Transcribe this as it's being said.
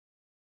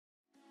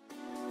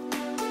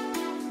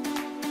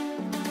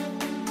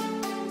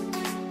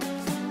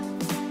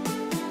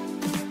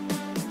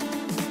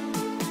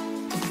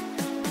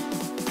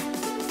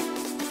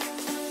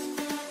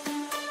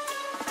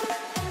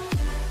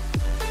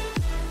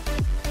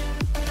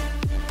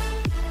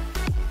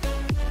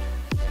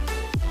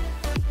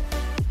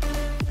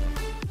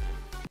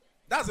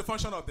That's the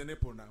function of the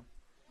nipple now.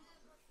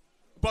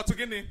 But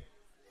again,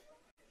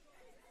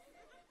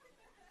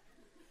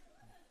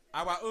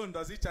 our own,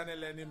 does it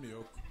channel any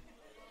milk?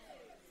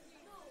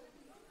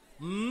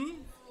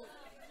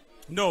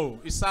 No,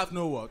 it serves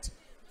no what?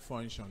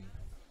 Function.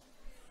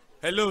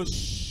 Hello,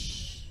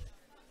 shh.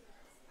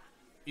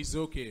 It's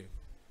okay.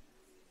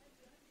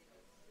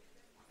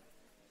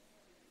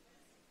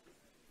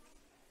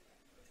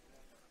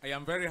 I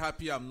am very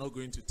happy I'm not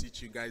going to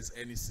teach you guys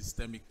any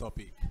systemic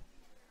topic.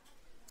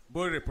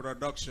 But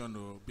reproduction,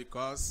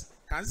 because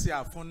can't see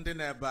a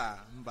funding ever.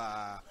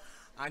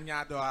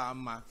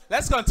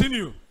 Let's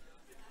continue.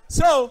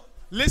 So,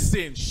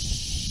 listen.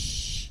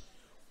 Shh.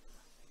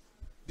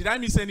 Did I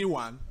miss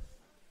anyone?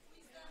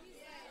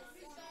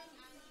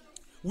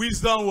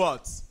 Wisdom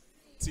what?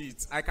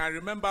 Teeth. I can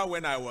remember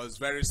when I was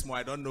very small.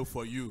 I don't know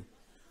for you.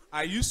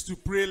 I used to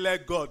pray,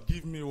 let God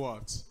give me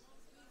what?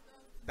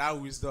 That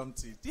wisdom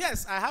teeth.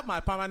 Yes, I have my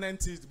permanent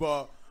teeth,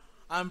 but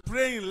I'm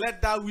praying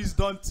let that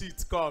wisdom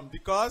teeth come,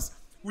 because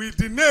with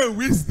the name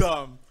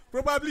wisdom,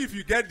 probably if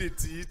you get the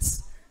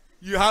teeth,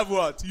 you have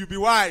what? You be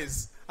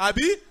wise.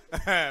 Abi?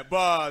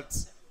 but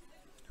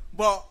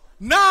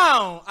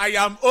now I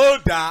am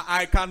older,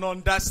 I can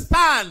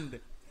understand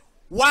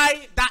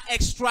why that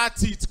extra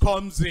teeth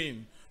comes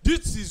in.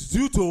 This is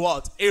due to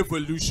what?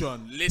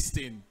 Evolution.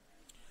 Listen.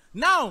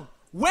 Now,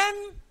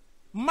 when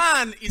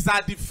man is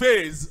at the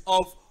phase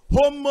of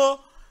Homo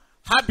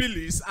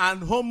habilis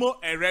and Homo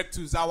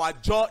erectus, our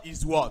jaw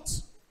is what?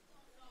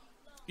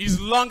 Is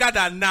longer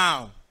than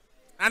now.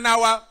 And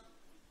our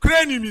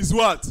cranium is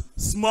what?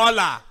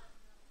 Smaller.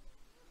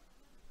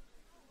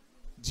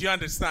 Do you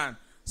understand?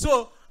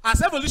 So,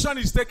 as evolution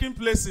is taking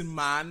place in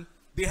man,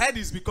 the head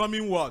is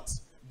becoming what?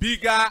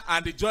 Bigger,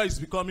 and the jaw is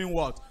becoming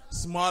what?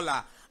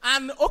 Smaller.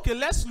 And okay,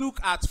 let's look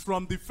at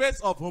from the phase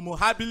of Homo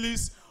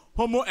habilis,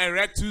 Homo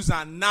erectus,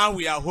 and now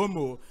we are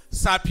Homo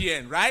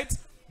sapien, right?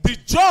 The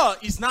jaw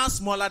is now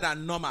smaller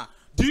than normal.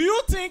 Do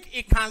you think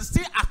it can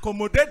still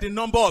accommodate the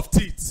number of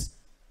teeth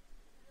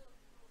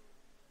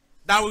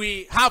that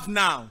we have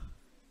now?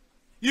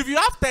 If you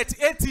have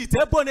 38 teeth,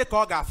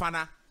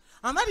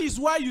 and that is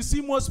why you see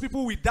most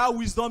people with that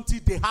wisdom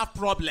teeth, they have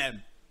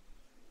problem.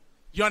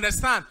 You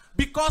understand?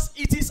 Because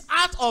it is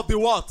out of the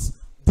what?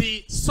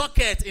 The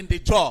socket in the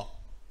jaw.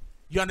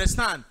 You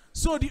understand?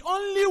 So the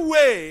only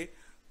way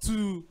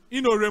to,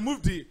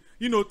 remove the,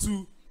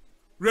 to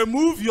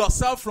remove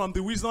yourself from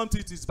the wisdom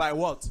teeth is by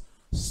what?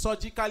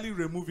 Surgically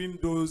removing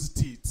those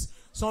teeth.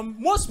 So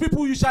most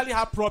people usually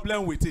have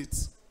problem with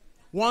it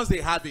once they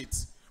have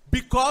it,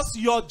 because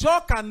your jaw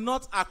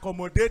cannot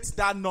accommodate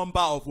that number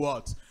of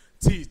what?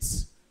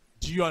 Teeth.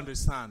 Do you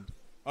understand?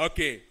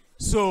 Okay.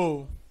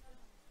 So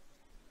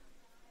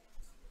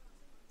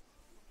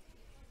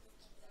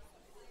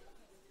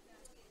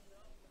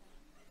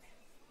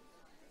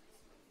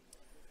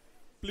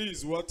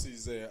please, what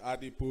is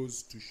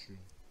adipose tissue?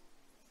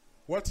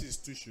 What is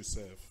tissue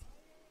self?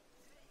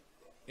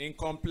 In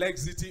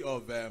complexity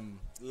of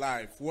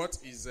life, what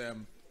is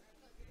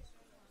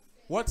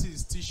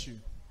tissue?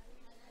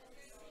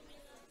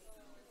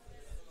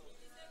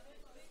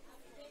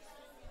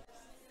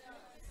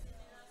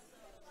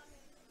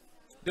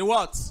 The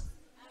what?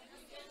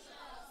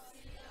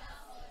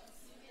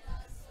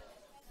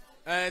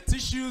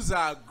 Tissues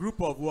are a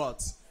group of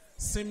what?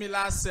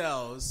 Similar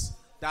cells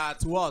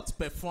that what?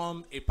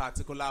 Perform a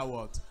particular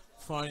what?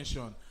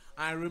 Function.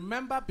 And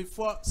remember,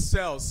 before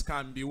cells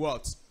can be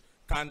what?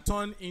 Can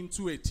turn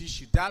into a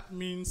tissue. That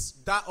means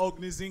that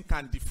organism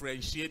can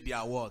differentiate their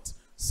what?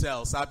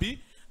 Cells. Abi?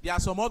 There are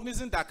some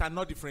organisms that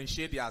cannot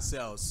differentiate their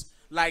cells.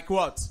 Like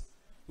what?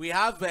 We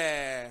have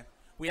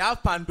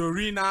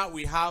Pandorina,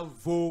 we have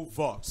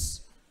Volvox.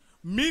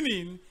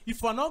 Meaning,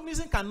 if an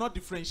organism cannot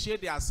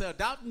differentiate their cell,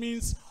 that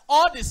means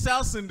all the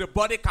cells in the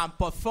body can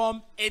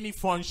perform any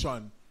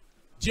function.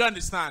 Do you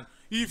understand?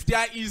 If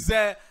there is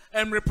a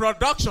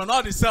reproduction,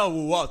 all the cells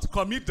will what?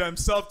 Commit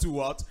themselves to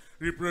what?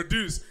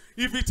 Reproduce.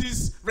 If it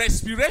is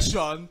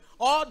respiration,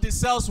 all the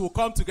cells will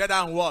come together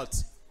and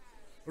what?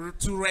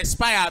 To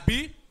respire.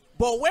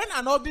 But when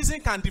an organism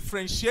can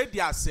differentiate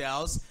their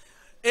cells,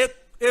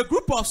 a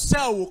group of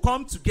cells will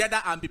come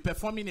together and be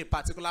performing a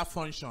particular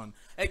function.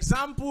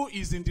 Example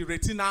is in the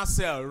retinal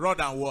cell, rod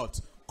and what?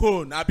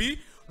 Cone. Abi?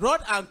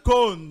 Rod and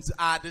cones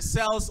are the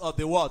cells of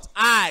the what?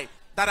 Eye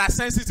that are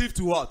sensitive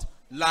to what?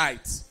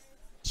 Light.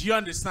 Do you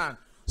understand?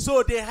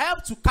 So they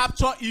help to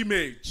capture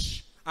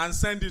image and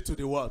send it to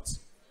the what?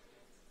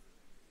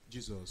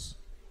 Jesus.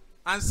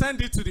 And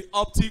send it to the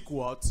optic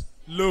what?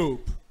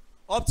 Lobe.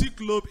 Optic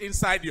lobe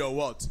inside your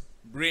what?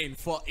 Brain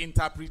for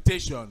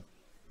interpretation.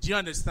 Do you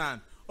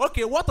understand?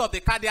 Okay, what of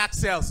the cardiac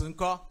cells,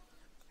 Nko?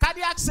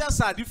 Cardiac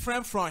cells are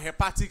different from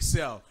hepatic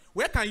cell.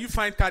 Where can you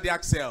find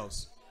cardiac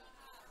cells?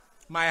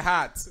 My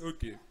heart.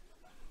 Okay.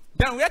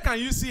 Then where can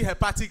you see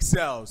hepatic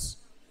cells?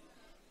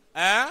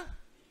 The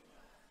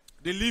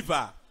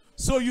liver.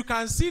 So you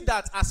can see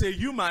that as a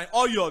human,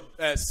 all your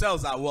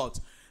cells are what?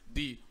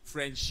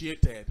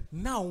 differentiated.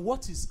 Now,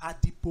 what is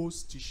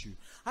adipose tissue?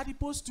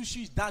 Adipose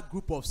tissue is that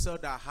group of cells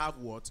that have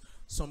what?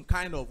 Some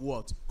kind of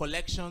what?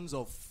 Collections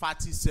of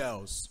fatty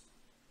cells.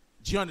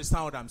 Do you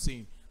understand what I'm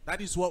saying?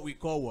 That is what we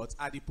call what?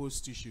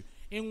 Adipose tissue.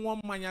 In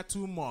one manner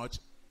too much,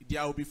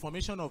 there will be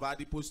formation of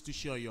adipose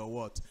tissue on your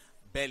what?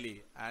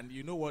 Belly. And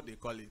you know what they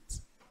call it?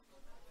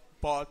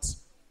 Pot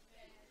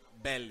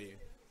belly.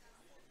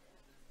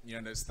 You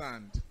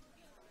understand?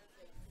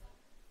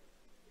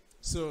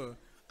 So,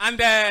 and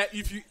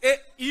if you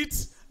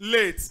eat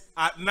late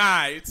at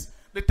night,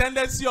 the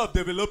tendency of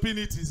developing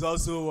it is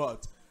also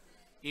what?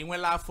 In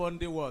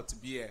what?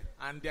 Beer.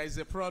 And there is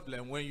a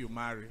problem when you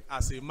marry.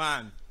 As a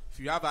man, if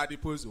you have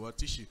adipose or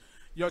tissue,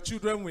 your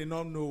children will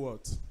not know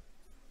what?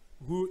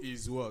 Who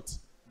is what?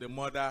 The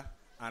mother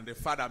and the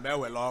father.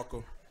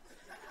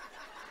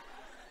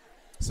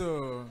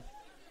 So,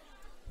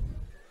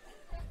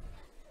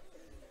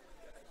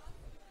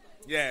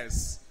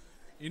 yes.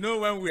 You know,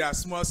 when we are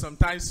small,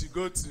 sometimes you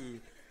go to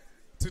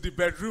the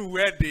bedroom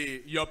where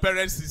your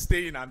parents is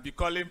staying and be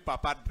calling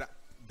Papa,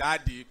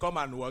 Daddy, come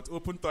and what?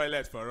 Open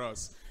toilet for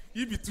us.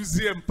 If be to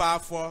see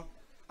mpa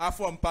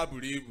afọ mpa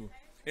buru ibu.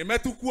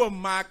 Emetuku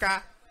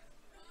maka.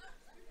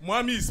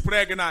 Mommy is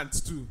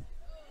pregnant too.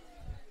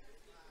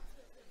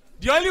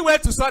 The only way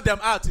to sort them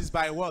out is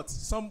by what?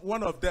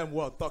 One of them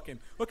what? Talking.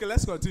 Okay,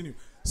 let's continue.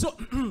 So,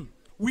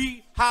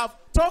 we have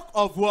talked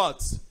of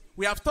what?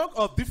 We have talked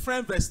of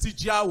different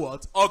vestigial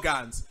what?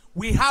 Organs.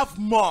 We have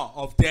more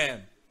of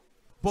them.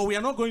 But we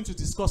are not going to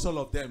discuss all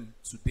of them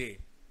today.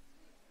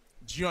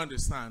 Do you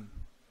understand?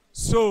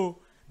 So,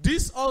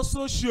 this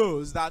also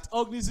shows that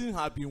organisms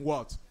have been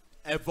what?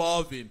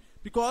 Evolving.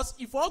 Because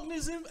if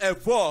organisms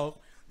evolve,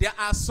 there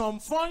are some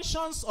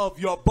functions of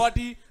your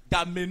body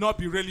that may not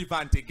be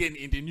relevant again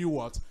in the new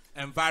what?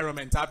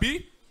 Environment.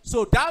 Abi?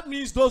 So that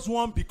means those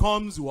one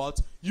becomes what?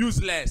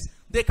 Useless.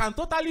 They can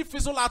totally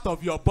fizzle out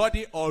of your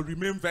body or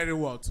remain very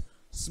what?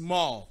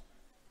 Small.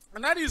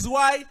 And that is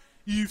why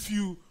if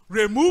you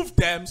remove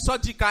them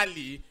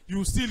surgically,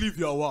 you still live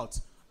your what?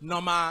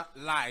 Normal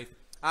life.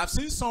 I've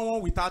seen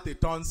someone without a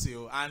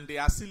tonsil and they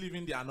are still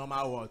living their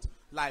normal what?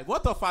 Life.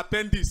 What of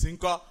appendix?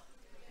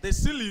 They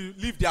still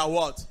live their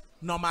what?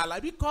 Normal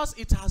life because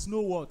it has no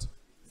what?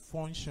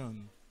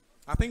 Function.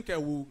 I think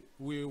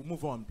we'll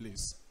move on,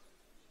 please.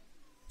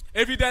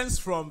 Evidence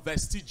from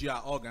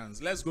vestigial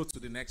organs. Let's go to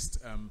the next.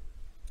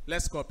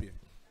 Let's copy.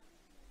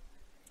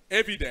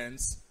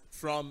 Evidence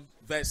from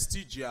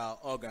vestigial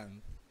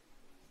organ.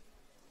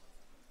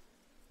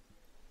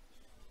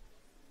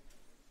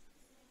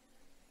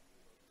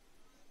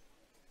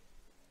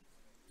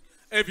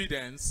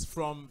 Evidence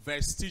from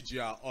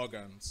vestigial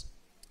organs.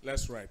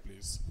 Let's write,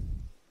 please.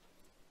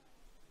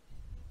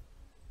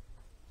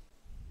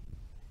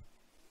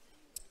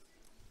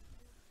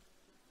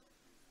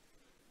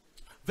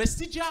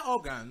 Vestigial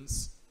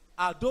organs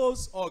are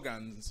those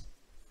organs.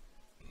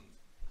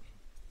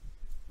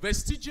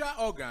 Vestigial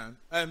organs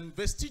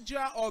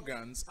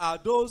are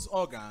those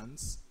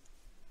organs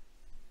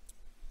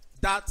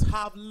that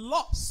have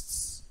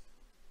lost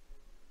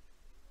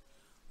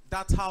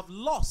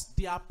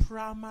their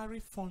primary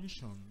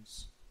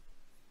functions.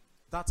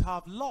 That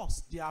have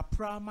lost their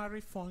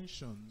primary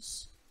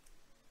functions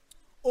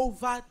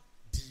over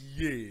the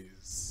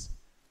years.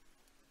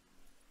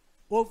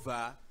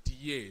 Over the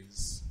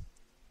years.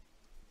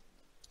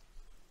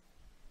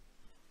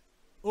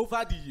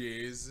 Over the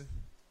years,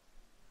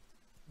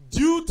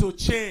 due to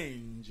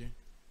change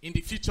in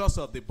the features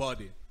of the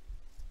body.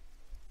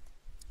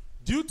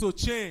 Due to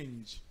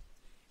change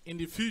in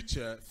the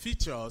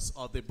features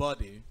of the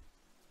body.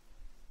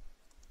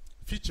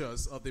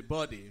 Features of the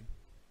body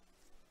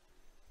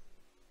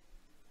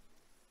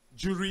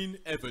during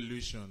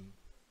evolution.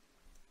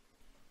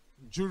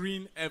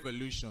 During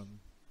evolution.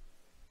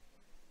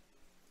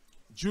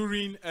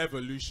 During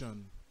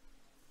evolution.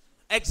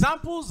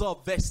 Examples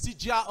of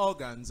vestigial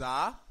organs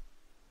are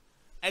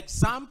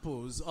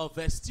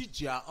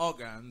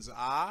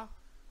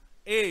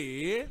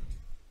A,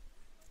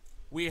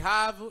 we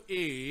have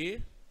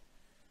A,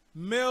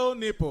 male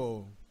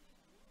nipple.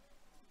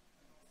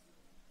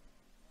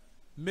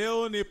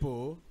 Male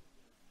nipple.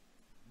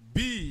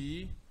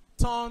 B,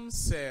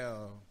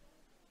 tonsil.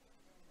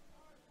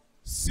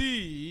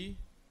 C,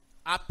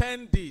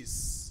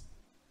 appendix.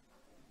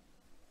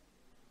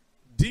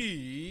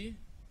 D,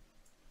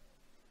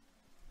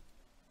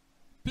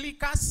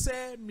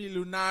 plicae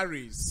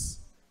milionaris.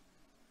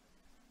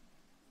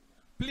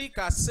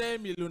 Plicae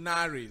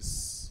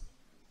milionaris.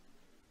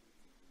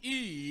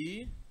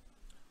 E,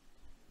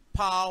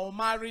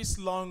 palmaris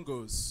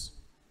longus.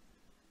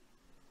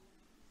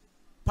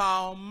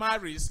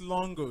 Palmaris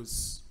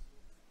longus.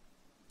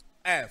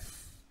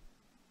 F,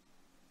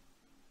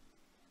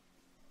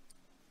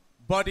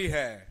 body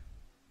hair.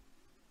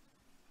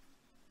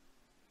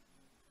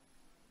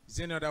 Is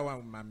there any other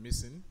one I'm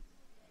missing?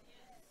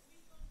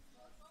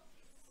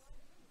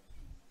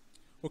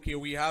 Okay,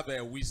 we have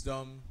a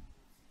wisdom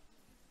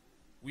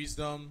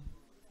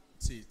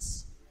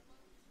teeth.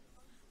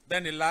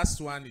 Then the last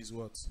one is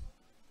what?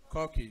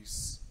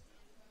 Coccyx.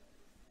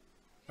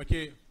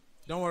 Okay,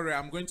 don't worry,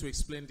 I'm going to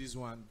explain this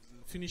one.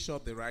 Finish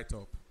up the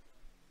write-up.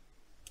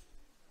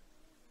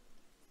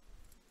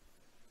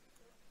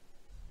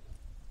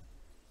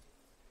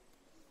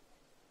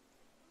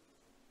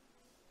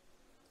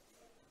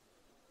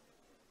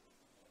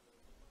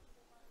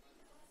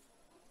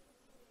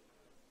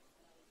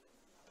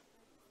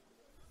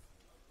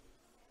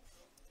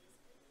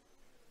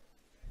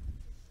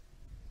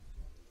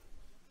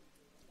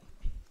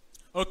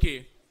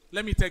 Okay,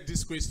 let me take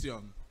this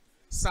question.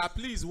 Sir,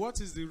 please, what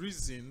is the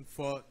reason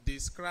for the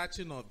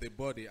scratching of the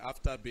body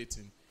after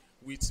bathing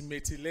with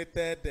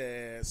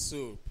methylated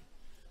soap?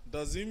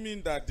 Does it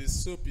mean that the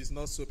soap is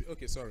not soapy?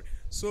 Okay, sorry.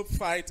 Soap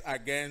fight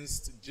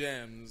against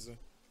germs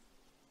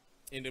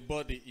in the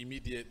body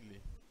immediately.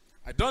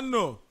 I don't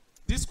know.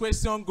 This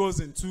question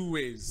goes in two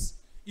ways.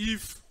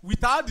 If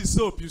without the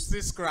soap you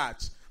still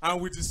scratch,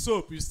 and with the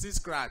soap you still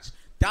scratch,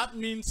 that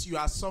means you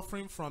are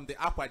suffering from the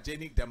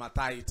aquagenic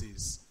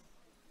dermatitis.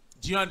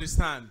 Do you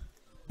understand?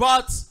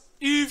 But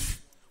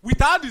if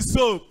without the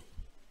soap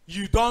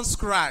you don't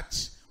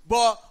scratch,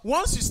 but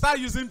once you start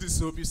using the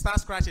soap you start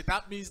scratching,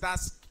 that means that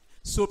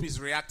soap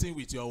is reacting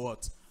with your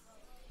what?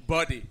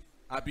 Body,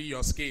 be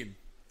your skin.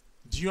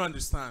 Do you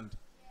understand?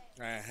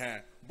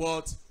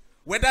 But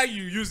whether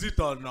you use it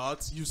or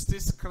not, you still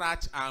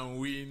scratch and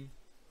win.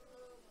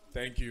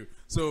 Thank you.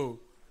 So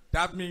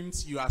that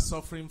means you are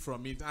suffering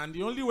from it, and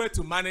the only way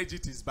to manage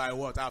it is by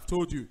what? I've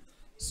told you.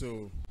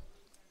 So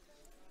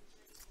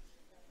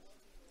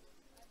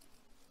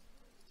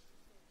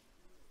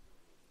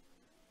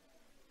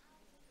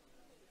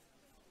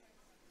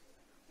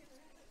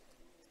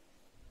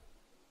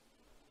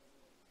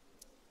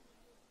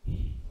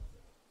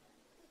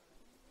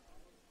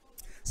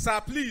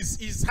sir,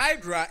 please, is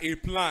Hydra a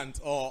plant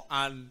or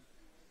an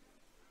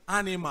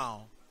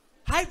animal?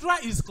 Hydra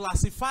is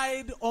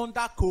classified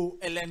under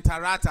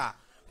Coelenterata.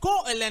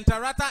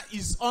 Coelenterata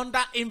is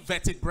under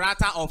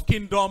invertebrata of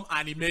kingdom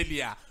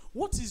Animalia.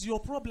 What is your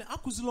problem?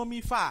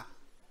 Akuzulomifa.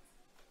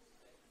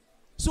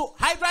 So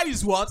Hydra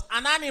is what?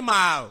 An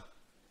animal,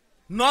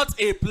 not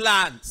a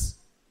plant.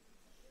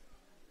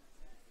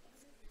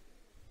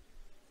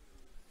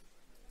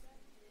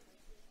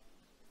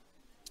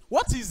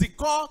 What is the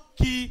core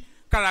key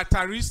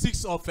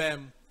characteristics of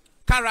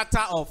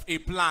character of a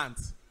plant?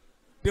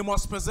 They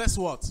must possess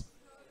what?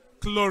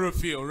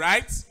 Chlorophyll,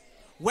 right?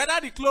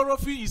 Whether the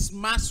chlorophyll is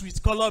matched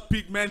with colored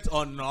pigment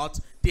or not,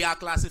 they are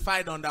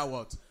classified under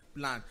what?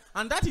 Plant.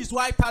 And that is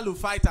why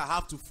Talophyta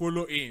have to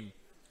follow in.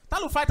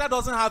 Talophyta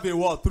doesn't have a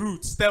what?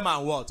 Root, stem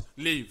and what?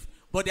 Leaf.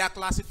 But they are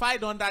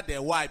classified under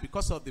their why?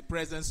 Because of the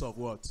presence of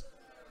what?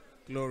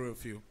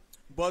 Chlorophyll.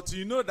 But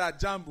you know that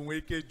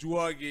Jambunweke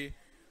Juoge,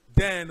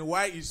 then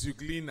why is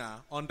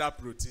Euglena under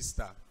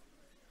Protista?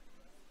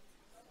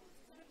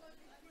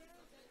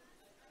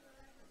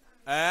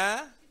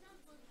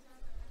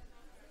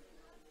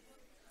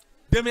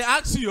 They may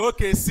ask you,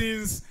 okay,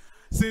 since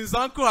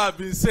Uncle have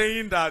been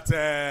saying that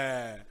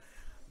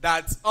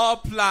that all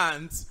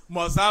plants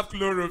must have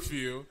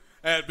chlorophyll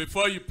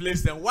before you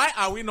place them, why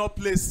are we not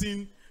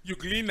placing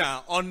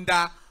Euglena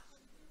under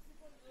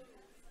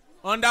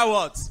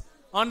what?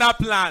 Under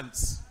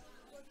plants?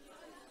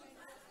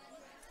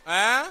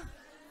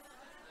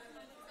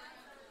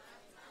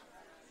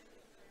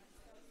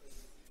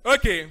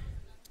 Okay,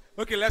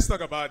 let's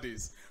talk about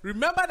this.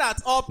 Remember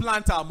that all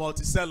plants are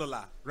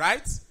multicellular,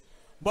 right?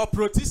 But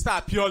Protista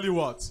are purely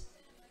what?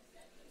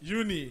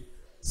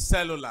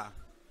 Unicellular.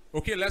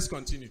 Okay, let's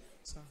continue.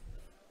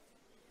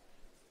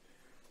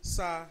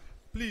 Sir,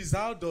 please,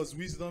 how does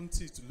wisdom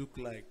teeth look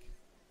like?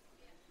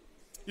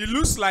 It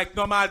looks like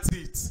normal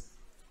teeth.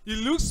 It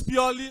looks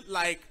purely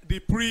like the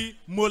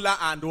pre-molar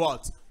and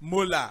what?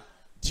 Molar.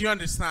 Do you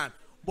understand?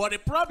 But the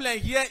problem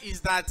here is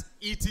that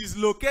it is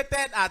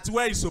located at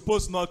where it's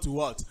supposed not to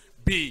what?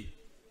 Be.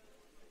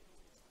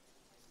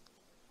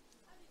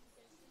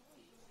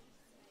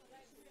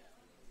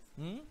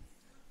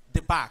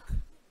 The back.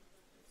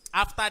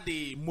 After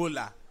the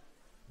molar,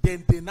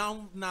 then they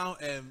now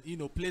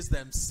place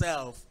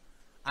themselves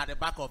at the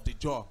back of the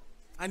jaw,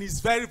 and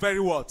it's very, very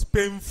what?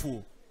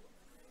 Painful.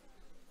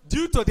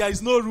 Due to there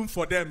is no room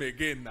for them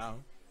again now.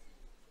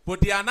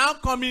 But they are now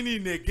coming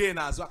in again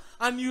as well.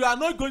 And you are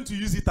not going to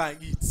use it and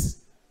eat.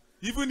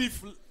 Even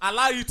if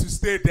allow you to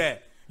stay there,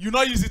 you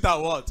not use it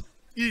and what?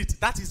 Eat.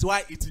 That is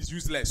why it is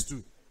useless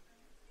too.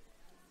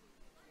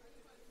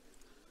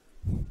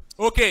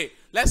 Okay,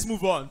 let's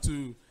move on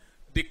to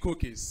the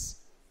cookies.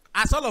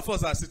 As all of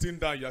us are sitting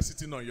down, you are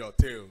sitting on your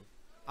tail.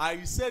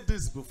 I said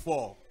this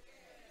before.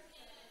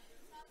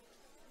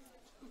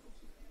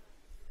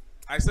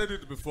 I said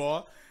it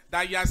before,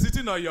 that you are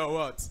sitting on your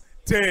what?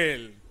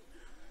 Tail.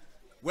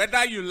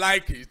 Whether you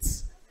like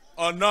it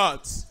or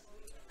not.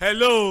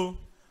 Hello,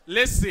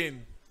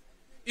 listen.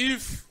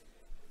 If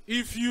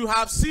you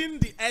have seen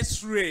the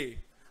X-ray,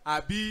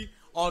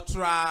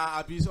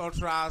 ultrasonic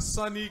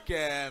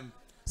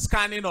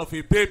scanning of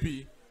a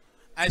baby,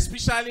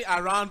 especially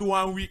around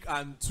 1 week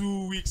and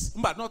 2 weeks,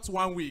 but not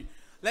 1 week,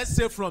 let's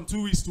say from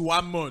 2 weeks to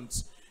 1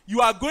 month,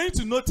 you are going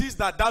to notice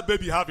that that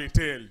baby have a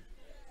tail.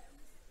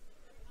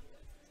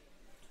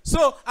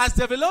 So as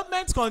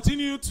development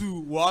continue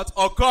to what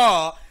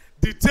occur,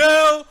 the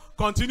tail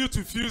continue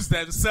to fuse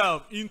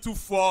themselves into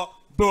 4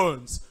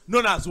 bones,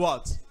 known as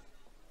what?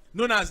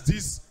 Known as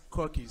these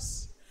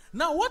coccyx.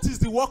 Now, what is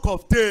the work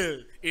of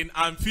tail in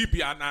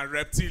amphibian and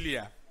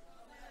reptilia?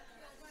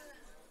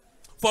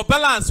 For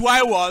balance,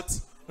 why what?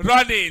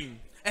 Running.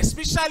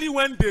 Especially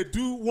when they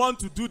want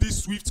to do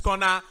this swift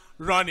corner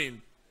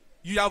running.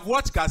 You have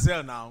watched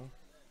gazelle now.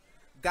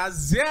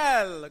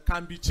 Gazelle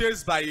can be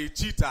chased by a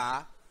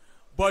cheetah,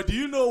 but do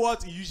you know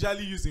what he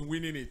usually uses in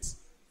winning it?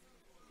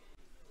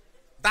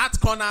 That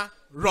corner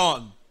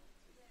run.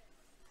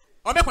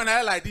 Or make when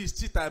I like this,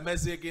 cheetah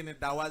mezi again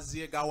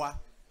dawazi gawa.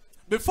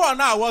 Before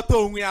now, what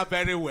we are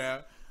very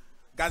well,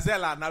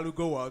 gazelle and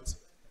nalugo what?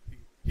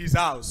 His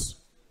house.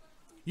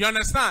 You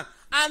understand?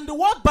 And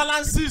what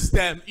balances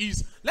them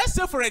is, let's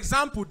say for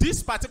example,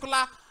 this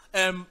particular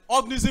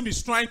organism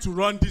is trying to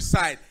run this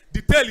side.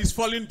 The tail is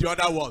falling the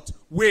other what?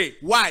 Way.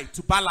 Why?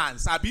 To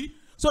balance, Abi?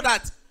 So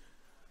that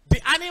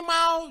the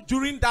animal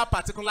during that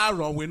particular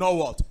run will not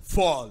what?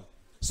 Fall.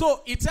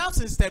 So it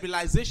helps in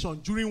stabilization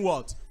during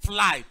what?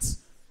 Flight.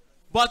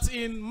 But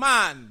in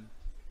man,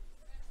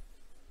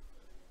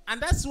 and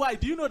that's why,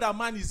 do you know that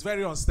man is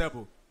very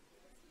unstable?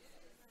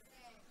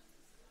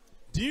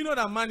 Do you know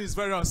that man is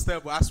very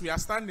unstable? As we are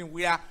standing,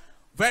 we are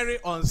very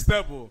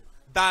unstable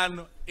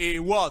than a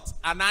what?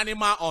 An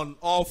animal on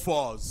all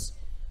fours.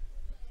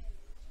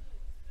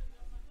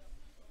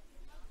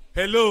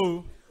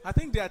 Hello? I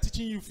think they are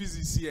teaching you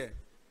physics here.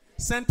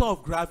 Center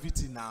of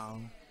gravity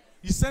now.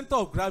 Is center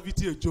of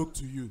gravity a joke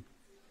to you?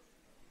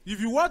 If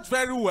you watch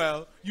very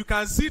well, you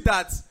can see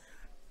that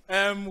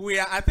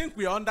I think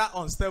we are under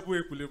unstable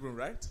equilibrium,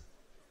 right?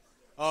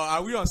 Or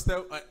are we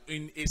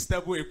in a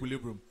stable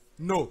equilibrium?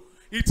 No.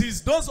 It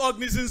is those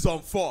organisms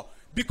on 4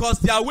 because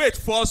their weight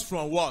falls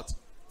from what?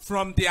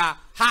 From their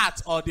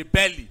heart or the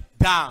belly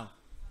down.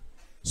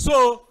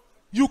 So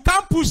you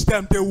can't push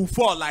them, they will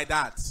fall like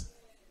that.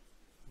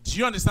 Do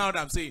you understand what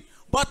I'm saying?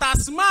 But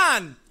as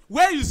man,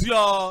 where is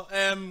your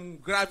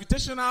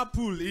gravitational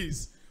pull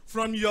is?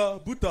 From your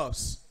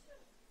buttocks.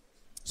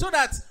 So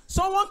that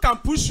someone can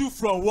push you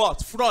from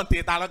what? Front.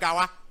 The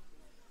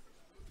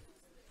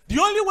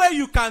only way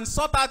you can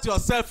sort out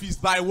yourself is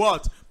by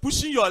what?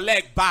 Pushing your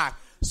leg back.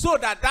 So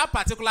that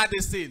particular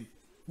distance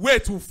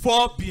weight will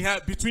fall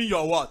between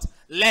your what?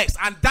 Legs.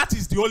 And that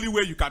is the only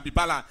way you can be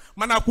balanced.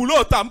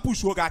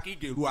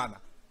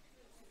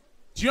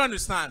 Do you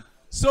understand?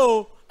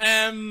 So,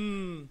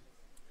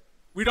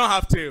 we don't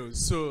have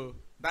tails. So,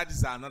 that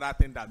is another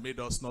thing that made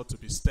us not to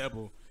be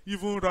stable.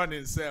 Even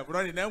running self.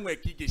 Running then we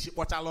kick a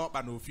watch and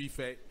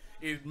ofife.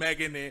 It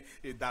megane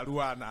a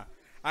daluana.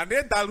 And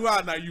then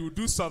daluana, you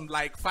do some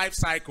like 5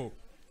 cycles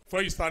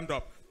before you stand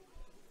up.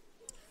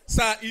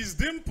 Sir, is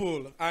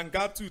dimple and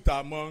gap tooth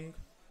among?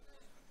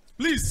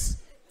 Please,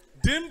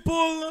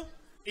 dimple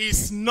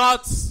is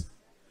not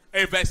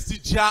a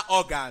vestigial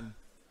organ.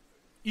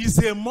 It's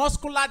a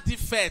muscular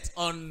defect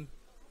on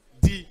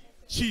the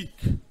cheek.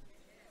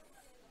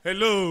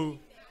 Hello?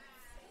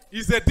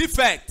 It's a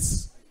defect.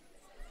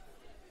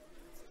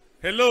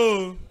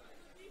 Hello?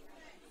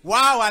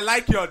 Wow, I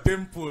like your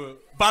dimple.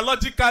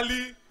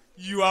 Biologically,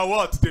 you are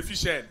what?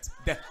 Deficient.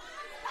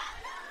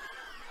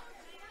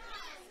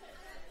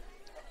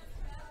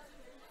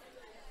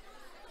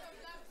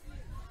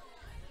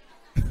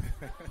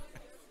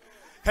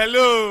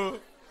 Hello?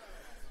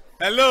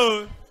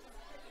 Hello?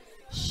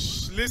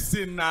 Shh,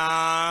 listen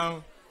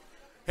now.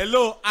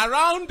 Hello?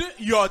 Around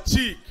your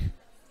cheek,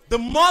 the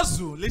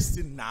muzzle,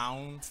 listen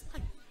now.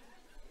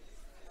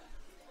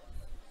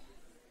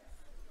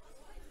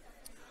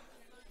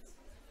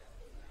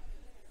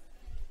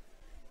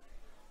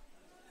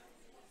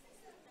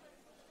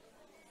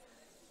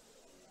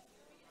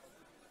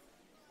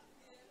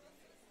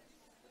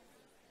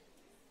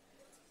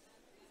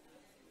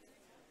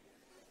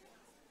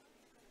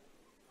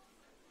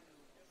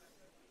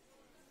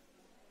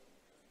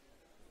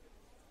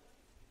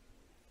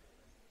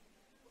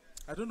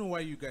 I don't know why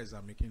you guys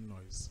are making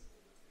noise.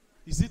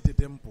 Is it the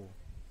dimple?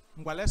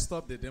 Well, let's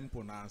stop the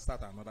dimple now and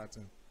start another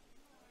thing.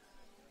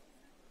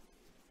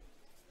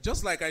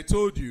 Just like I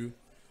told you,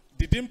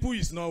 the dimple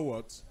is not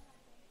what?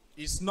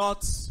 It's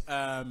not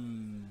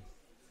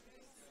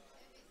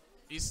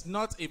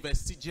a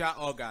vestigial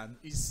organ.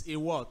 It's a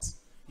what?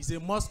 It's a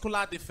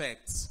muscular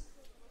defect.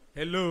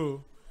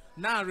 Hello?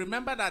 Now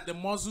remember that the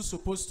muscle is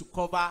supposed to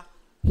cover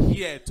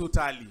here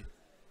totally.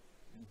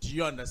 Do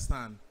you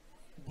understand?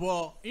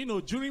 But, you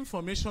know, during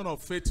formation of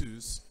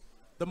fetus,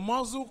 the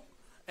muscle,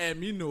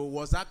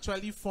 was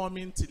actually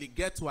forming till it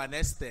gets to an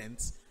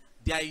extent.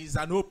 There is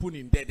an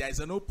opening there. There is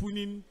an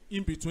opening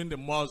in between the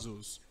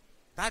muscles.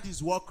 That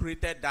is what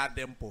created that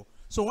dimple.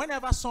 So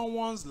whenever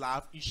someone's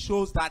laugh, it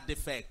shows that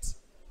defect.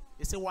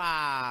 They say,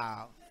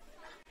 wow.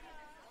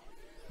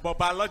 But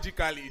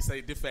biologically, it's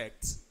a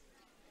defect.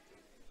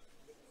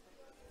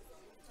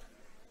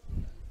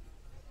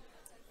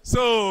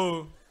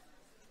 So,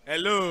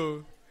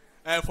 hello.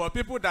 For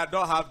people that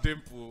don't have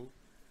dimple,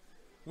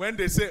 when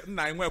they say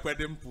 "na inwe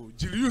dimple,"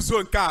 you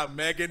so nka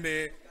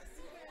megene.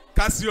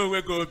 Casio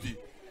we go be.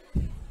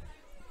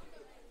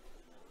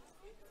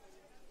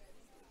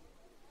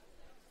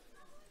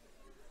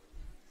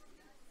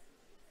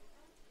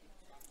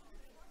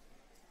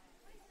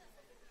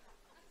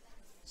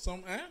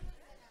 Some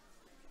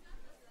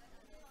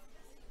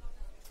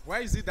Why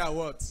is it that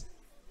what?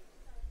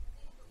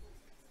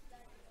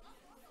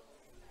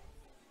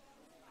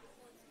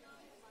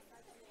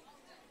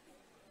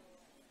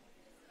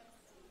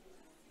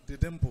 The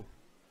temple.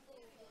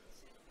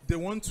 They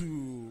want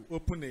to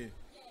open a.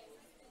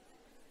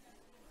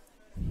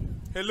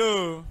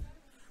 Hello.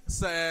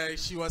 So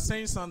she was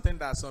saying something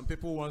that some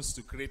people wants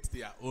to create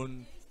their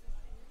own.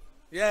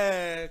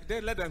 Yeah,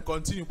 they let them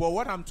continue. But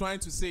what I'm trying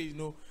to say,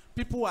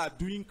 people are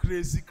doing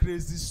crazy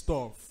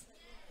stuff.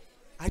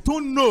 I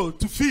don't know,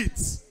 to fit,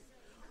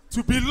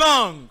 to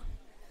belong.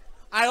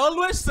 I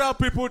always tell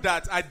people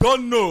that I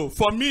don't know.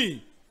 For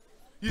me,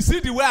 you see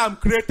the way I'm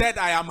created,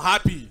 I am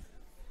happy.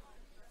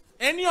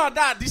 Any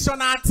other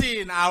additional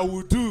thing I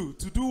will do,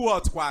 to do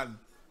what, Juan?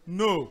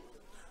 No.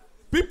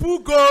 People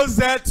go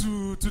there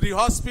to the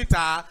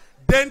hospital,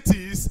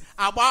 dentist,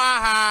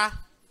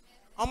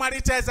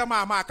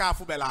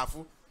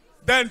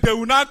 then they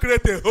will not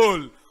create a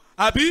hole.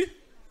 Abi?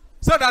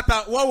 So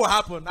that what will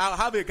happen? I'll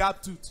have a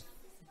gap tooth.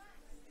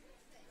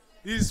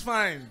 It's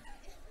fine.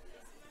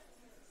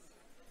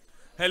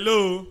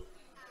 Hello?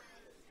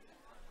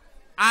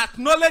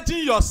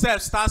 Acknowledging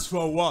yourself starts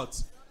from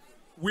what?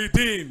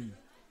 Within.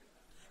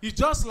 It's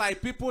just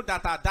like people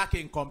that are dark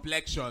in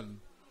complexion.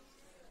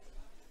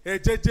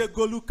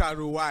 Go look at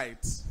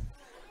white.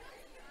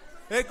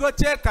 Go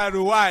check at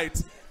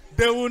white.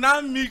 They will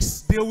not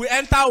mix, they will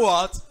enter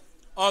what?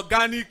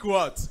 Organic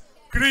what?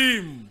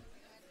 Cream.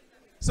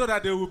 So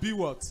that they will be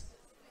what?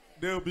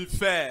 They will be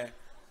fair.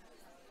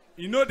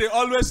 They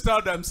always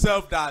tell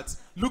themselves that,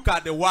 look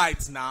at the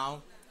whites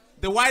now.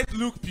 The white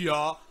look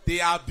pure.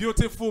 They are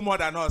beautiful more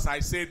than us.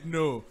 I said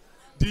no.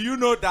 Do you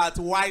know that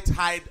white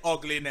hide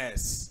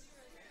ugliness?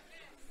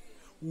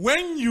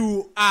 When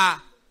you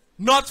are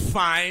not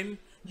fine,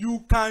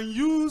 you can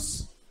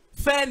use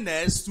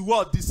fairness to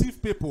what?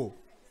 Deceive people.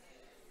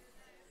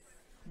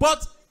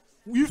 But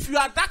if you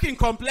are dark in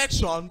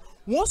complexion,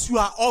 once you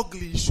are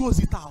ugly, it shows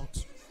it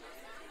out.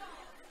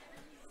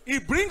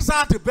 It brings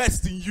out the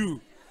best in you.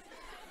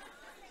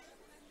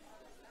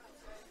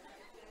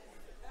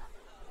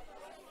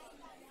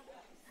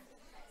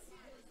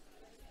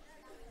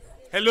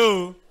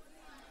 Hello.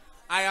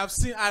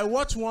 I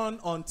watched one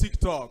on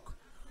TikTok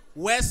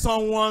where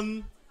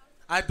someone,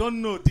 I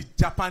don't know, the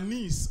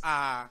Japanese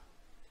are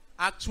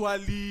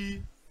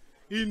actually,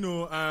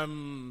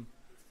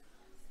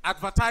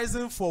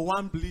 advertising for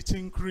one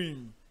bleaching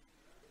cream.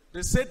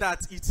 They say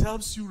that it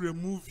helps you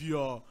remove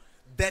your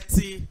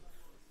dirty,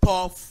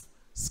 tough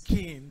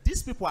skin.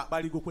 These people are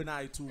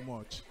barigokwenai too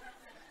much.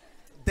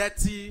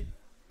 Dirty,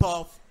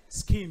 tough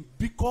skin.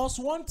 Because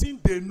one thing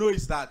they know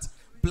is that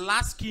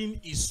black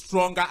skin is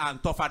stronger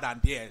and tougher than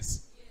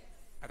theirs.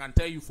 I can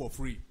tell you for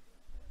free.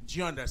 Do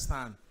you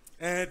understand?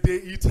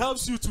 It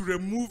helps you to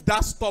remove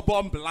that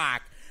stubborn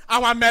black.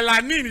 Our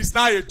melanin is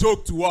now a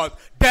joke to what?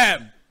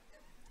 Them.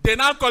 They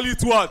now call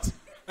it what?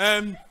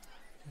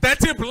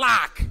 Dirty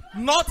black.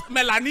 Not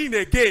melanin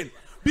again.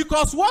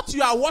 Because what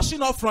you are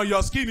washing off from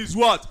your skin is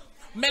what?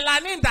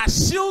 Melanin that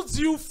shields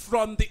you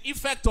from the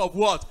effect of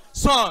what?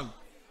 Sun.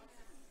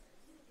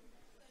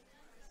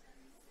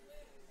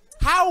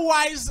 How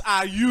wise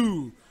are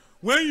you?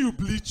 When you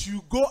bleach,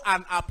 you go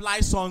and apply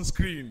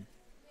sunscreen.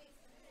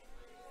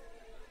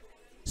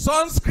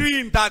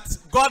 Sunscreen that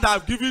God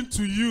have given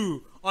to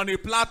you on a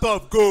platter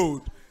of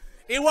gold.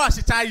 Tell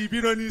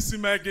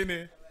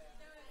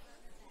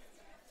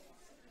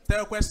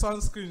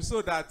sunscreen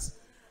so that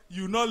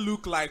you not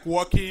look like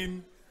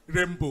walking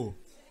rainbow.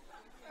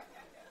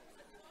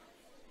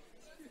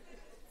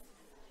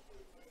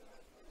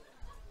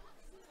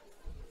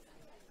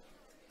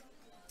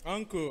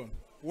 Uncle,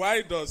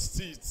 why does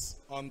teeth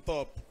on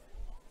top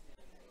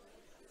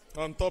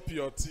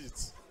your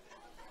teeth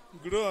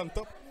grow on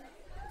top?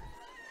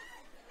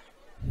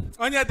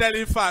 On your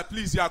daily fat,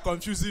 please, you are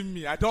confusing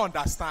me. I don't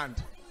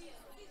understand.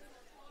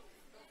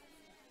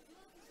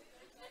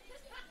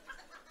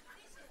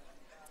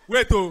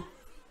 Wait,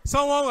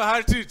 someone will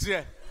have teeth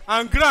here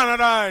and grow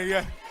another one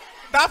here.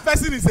 That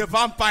person is a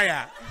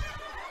vampire.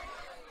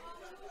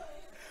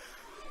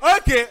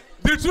 Okay,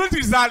 the truth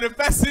is that the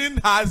person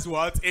has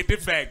what? A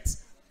defect.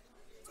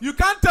 You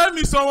can't tell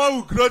me someone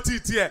will grow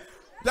teeth here.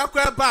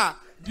 The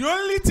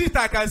only teeth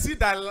I can see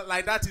that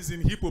like that is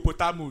in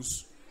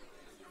hippopotamus.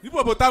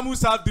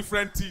 Hippopotamus have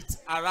different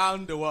teeth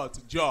around the what?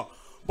 Jaw.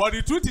 But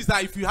the truth is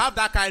that if you have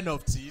that kind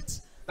of teeth,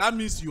 that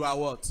means you are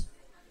what?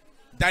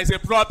 There is a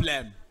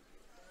problem.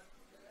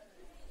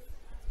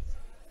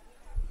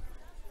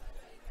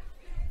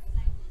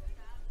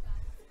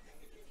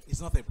 It's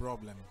not a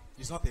problem.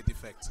 It's not a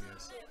defect,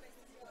 yes.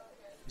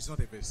 It's not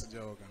a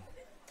vestigial organ.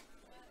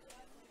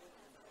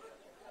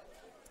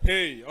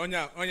 Hey,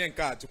 Onya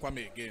Nka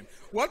Chukwame again.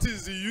 What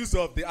is the use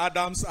of the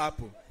Adam's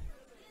apple?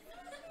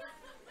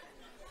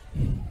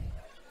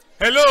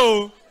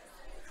 Hello?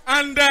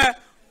 And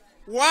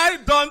Why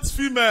don't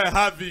female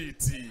have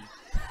it?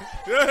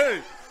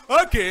 Hey,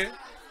 okay.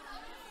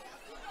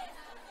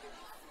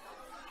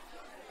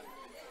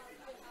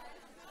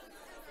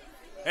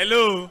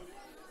 Hello.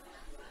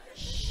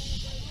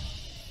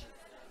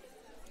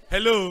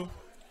 Hello.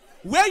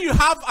 Where you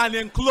have an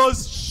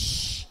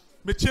enclosed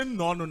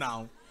no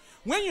now.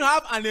 When you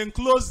have an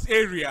enclosed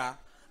area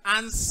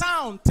and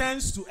sound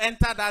tends to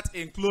enter that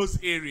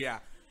enclosed area,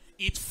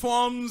 it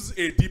forms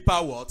a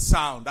deeper word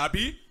sound.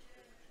 Abi?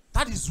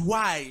 That is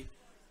why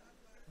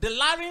the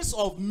larynx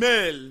of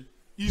male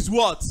is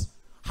what?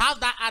 Have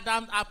that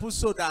Adam apple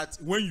so that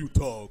when you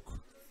talk,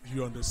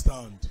 you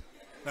understand.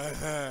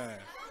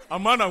 A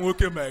man and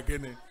okay,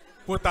 again.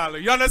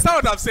 You understand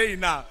what I'm saying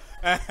now?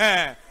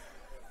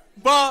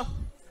 But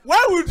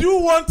why would you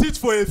want it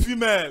for a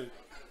female?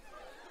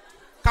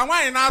 Can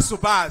we in our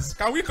subas?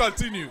 Can we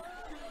continue?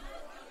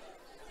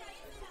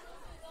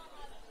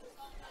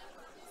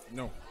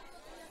 No.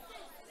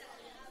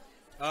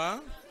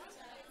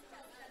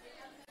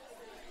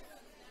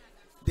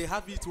 They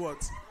have it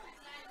what?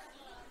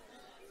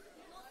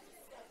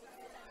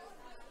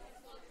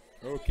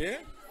 Okay.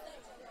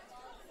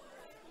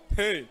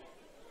 Hey,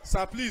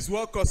 sir, please,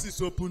 what causes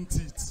open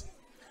teeth?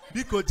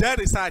 Because there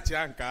research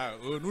yanka.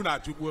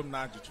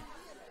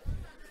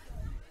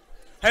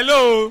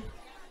 Hello.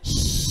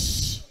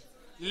 Shh.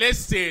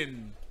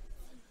 Listen.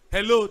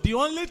 Hello. The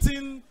only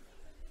thing,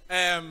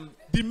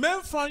 the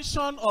main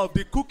function of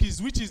the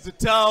cookies, which is the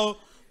tail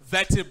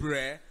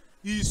vertebrae,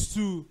 is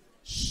to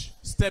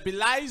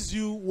stabilize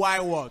you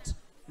while what?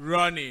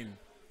 Running.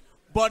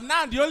 But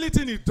now the only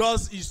thing it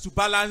does is to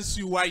balance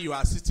you while you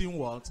are sitting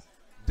what?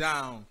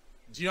 Down.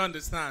 Do you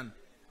understand?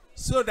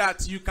 So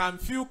that you can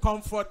feel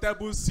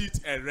comfortable, sit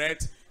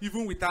erect,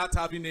 even without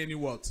having any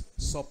what?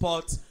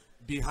 Support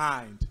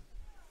behind.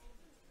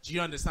 Do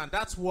you understand?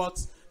 That's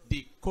what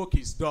the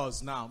cookies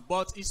does now.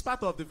 But it's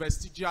part of the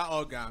vestigial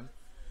organ.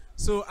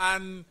 So,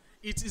 and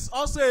it is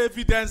also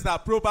evidence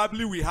that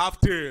probably we have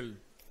tail.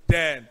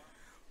 Then,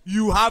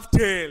 you have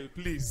tail,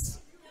 please.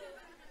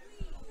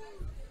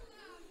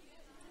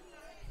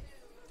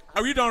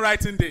 Are we done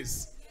writing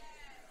this?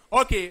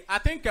 Okay, I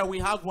think we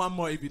have one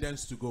more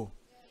evidence to go.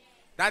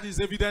 That is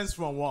evidence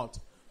from what?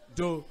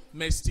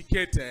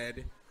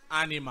 Domesticated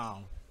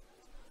animal.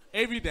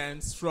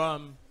 Evidence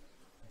from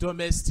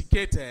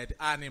domesticated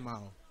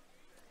animal.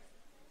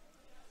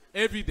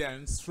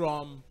 Evidence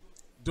from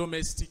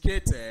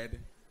domesticated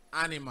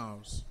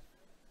animals.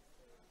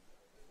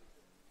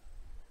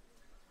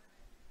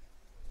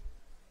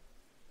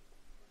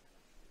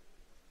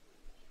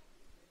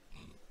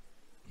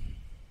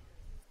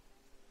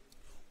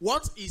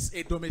 What is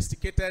a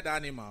domesticated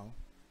animal?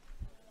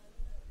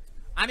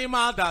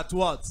 Animal that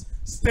what?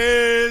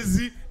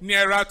 Stays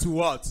nearer to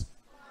what?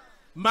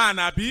 Man,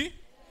 Abi?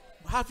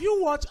 Have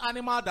you watched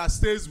animal that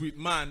stays with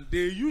man?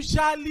 They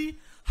usually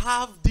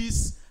have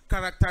these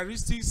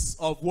characteristics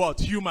of what?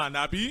 Human,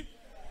 Abi?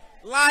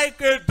 Like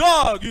a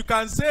dog, you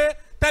can say,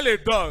 tell a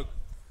dog,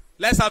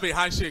 let's have a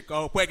handshake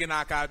or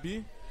kweginaka,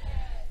 Abi?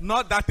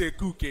 Not that a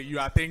cookie you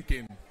are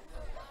thinking.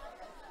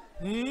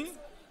 Hmm?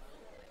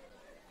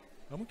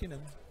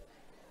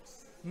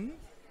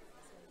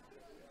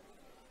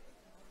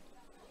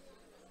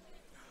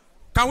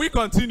 Can we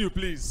continue,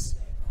 please?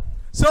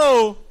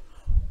 So,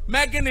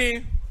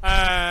 Megany,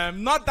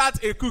 not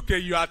that a cookie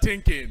you are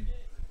thinking,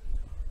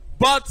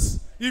 but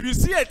if you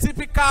see a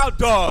typical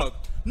dog,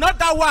 not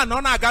that one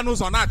on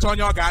Aganus on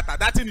Achonyogata,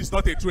 that thing is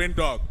not a trained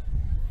dog.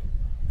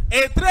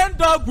 A trained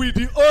dog with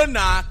the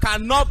owner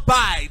cannot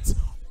bite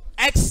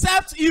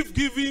except if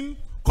given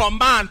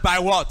command by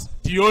what?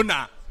 The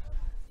owner.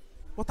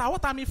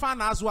 What I mean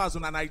fan as well as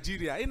in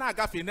Nigeria. In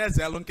Agafi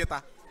Nezel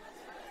Nketa.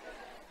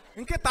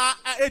 Nketa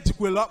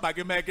ejikwelo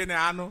bagemegene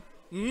anu.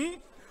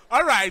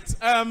 All right.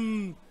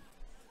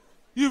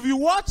 If you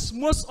watch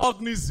most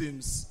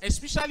organisms,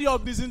 especially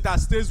organisms that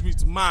stays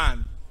with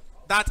man,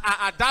 that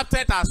are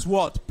adapted as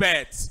what?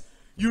 Pets.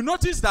 You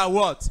notice that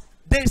what?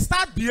 They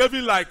start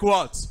behaving like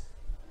what?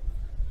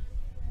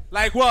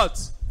 Like what?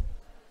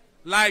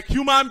 Like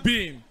human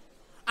being.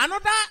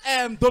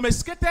 Another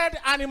domesticated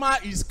animal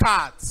is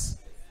cats.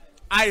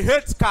 I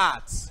hate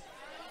cats.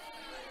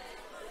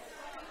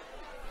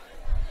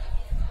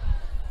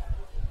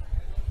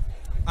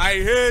 I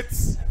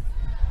hate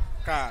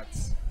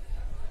cats.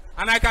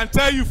 And I can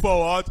tell you for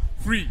what?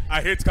 Free.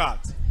 I hate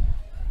cats.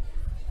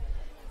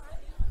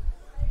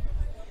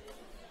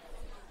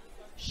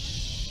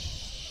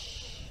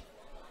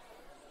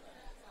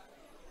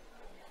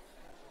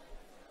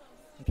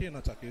 Okay,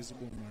 not a case.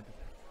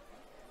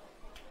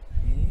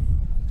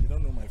 You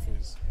don't know my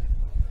face.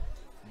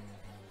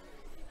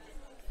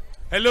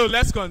 Hello,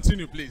 let's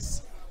continue,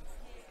 please.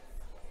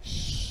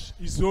 Shh,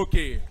 it's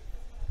okay.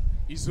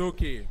 It's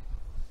okay.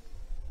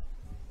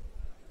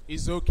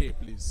 It's okay,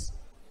 please.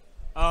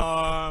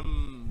 Now,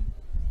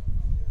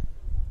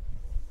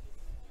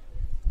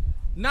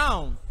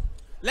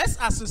 let's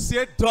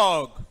associate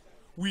dog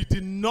with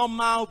the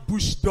normal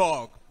bush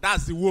dog.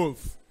 That's the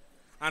wolf.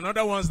 And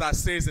other ones that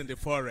stays in the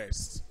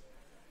forest.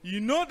 You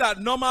know that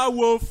normal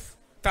wolf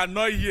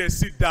cannot hear,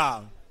 sit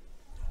down.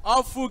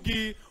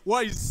 Ofugi,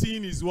 what is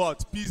seen is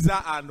what?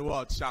 Pizza and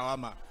what?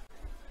 Shawarma.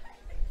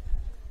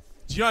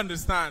 Do you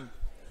understand?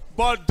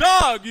 But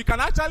dog, you can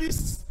actually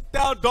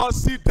tell dog,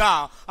 sit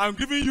down. I'm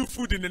giving you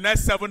food in the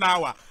next 7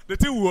 hours. The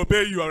thing will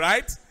obey you, all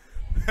right?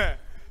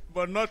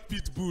 But not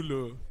pit bull.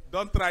 Oh.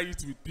 Don't try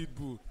it with pit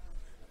bull.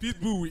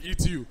 Pit bull will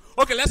eat you.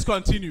 Okay, let's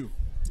continue.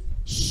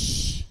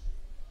 Shh.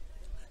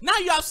 Now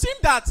you have seen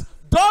that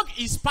dog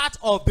is part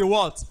of the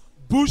what?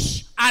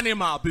 Bush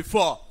animal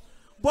before.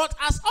 But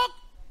as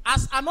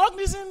an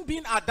organism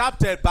being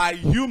adapted by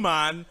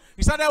human,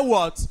 he started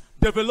what?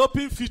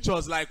 Developing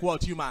features like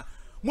what? Human.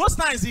 Most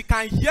times he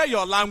can hear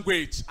your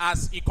language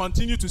as he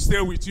continue to stay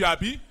with you,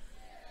 Abi.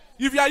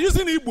 If you are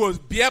using Igbo's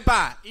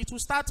bieba, it will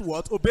start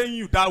what? Obeying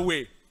you that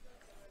way.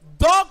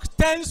 Dog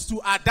tends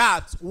to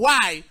adapt.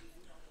 Why?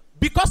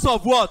 Because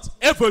of what?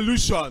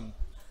 Evolution.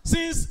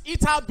 Since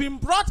it has been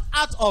brought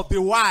out of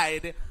the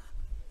wild,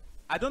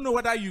 I don't know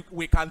whether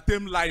we can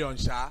tame lion,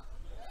 Sha.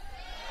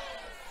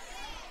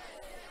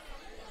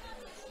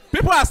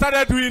 People have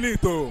started doing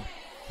it, though.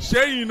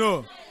 Sure, you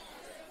know.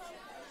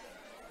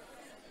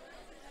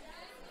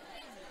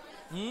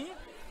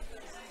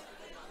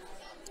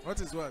 What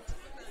is what?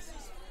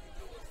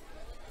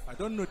 I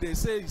don't know. They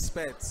say it's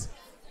pets.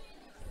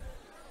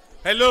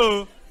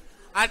 Hello.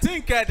 I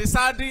think the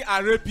Saudi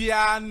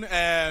Arabian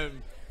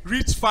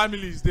rich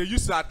families, they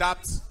used to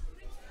adapt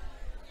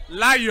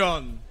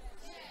lion,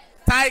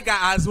 tiger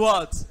as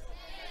what?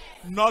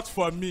 Not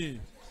for me.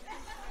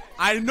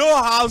 I know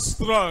how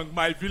strong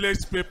my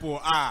village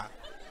people are.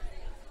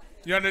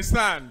 You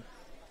understand?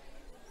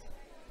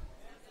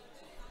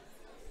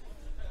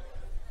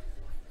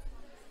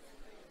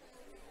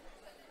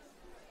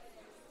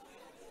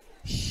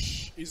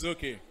 Shh, it's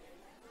okay.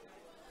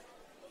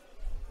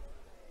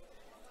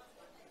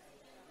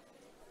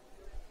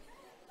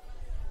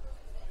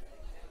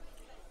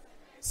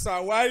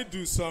 So why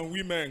do some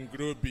women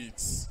grow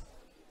beads?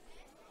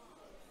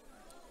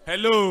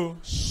 Hello?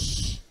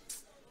 Shh.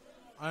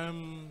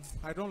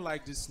 I don't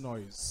like this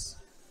noise.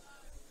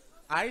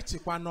 Let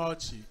it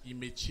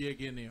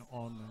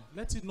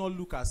not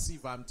look as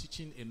if I'm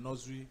teaching a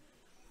nursery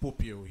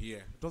pupil here.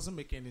 It doesn't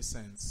make any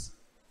sense.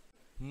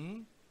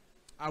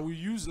 I will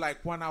use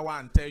like 1 hour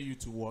and tell you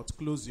to what?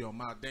 Close your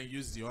mouth, then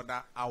use the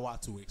other hour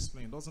to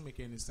explain. It doesn't make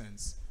any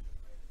sense.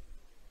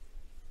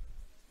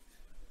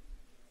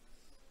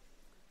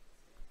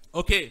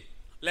 Okay,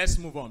 let's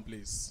move on,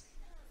 please.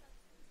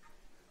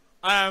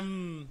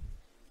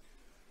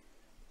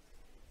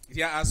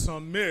 There are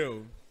some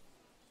male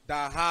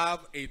that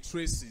have a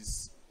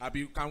traces.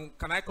 Can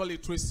I call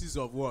it traces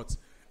of what?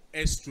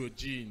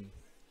 Estrogen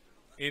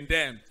in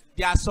them.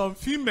 There are some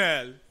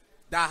female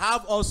that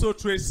have also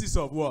traces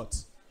of what?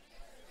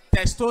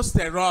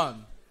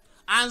 Testosterone.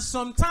 And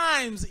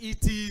sometimes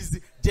it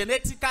is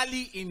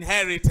genetically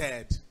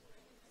inherited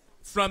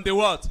from the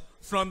what?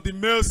 From the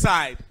male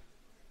side.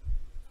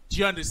 Do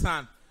you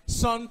understand?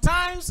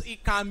 Sometimes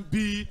it can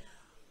be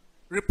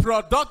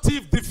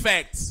reproductive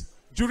defects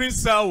during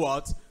cell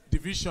what?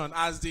 Division,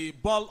 as the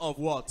ball of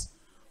what?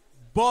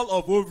 Ball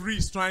of ovary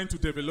is trying to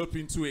develop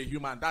into a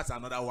human. That's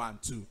another one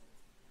too.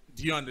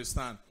 Do you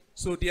understand?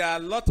 So there are a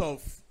lot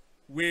of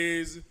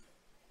ways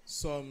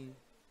some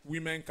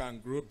women can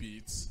grow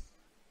beads,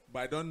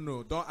 but I don't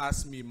know. Don't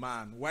ask me,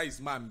 man. Why is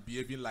man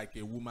behaving like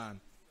a woman?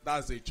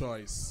 That's a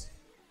choice.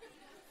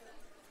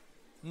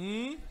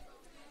 A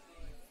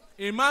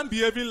man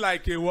behaving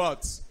like a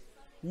what?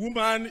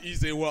 Woman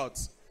is a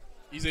what?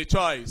 Is a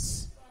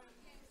choice.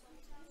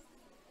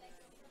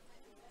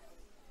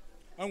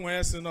 I'm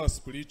not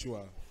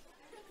spiritual.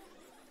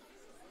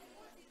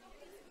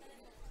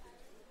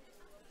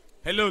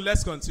 Hello,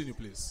 let's continue,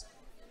 please.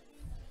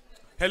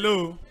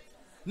 Hello.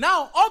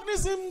 Now,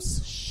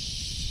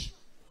 organisms,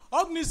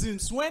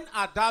 when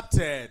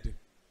adapted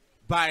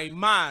by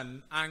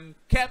man and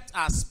kept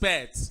as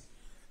pets,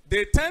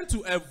 they tend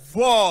to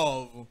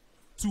evolve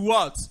to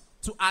what?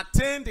 To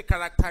attain the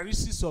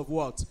characteristics of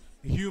what?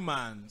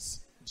 Humans.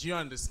 Do you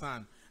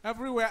understand?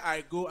 Everywhere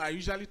I go, I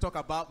usually talk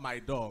about my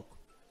dog.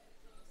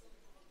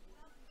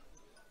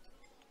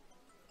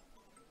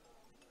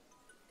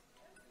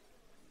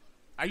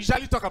 I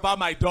usually talk about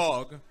my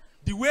dog,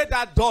 the way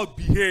that dog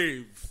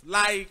behaves.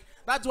 Like,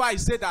 that's why I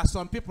say that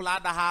some people are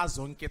the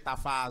hazo nketa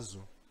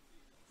fazo.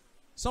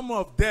 Some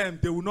of them,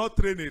 they will not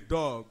train a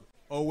dog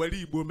or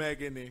weli ibo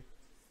megene.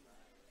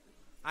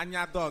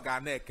 Anya dog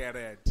are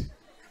naked.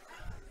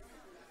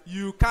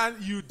 You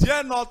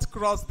dare not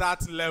cross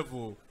that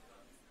level.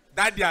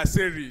 That their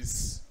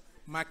series.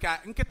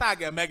 Maka nketa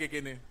ge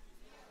megene.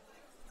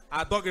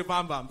 A dog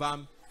vam vam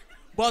vam.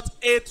 But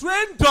a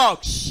trained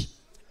dog.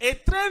 A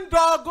trained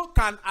dog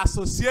can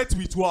associate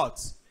with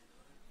what?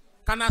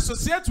 Can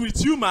associate with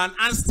human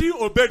and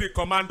still obey the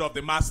command of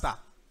the master.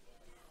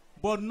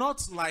 But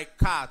not like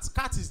cat.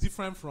 Cat is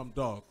different from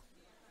dog.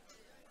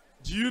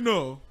 Do you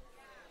know?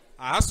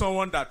 I have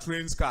someone that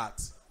trains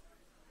cat.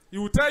 He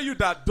will tell you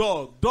that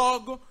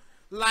dog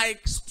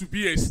likes to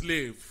be a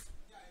slave.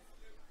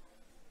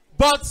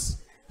 But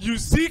you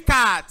see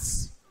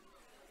cats,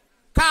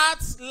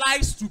 Cat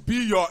likes to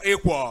be your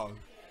equal.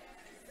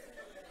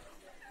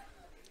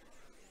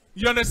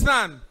 You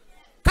understand?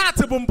 Cat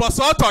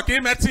bumbosoto ki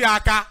imeti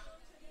aka.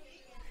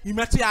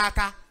 Imeti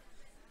aka.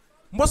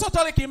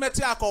 Mbosoto ki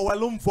imeti aka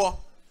welumfo.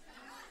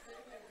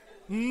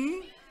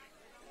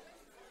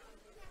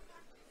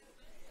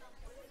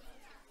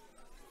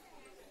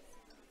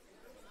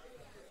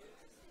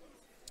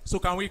 So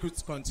can we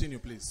continue,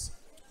 please?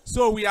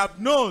 So we have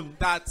known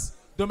that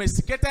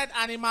domesticated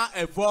animal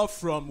evolved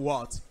from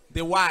what?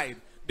 The wild.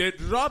 They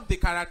drop the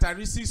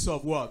characteristics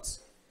of what?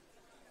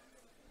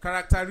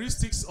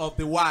 Characteristics of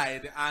the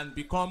wild and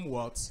become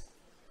what?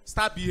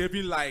 Start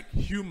behaving like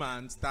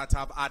humans that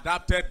have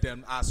adapted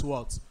them as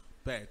what?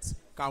 Pets.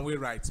 Can we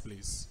write,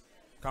 please?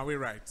 Can we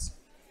write?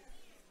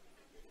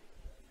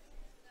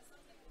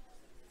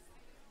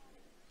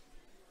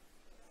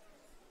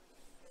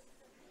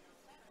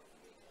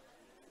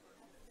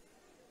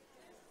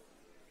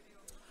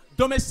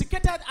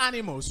 Domesticated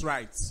animals,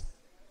 right?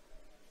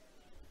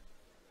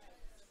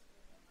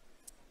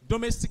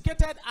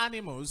 Domesticated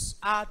animals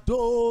are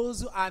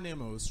those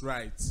animals,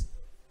 right?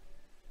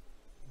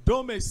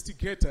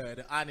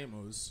 Domesticated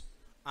animals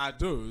are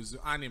those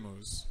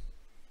animals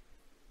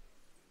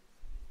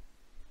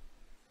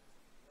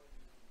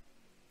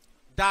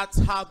that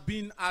have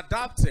been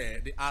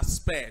adapted as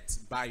pets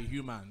by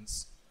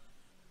humans,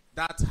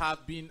 that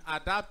have been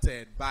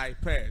adapted by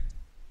pets,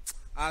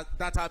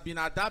 that have been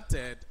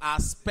adapted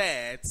as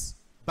pets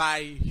by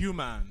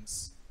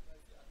humans.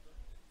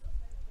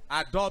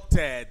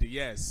 Adopted,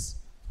 yes.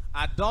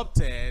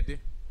 Adopted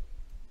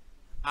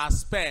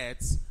as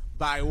pets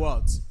by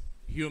what?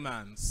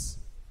 Humans.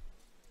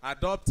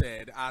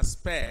 Adopted as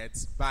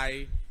pets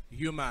by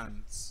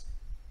humans.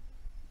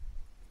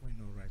 Why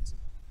not writing?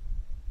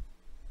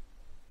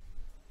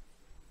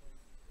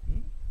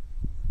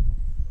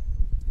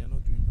 You're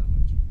not doing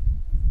biology.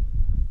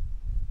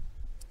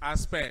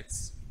 As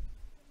pets.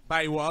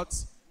 By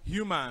what?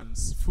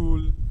 Humans.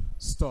 Full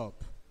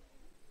stop.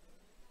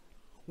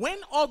 When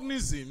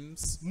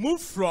organisms move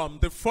from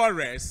the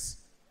forest,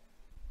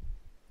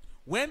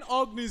 when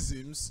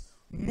organisms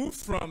move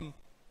from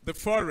the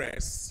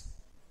forest,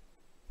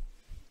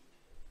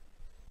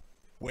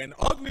 when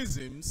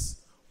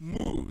organisms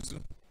move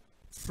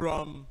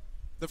from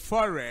the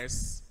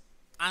forest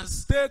and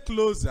stay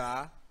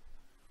closer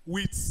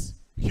with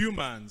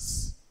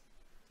humans,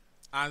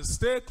 and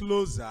stay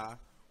closer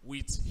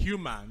with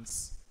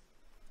humans,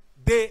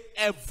 they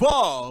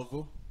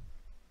evolve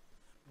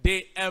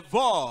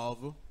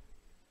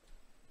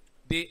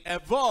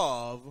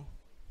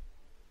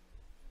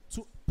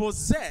to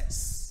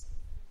possess.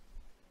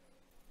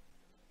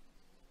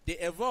 They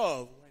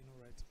evolve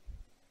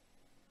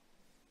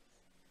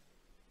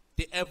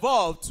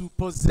to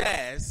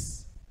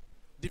possess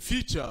the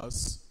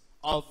features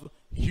of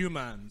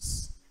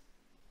humans.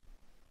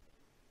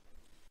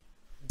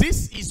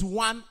 This is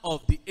one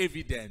of the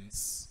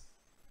evidence.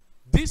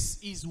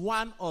 This is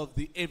one of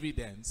the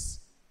evidence.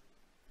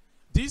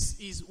 This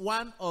is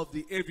one of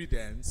the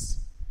evidence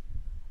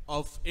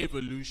of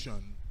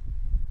evolution.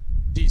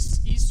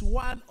 This is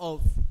one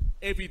of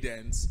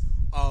evidence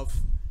of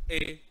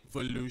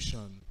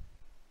evolution.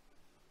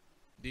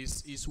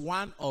 This is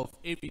one of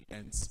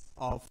evidence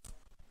of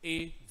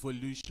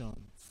evolution.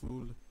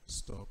 Full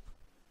stop.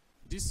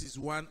 This is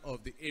one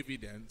of the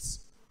evidence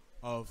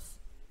of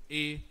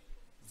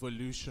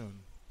evolution.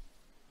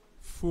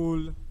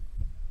 Full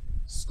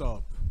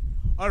stop.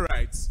 All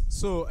right.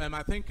 So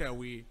I think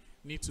we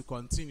need to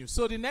continue.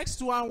 So the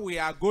next one we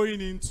are going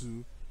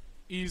into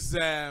is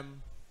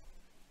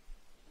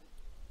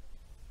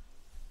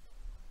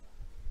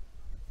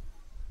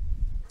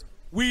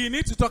we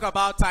need to talk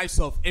about types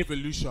of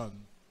evolution.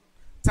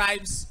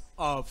 Types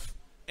of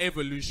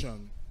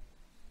evolution.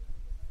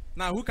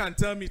 Now, who can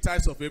tell me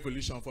types of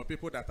evolution for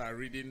people that are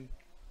reading?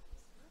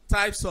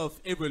 Types of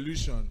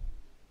evolution.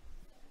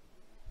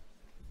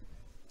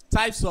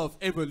 Types of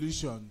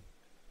evolution.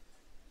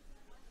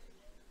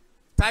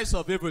 Types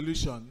of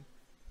evolution.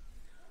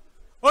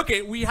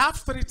 Okay, we have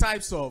three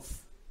types of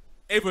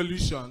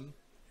evolution.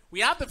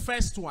 We have the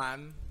first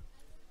one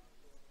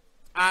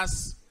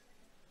as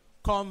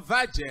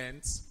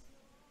convergent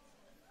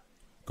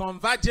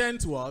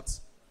what?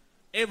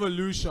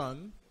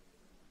 Evolution.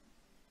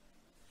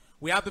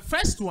 We have the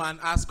first one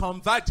as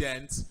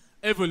convergent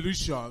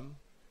evolution.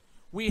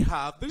 We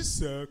have the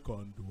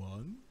second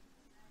one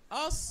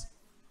as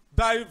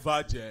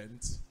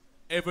divergent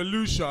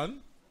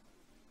evolution.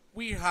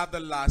 We have the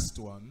last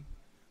one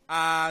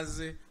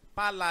as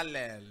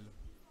parallel.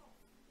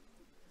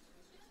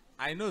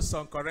 I know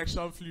some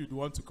correction fluid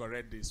want to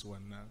correct this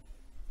one now.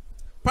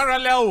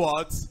 Parallel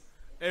what?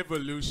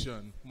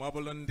 Evolution.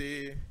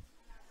 Mobolonde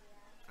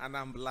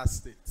Anambra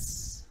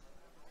states.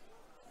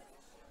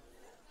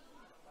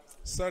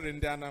 Sorry, in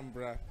the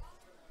Anambra.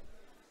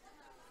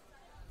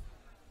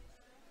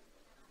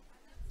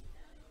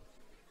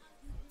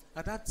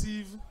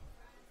 Adaptive.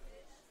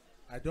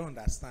 I don't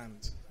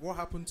understand. What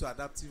happened to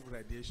adaptive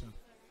radiation?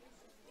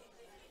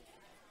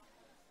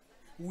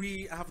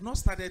 We have not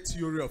started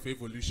theory of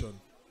evolution.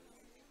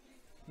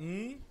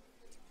 Hmm?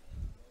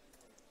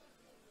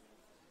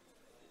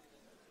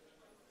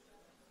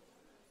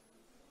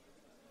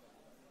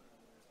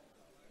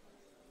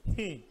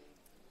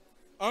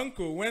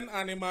 Uncle, when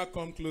animal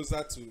come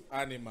closer to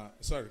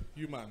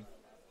human,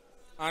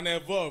 and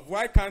evolve,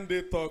 why can't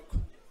they talk?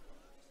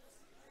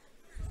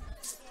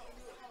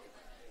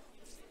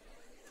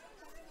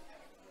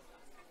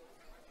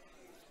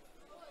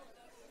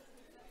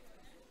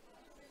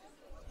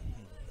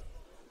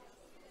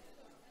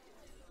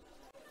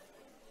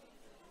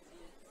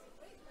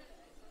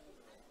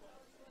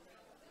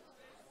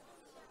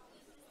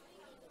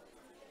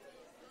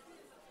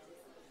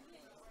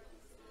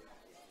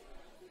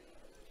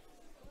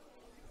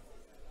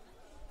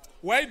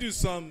 Why do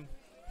some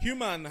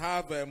human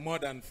have more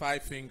than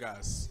 5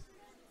 fingers?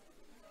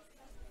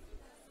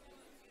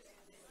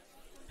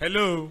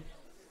 Hello?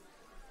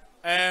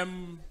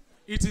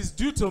 It is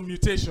due to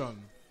mutation.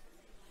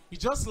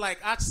 It's just like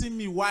asking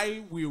me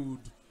why we would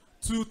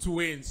two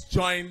twins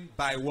join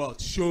by what?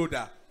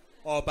 Shoulder,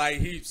 or by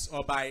hips,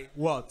 or by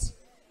what?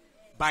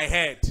 By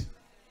head.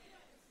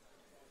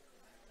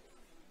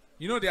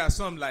 You know there are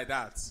some like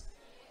that.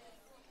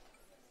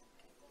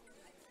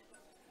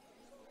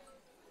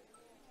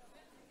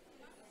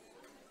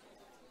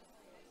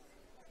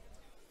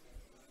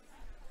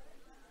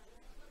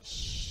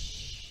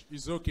 Shh,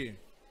 it's okay.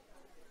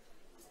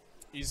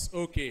 It's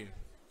okay.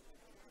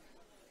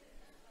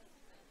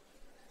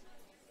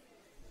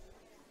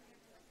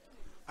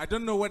 I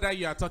don't know whether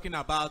you are talking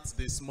about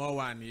the small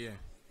one here.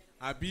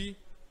 Abi,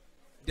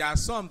 there are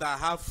some that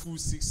have full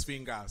 6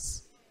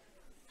 fingers.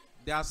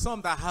 There are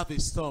some that have a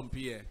stump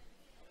here.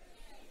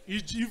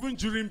 Even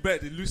during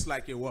bed, it looks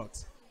like a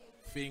what?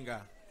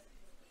 Finger.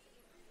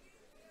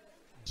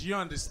 Do you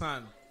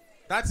understand?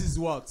 That is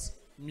what?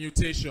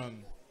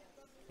 Mutation.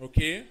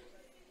 Okay?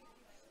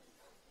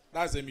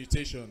 That's a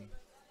mutation.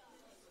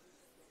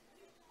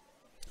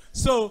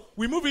 So,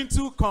 we move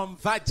into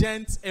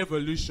convergent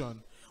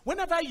evolution.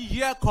 Whenever you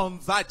hear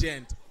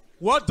convergent,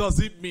 what does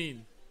it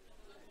mean?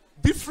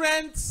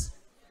 Different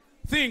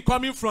thing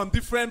coming from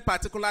different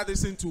particular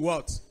things to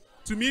what?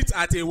 To meet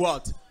at a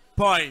what?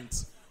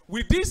 Point.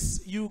 With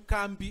this, you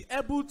can be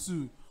able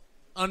to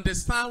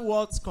understand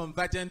what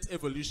convergent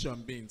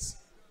evolution means.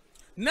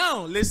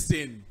 Now,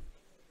 listen.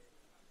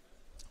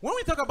 When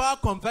we talk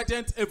about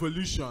convergent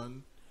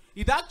evolution,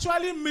 it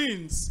actually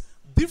means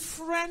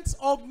different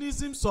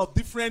organisms of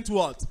different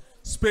what?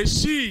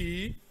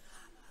 Species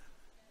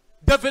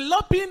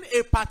developing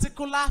a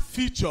particular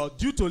feature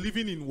due to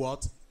living in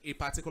what? A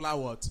particular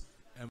what?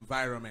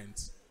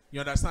 Environment. You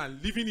understand?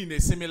 Living in a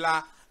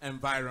similar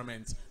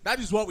environment. That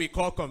is what we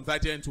call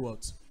convergent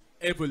what?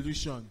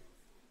 Evolution.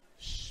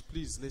 Shh,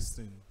 please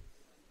listen.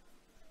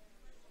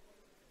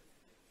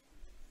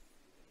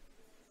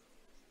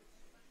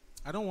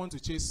 I don't want to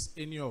chase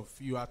any of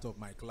you out of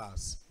my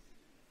class.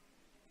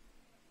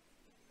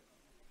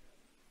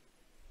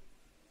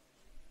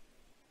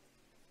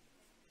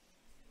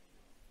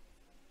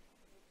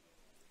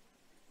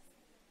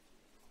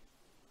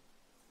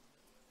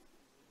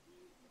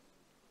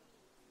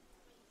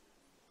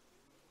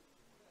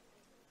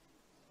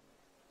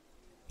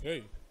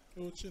 Hey,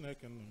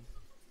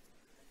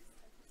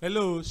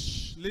 hello,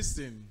 shh,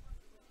 listen.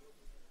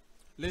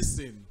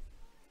 Listen.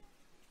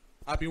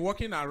 I've been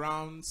walking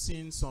around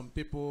seeing some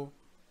people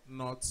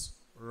not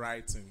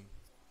writing.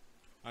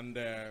 And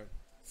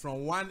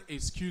from one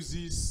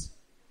excuses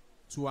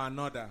to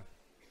another.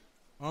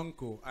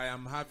 Uncle, I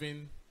am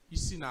having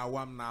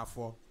isinawam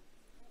nafo.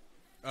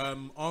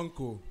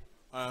 Uncle,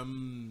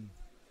 I'm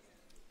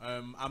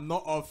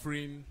not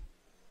offering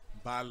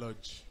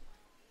biology.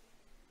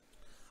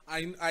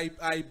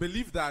 I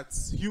believe that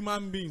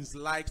human beings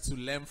like to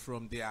learn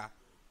from their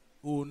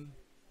own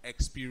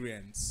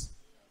experience.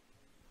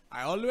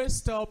 I always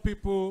tell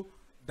people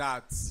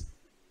that,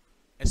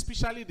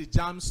 especially the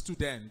JAM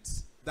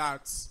students,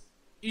 that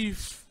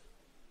if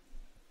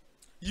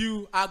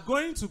you are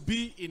going to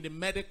be in the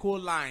medical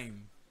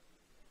line,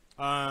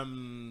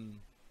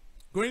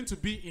 going to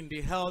be in the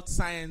health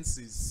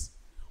sciences,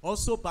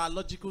 also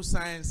biological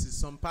sciences,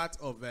 some part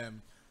of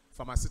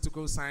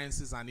pharmaceutical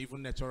sciences, and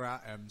even natural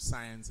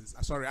sciences,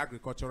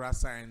 agricultural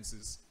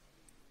sciences,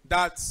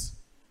 that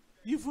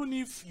even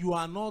if you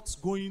are not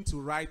going to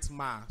write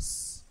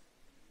maths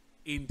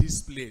in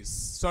this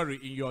place,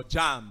 in your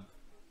JAM,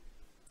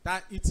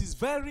 that it is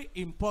very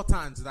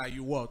important that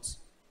you what?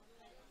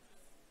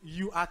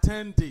 You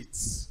attend it.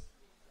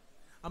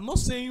 I'm not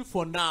saying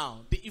for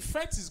now. The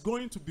effect is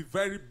going to be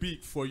very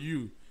big for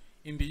you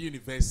in the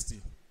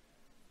university.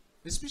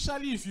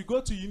 Especially if you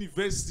go to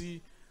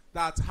university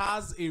that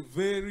has a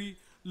very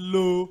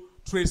low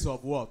trace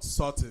of what?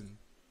 Sorting.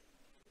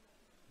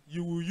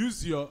 You will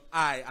use your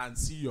eye and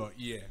see your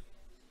ear.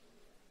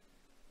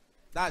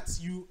 That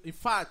you, in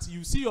fact,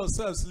 you see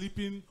yourself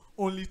sleeping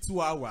only 2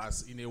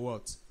 hours in a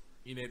what?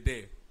 In a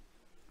day.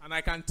 And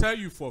I can tell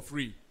you for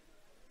free.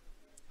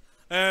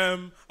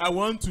 I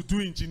want to do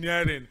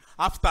engineering.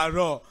 After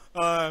all,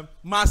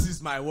 maths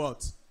is my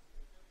what?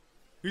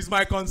 It's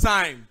my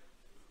consign.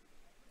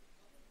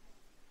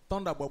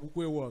 Thunder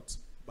babukwe what?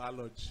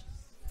 Biology.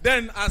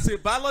 Then as a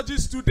biology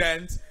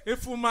student,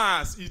 if you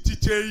mass, you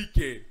teach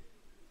ike.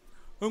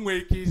 When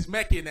we is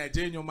making a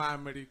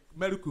genuine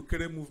medical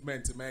care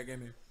movement,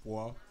 making it.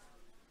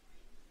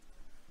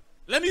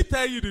 Let me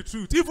tell you the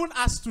truth, even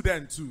as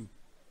students too.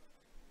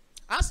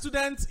 As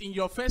students in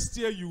your first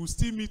year, you will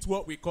still meet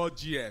what we call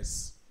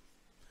GS.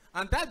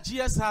 And that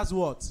GS has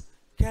what?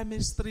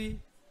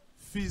 Chemistry,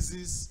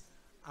 physics,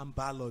 and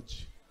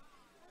biology.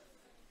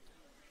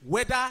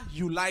 Whether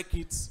you like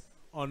it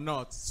or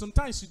not.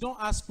 Sometimes you don't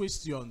ask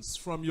questions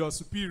from your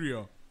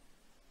superior.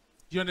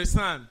 You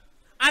understand?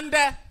 And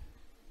I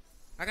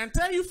can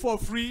tell you for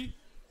free,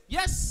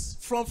 yes,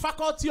 from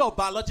Faculty of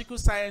Biological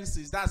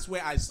Sciences, that's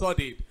where I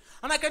studied.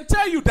 And I can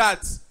tell you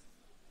that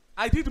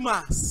I did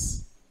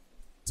maths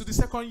to the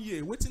second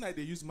year. What thing I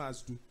they use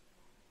maths to do?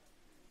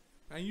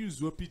 I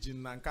use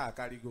Pigeon and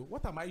Karigo.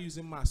 What am I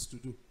using maths to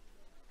do?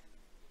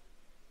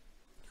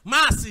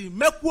 Maths,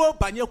 mekwo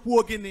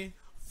banyekwo gini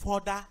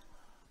further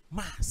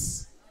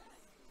maths.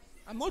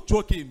 I'm not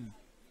joking.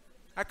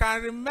 I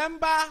can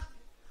remember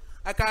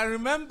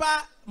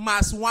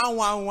maths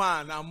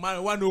 111 and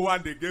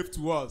 101 they gave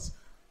to us.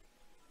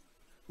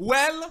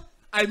 Well,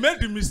 I made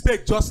the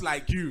mistake just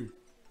like you.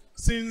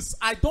 Since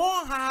I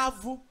don't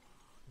have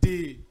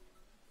the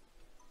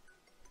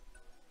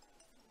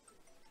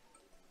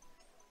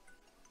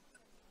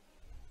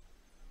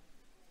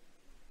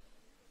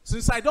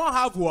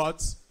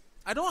what?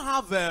 I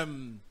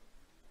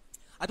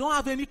don't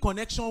have any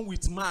connection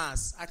with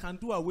maths. I can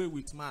do away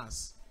with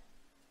maths.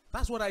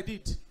 That's what I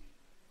did.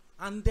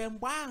 And then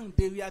bang,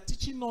 they were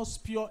teaching us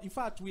pure. In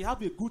fact, we have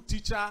a good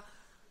teacher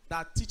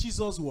that teaches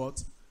us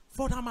what?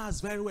 Further maths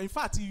very well. In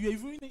fact,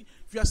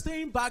 if you are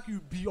staying back,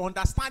 you'll be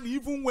understanding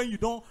even when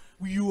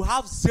you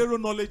have zero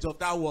knowledge of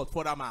that word,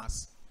 further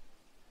maths.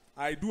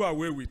 I do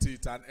away with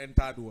it and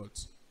entered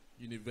what?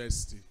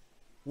 University.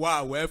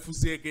 Wow, where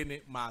fuze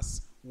again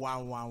maths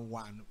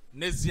 111.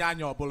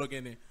 Nezianyo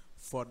bologene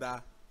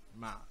further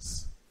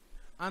maths.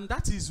 And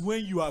that is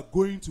when you are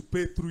going to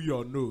pay through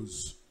your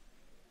nose.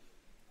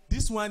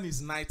 This one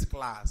is night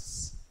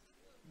class.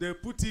 They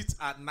put it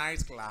at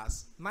night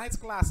class. Night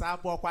class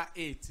about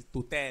 8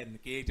 to 10.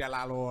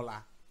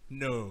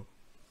 No.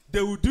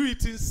 They will do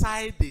it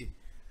inside the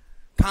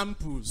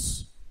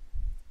campus.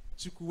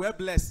 Chikuwe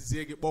bless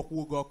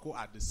Goku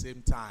at the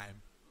same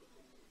time.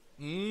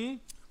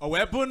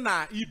 Or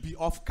na be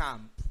off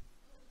camp.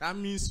 That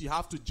means you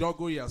have to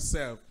juggle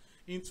yourself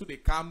into the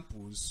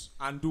campus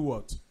and do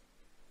what?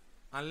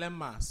 And learn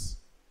maths.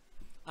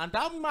 And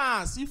that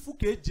maths, if you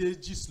get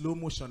JG slow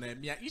motion,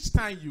 each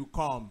time you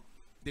come,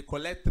 they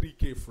collect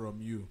 3K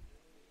from you.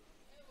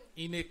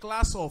 In a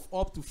class of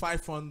up to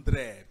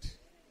 500,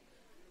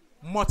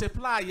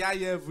 multiply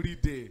every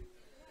day.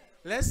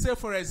 Let's say,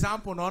 for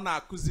example, on our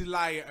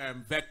auxiliary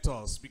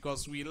vectors,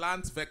 because we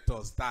learned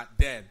vectors that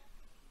then.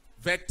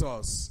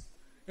 Vectors.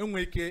 And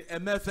we can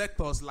MF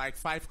vectors like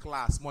 5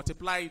 class,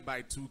 multiply it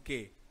by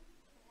 2K.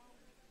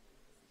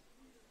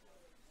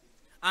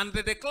 And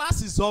the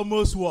class is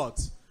almost what?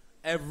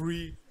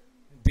 Every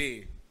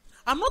day.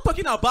 I'm not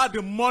talking about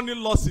the money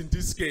loss in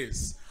this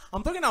case.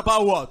 I'm talking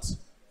about what?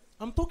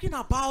 I'm talking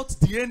about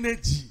the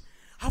energy.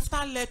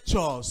 After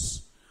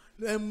lectures,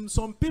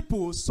 some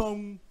people,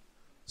 some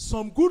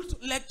good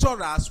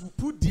lecturers will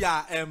put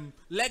their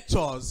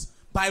lectures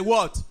by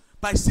what?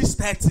 By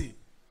 6:30.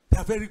 They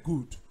are very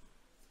good.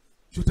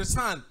 You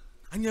understand?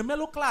 And your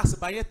mellow class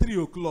by 3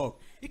 o'clock.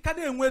 It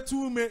can't wait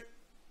to me.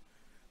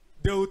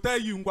 They will tell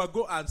you,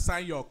 go and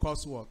sign your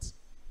course what?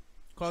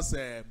 Course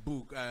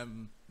book,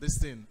 this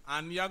thing.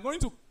 And you are going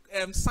to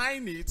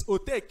sign it or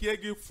take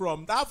care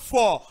from that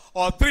 4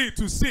 or 3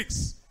 to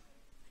 6.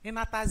 In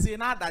your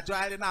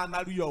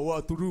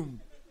what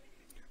room.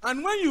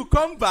 And when you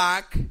come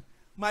back,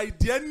 my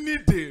dear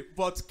need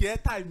but care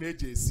time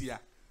agency.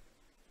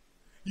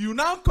 You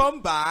now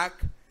come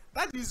back.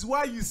 That is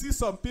why you see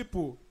some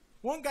people.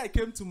 One guy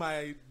came to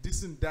my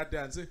decent that day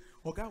and said,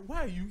 okay,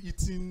 why are you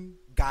eating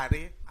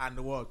gari and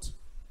what?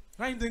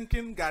 Why are you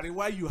drinking gari?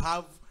 Why you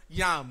have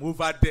yam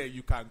over there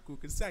you can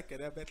cook? It's like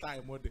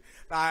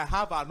I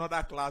have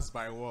another class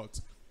by what?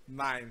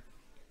 9.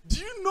 Do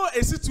you know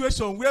a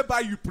situation whereby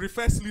you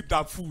prefer sleep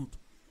than food?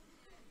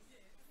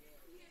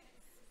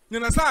 You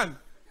understand?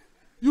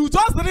 You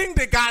just drink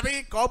the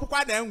gari,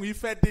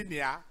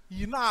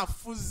 you know,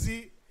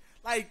 fuzzy,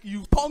 like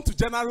you turn to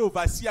general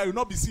overseer, you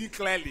not be seeing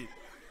clearly.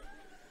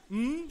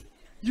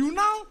 You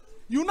now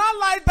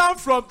lie down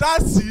from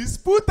that 6,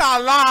 put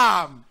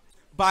alarm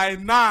by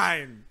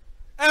 9.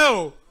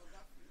 Oh,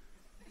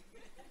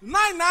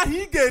 9 now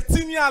he gets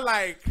in here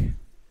like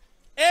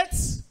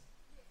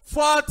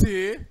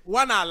 8:40,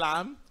 1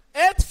 alarm,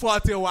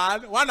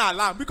 8:41, 1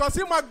 alarm, because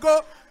he might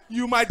go,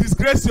 you might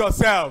disgrace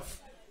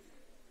yourself.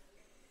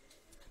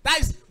 That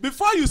is,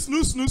 before you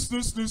snooze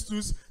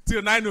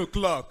till 9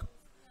 o'clock,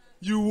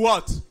 you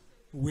what?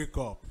 Wake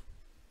up.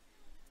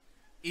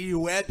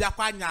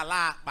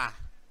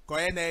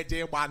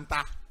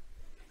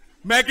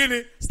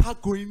 Megini,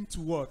 start going to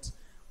what?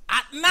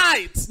 At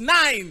night,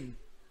 9.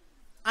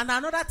 And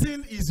another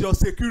thing is your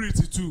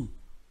security too.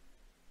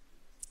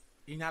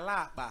 In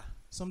Alaba,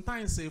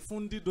 sometimes a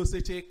fundi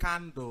doseche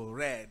candle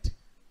red.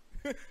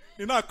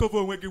 You know,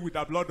 cover with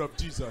the blood of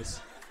Jesus.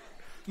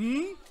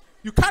 You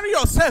carry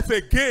yourself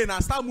again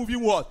and start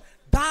moving what?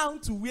 Down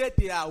to where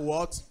they are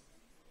what?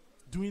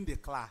 Doing the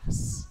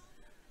class.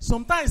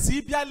 Sometimes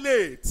if you are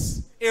late,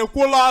 a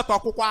lot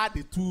of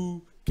the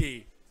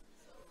 2K.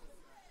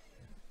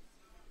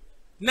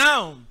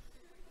 Now,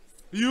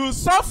 you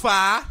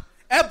suffer,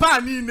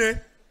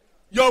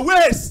 your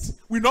waste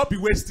will not be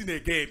wasting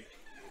again.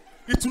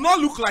 It will not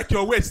look like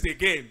your waste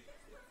again.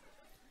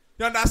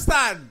 You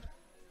understand?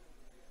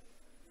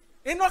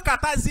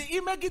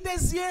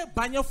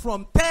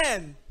 From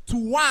 10 to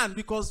 1,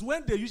 because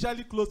when they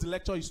usually close the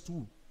lecture is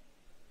 2.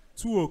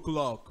 2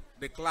 o'clock,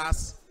 the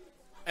class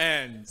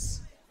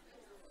ends.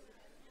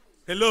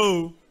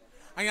 Hello?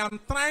 I am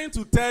trying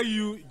to tell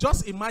you,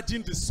 just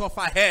imagine the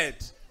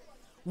sufferhead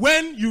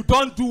when you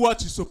don't do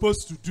what you're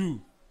supposed to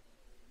do.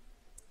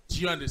 Do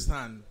you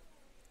understand?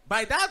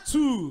 By that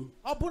too,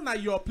 open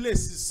that your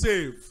place is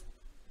safe.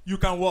 You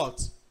can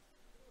what?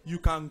 You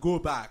can go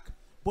back.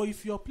 But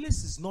if your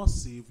place is not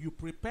safe, you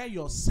prepare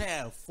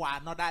yourself for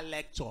another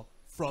lecture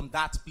from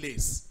that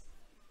place.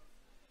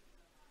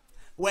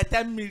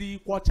 Then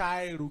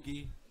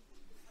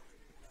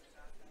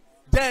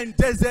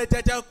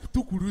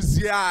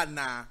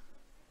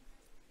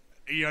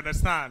you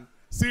understand?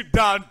 Sit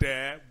down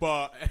there,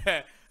 but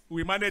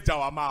we manage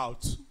our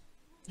mouth.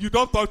 You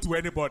don't talk to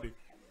anybody.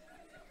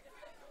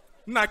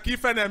 You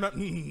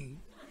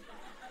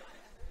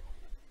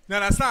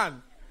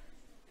understand?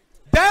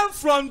 Then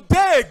from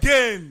there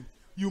again,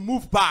 you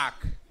move back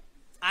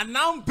and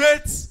now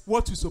bait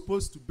what you're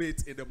supposed to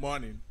bait in the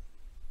morning.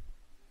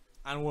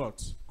 And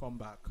what? Come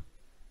back.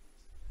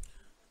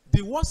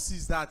 The worst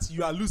is that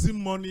you are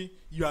losing money,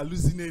 you are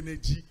losing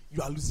energy,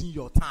 you are losing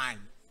your time.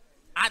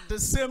 At the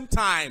same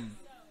time,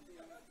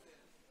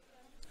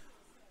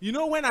 you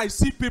know, when I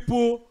see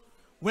people,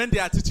 when they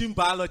are teaching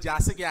biology, I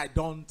say, I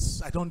don't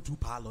do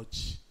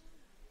biology.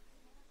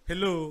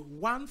 Hello,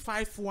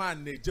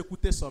 151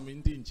 executed some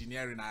in the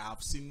engineering. I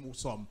have seen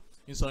some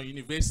in some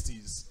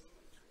universities.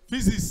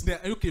 Physics,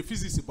 okay,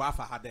 physics is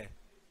there.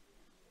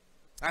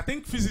 I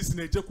think physics is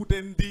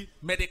executed the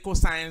medical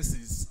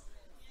sciences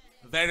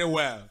very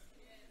well.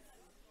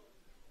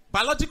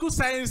 Biological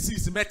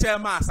sciences, material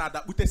mass, are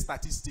with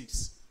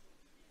statistics.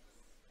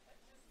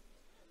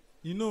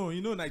 You know,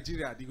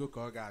 Nigeria,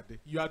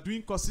 you are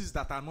doing courses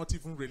that are not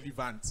even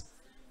relevant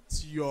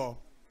to your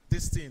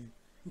this thing.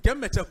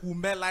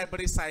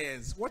 Library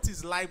science. What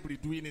is library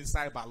doing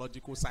inside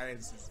biological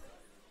sciences?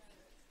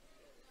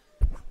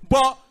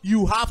 But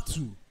you have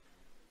to.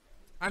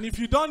 And if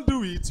you don't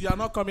do it, you are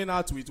not coming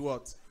out with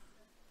what?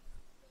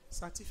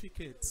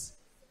 Certificates.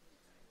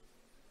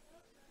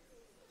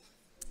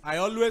 I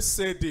always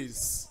say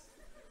this.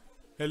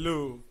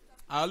 Hello.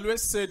 I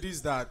always say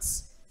this, that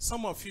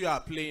some of you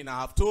are playing.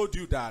 I have told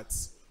you that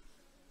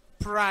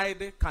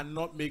pride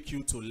cannot make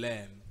you to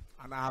learn.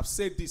 And I have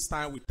said this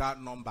time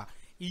without number.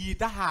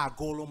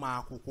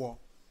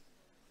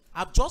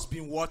 I've just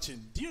been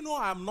watching. Do you know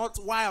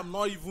why I'm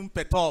not even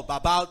perturbed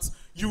about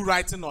you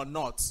writing or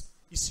not?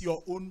 It's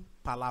your own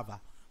palaver.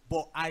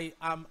 But I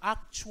am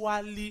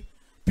actually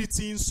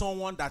pitying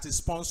someone that is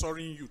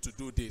sponsoring you to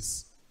do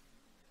this.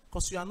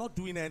 Because you are not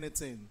doing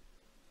anything.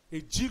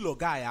 A Gilo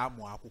guy,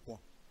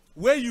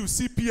 where you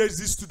see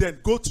PhD students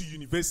go to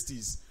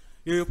universities,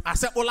 I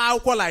say,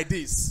 like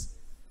this,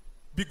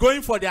 be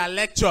going for their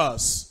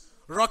lectures,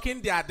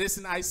 rocking their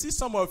destiny. I see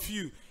some of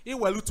you, in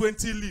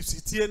 20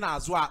 leaves,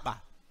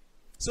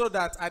 so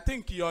that I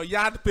think your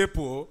yard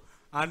people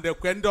and the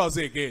Kwendos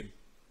again,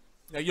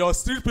 your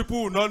street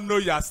people will not know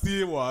you are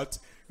still what?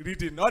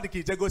 Reading. All the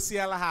kids go see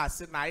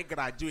has and I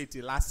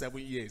graduated last 7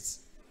 years.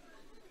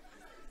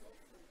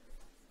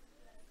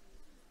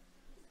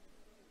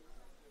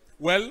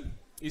 Well,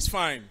 it's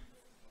fine.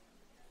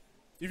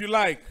 If you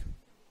like,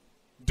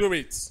 do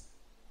it.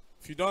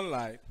 If you don't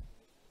like,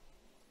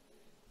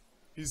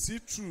 is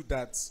it true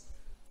that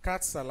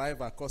cat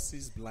saliva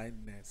causes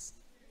blindness?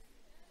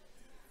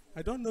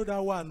 I don't know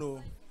that one.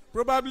 No.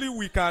 Probably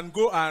we can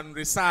go and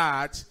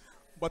research,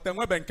 but then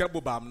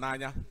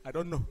I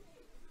don't know.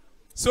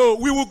 So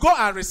we will go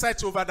and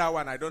research over that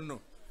one. I don't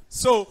know.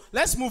 So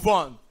let's move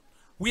on.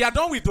 We are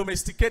done with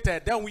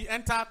domesticated. Then we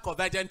enter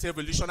convergent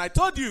evolution. I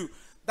told you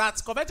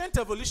that convergent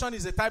evolution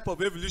is a type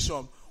of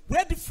evolution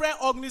where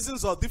different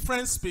organisms or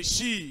different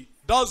species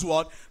does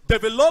what?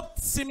 Develop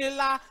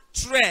similar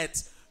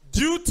traits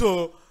due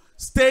to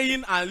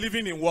staying and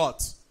living in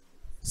what?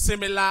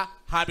 Similar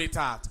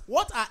habitat.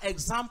 What are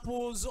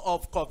examples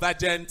of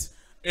convergent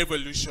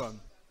evolution?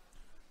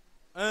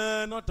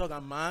 Not dog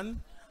and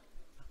man.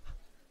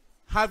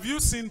 Have you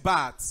seen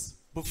bats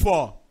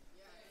before?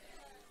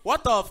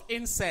 What of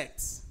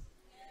insects?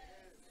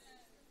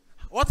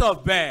 What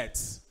of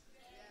birds?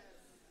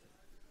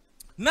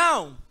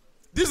 Now,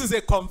 this is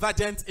a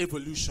convergent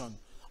evolution.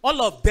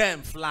 All of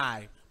them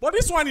fly. But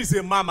this one is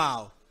a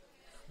mammal.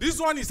 This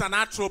one is an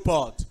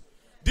arthropod.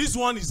 This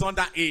one is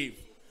under ape.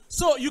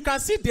 So you can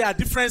see there are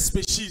different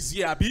species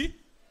here, Abi.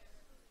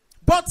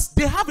 But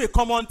they have a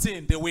common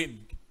thing, the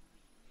wing.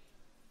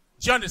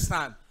 Do you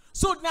understand?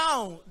 So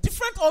now,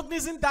 different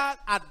organisms that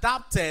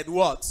adapted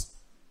what?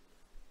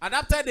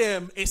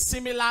 Adapted a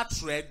similar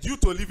trait due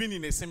to living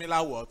in a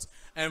similar what?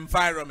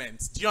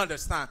 Environment. Do you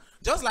understand?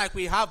 Just like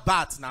we have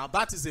bat now.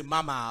 Bat is a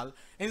mammal.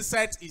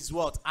 Insect is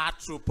what?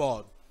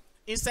 Arthropod.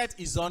 Insect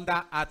is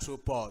under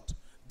arthropod.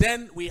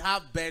 Then we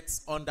have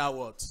birds under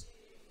what?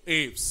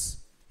 Aves.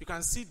 You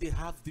can see they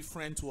have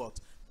different what?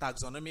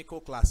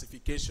 Taxonomical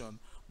classification.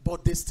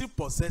 But they still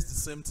possess the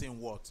same thing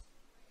what?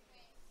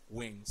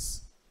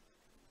 Wings.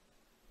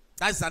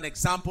 That's an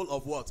example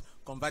of what?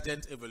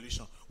 Convergent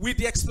evolution. With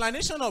the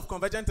explanation of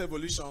convergent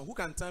evolution, who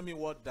can tell me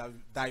what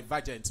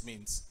divergent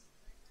means?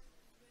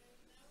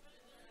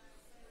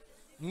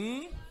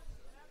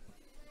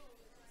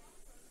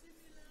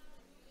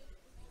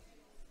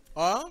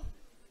 Huh?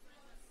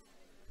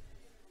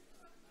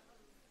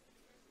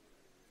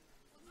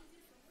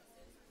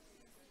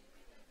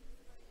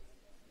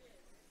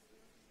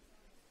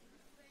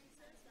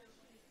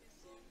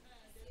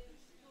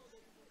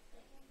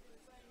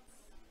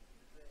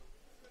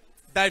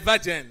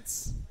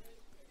 Divergent.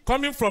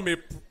 Coming from a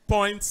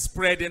point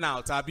spreading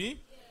out,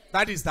 Abi?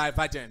 That is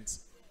divergent.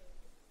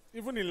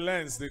 Even in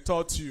lens, they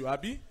taught you,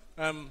 Abi?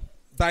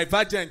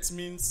 Divergent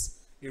means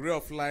a ray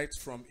of light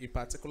from a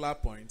particular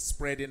point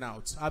spreading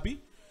out,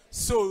 Abi?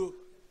 So,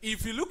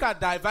 if you look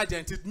at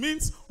divergent, it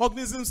means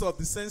organisms of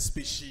the same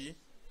species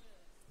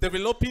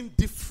developing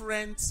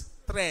different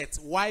threats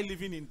while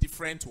living in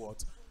different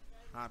what?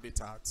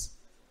 Habitats.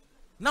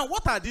 Now,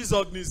 what are these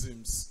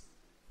organisms?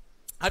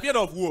 Have you heard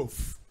of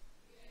wolf?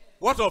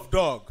 What of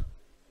dog?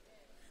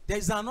 There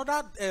is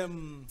another,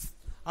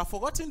 I've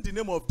forgotten the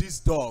name of this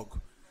dog.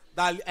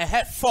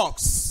 That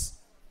fox.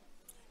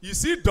 You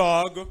see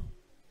dog,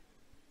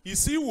 you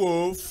see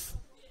wolf,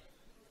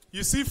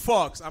 you see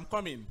fox. I'm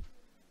coming.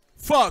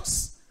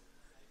 Fox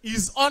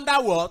is under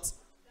what?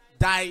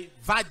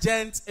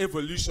 Divergent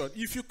evolution.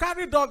 If you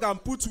carry dog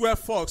and put where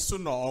fox to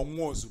no,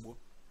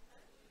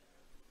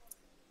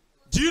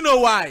 do you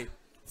know why?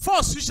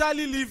 Fox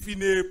usually live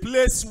in a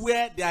place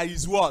where there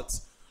is what?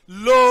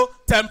 Low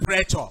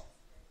temperature.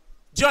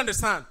 Do you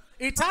understand?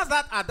 It has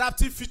that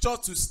adaptive feature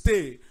to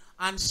stay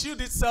and shield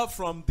itself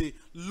from the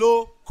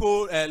low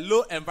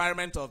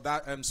environment of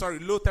that.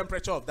 Low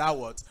temperature of that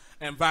what?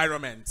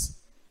 Environment.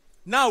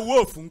 Now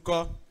wolf,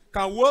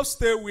 can wolf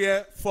stay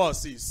where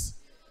fox is?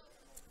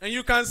 And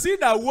you can see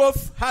that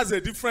wolf has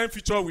a different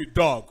feature with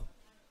dog.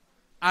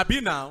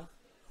 Abi now.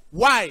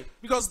 Why?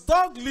 Because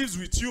dog lives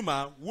with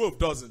human, wolf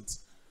doesn't.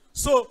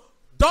 So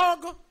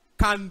dog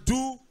can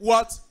do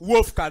what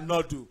wolf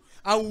cannot do.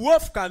 And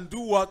wolf can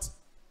do what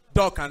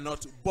dog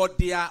cannot do. But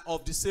they are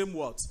of the same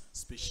what?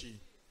 Species.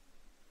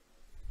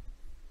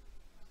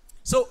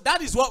 So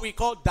that is what we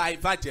call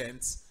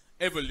divergent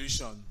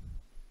evolution.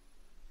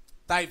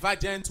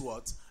 Divergent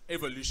what?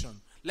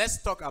 Evolution.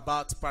 Let's talk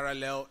about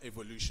parallel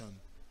evolution.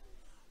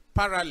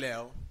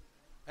 Parallel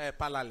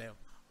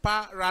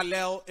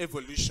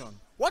evolution.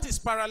 What is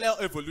parallel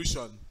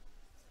evolution?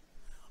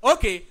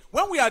 Okay,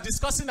 when we are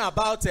discussing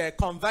about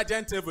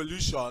convergent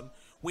evolution,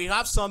 we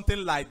have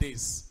something like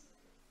this.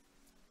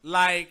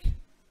 Like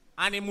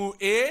animal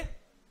A,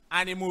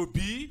 animal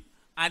B,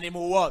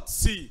 animal what?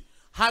 C.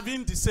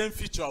 Having the same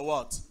feature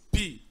what?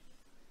 P.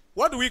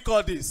 What do we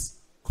call this?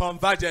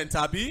 Convergent,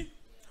 Abi?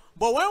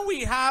 But when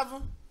we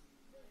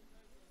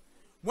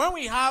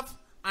have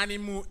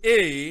animal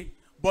A,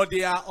 but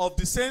they are of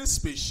the same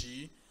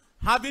species,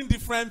 having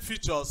different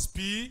features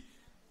P,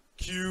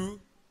 Q,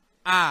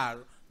 R,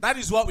 that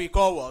is what we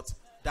call what?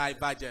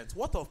 Divergent.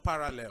 What of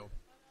parallel?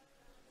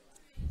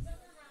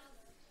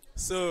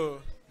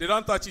 So they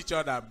don't touch each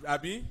other,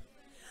 Abi?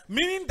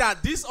 Meaning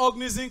that this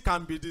organism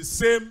can be the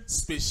same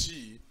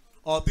species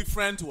or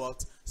different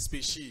what?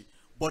 Species,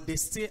 but they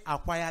still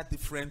acquire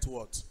different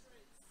what?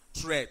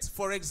 Traits.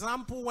 For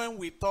example, when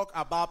we talk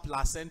about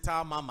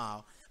placental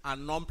mammal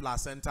and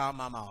non-placental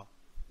mammal,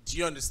 do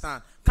you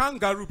understand?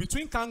 Kangaroo,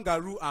 between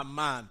kangaroo and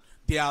man,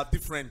 they are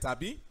different,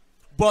 Abi?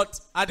 But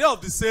are they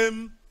of the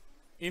same,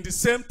 in the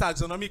same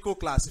taxonomical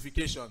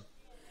classification?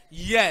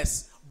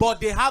 Yes,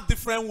 but they have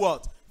different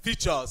what?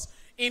 Features.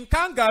 In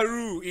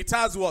kangaroo, it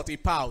has what? A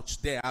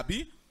pouch there,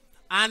 Abi?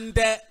 And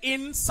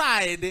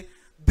inside,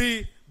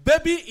 the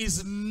baby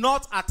is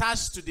not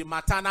attached to the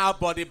maternal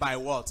body by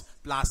what?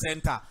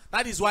 Placenta.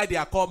 That is why they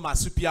are called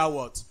marsupial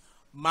what?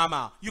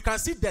 Mammal. You can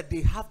see that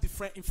they have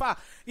different, in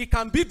fact, it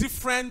can be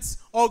different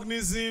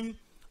organism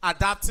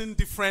adapting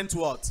different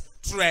what?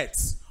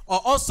 Traits.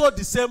 Or also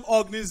the same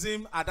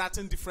organism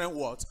adapting different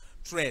what?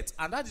 Traits.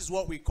 And that is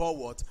what we call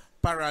what?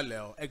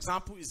 Parallel.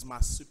 Example is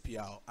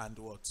marsupial and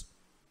what?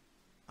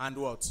 And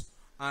what?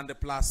 And the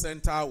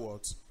placenta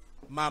what?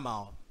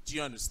 Mammal. Do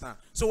you understand?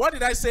 So what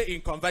did I say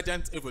in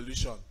convergent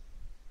evolution?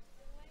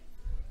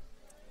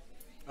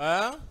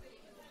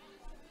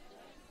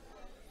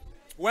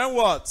 When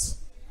what?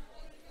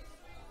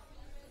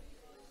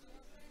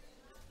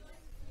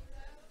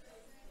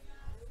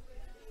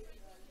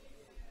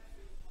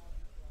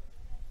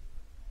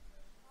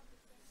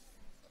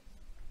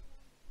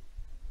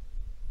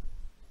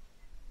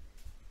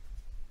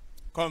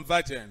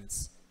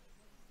 Convergent.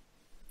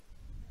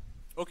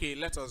 Okay,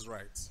 let us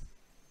write.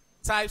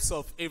 Types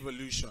of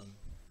evolution.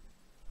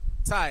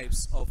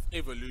 Types of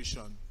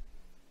evolution.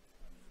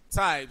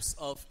 Types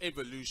of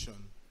evolution.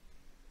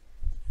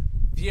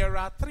 There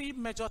are three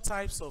major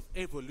types of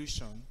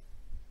evolution.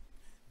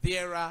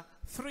 There are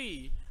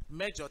three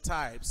major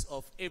types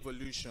of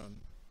evolution.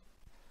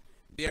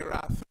 There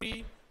are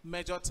three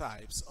major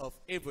types of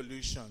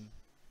evolution.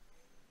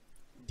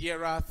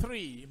 There are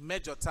three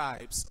major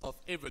types of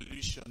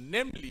evolution,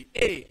 namely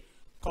A,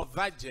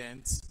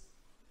 convergent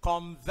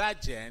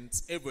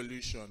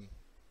evolution.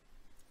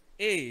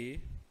 A,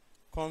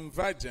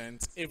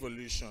 convergent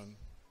evolution.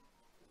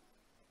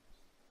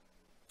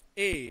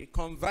 A,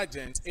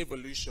 convergent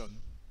evolution.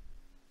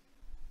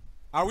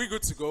 Are we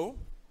good to go?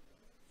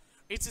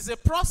 It is a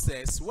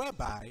process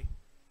whereby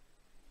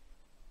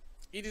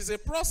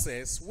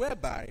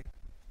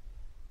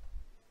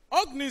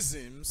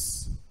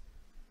organisms,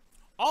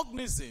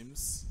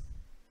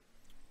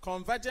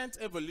 convergent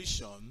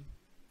evolution,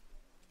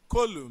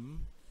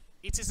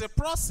 it is a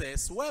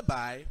process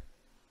whereby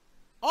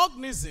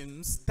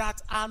organisms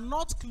that are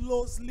not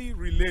closely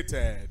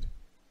related.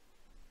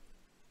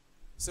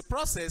 It's a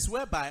process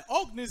whereby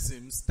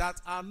organisms that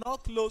are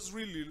not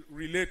closely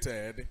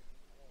related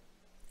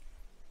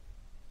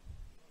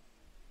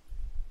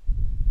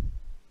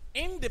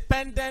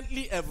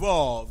independently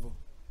evolve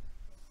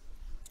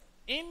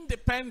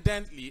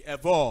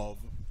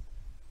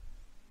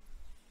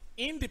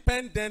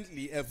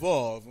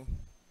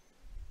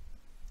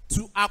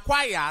to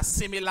acquire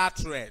similar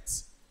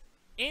traits.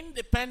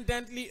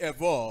 Independently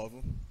evolve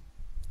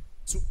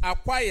to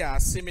acquire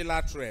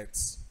similar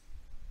traits.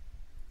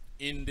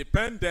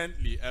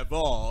 Independently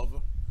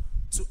evolve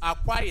to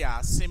acquire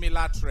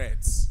similar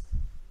traits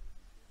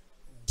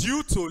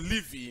due to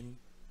living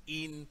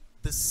in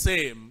the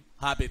same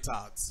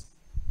habitat.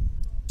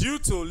 Due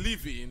to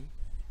living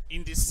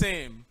in the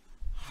same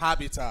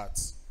habitat.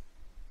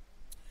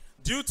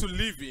 Due to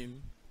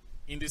living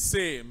in the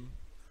same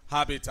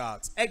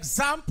habitat.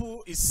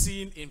 Example is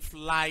seen in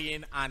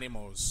flying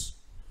animals.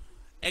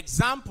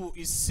 Example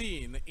is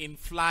seen in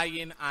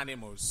flying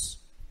animals.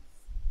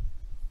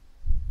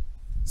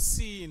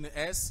 Seen,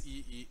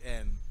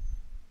 S-E-E-N,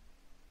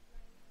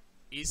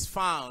 is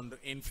found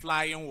in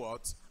flying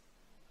what?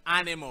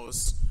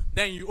 Animals.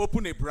 Then you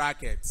open a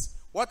bracket.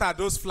 What are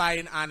those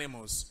flying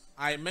animals?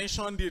 I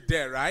mentioned it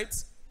there, right?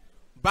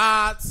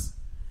 Birds,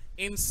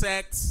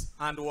 insects,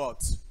 and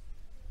what?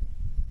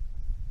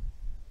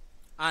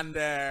 And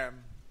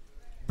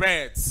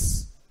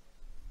birds.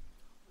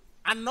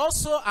 And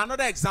also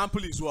another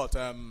example is what?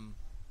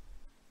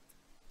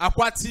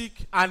 Aquatic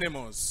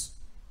animals.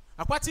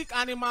 Aquatic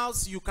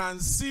animals you can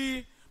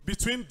see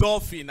between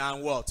dolphin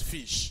and what?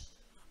 Fish.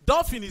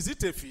 Dolphin, is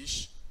it a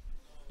fish?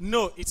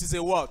 No, it is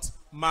a what?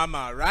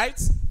 Mammal, right?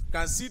 You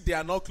can see they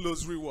are not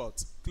closely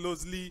what?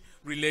 Closely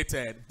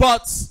related.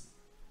 But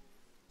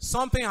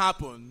something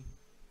happened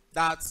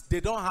that they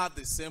don't have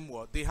the same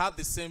what? They have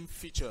the same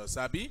features,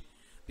 Abi?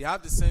 They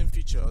have the same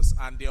features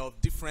and they are of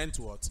different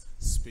what?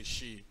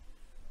 Species.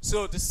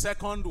 So the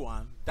second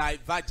one,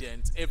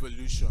 divergent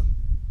evolution.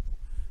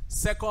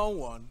 Second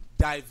one,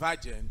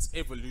 divergent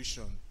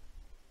evolution.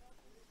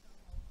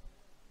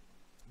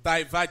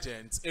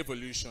 Divergent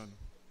evolution.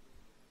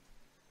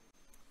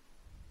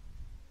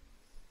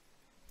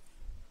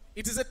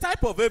 It is a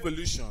type of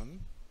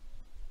evolution.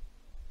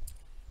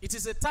 It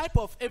is a type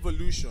of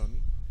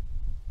evolution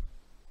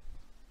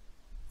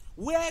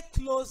where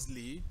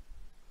closely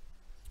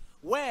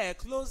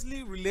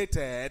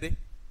related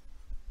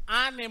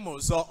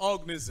animals or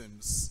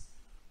organisms,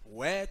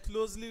 where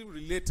closely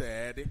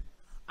related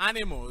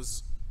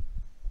animals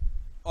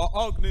or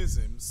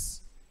organisms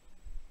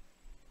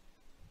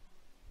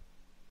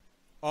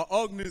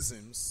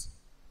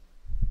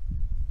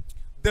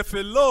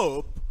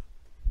develop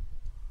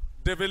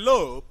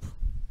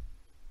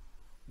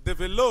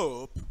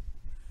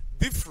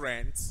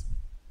different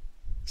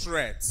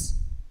traits.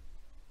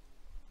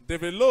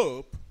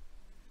 Develop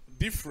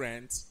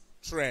different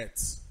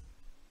traits.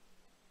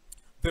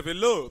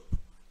 Develop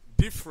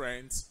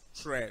different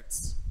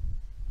traits.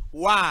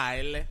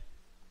 While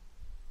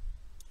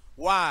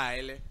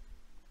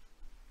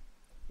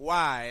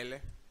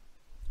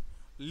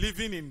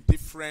living in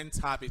different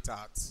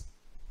habitats.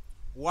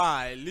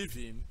 While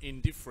living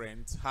in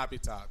different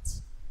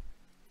habitats.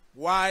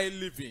 While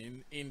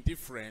living in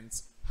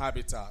different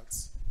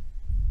habitats.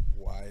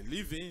 While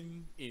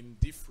living in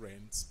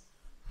different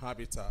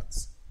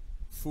habitats.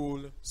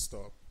 Full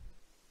stop.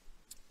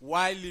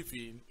 While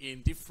living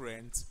in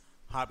different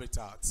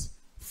habitats.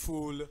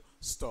 Full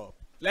stop.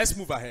 Let's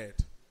move ahead.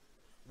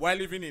 While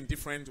living in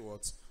different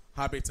what?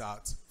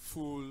 Habitats.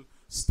 Full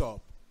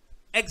stop.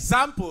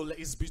 Example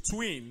is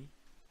between,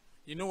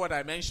 you know what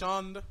I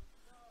mentioned?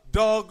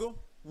 Dog,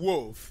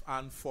 wolf,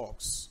 and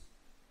fox.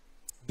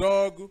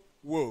 Dog,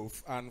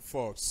 wolf, and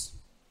fox.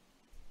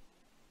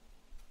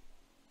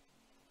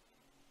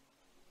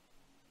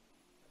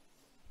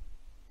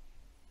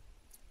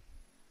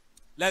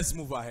 Let's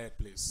move ahead,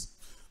 please.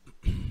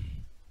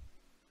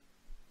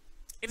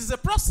 It is a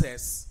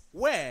process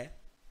where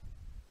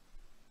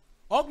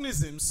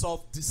organisms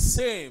of the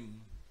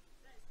same.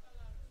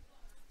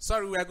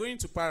 Sorry, we are going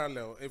to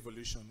parallel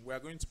evolution. We are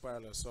going to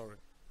parallel, sorry.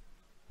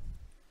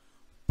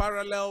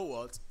 Parallel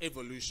what?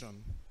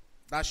 Evolution.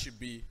 That should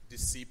be the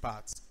C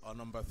part, or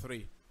number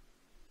 3.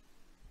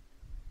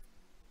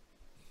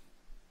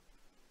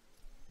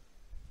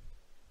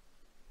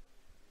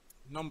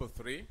 Number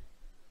 3,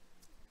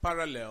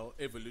 parallel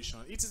evolution.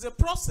 It is a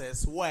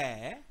process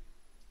where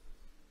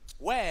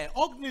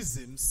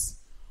organisms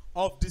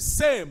of the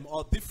same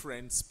or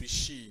different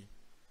species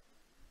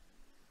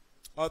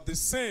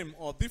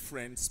acquire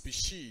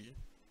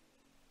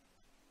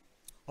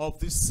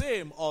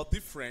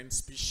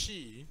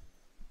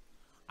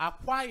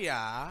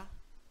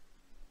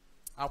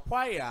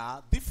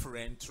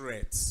different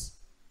traits.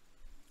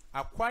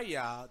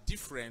 Acquire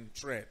different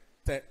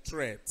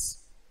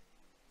traits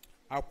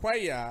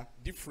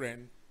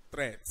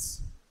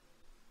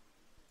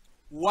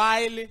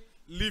while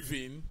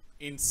living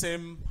in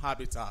same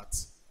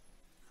habitat.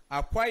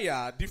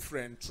 Acquire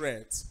different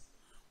traits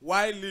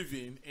while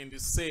living in the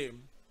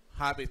same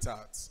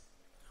habitat.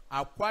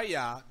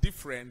 Acquire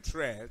different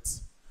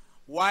traits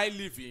while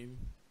living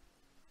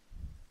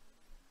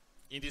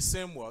in the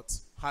same what?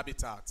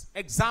 Habitat.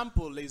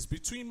 Example is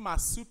between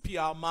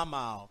marsupial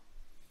mammal.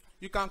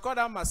 You can call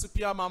that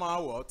marsupial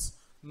mammal what?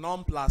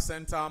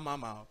 Non-placental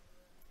mammal.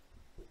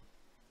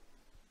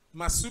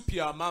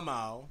 Marsupial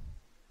mammal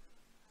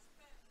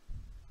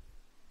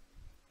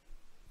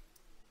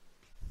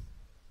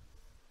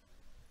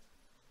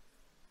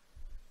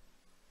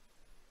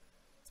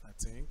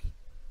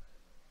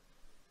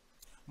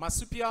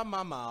marsupial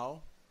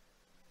mammal,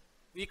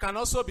 it can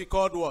also be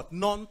called what?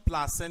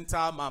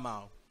 Non-placental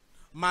mammal.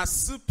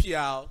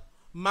 Marsupial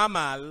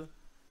mammal,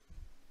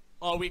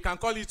 or we can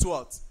call it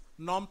what?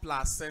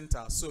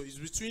 Non-placental. So it's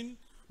between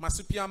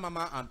marsupial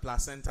mammal and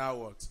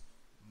placental what?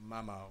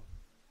 Mammal.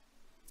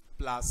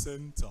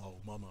 Placental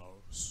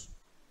mammals.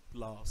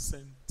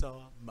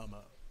 Placental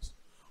mammals.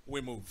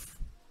 We move.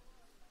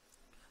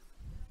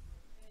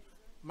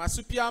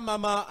 Marsupial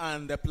mammal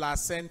and the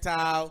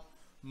placental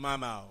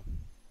mammal.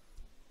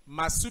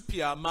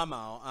 Marsupial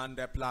mammal and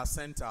the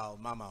placental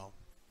mammal.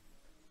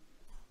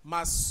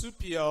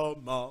 Marsupial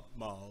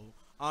mammal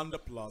and the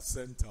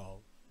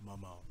placental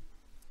mammal.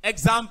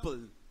 Example.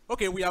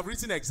 Okay, we have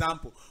written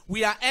example.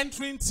 We are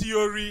entering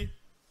theory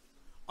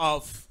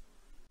of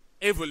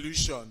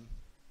evolution.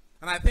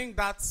 And I think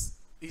that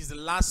is the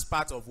last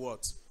part of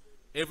what?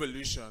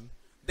 Evolution.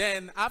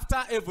 Then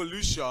after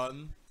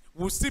evolution,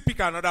 we'll still pick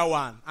another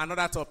one,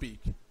 another topic.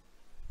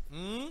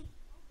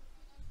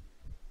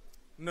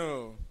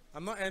 No,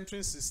 I'm not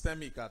entering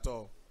systemic at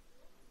all.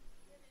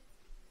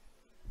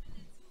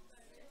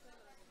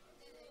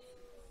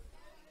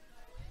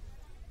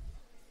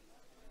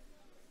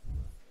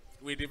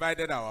 We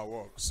divided our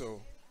work,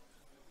 so.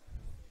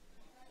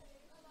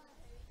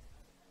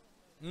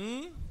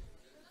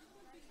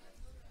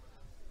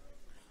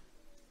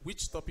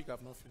 Which topic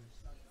I've not finished?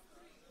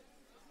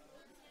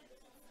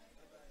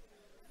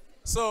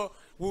 So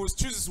we'll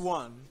choose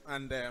one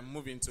and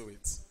move into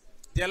it.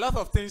 There are a lot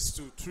of things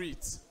to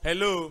treat.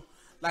 Hello,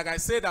 like I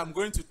said, I'm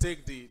going to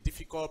take the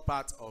difficult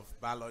part of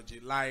biology.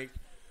 Like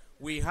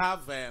we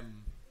have,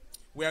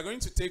 we are going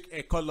to take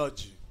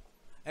ecology.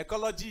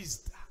 Ecology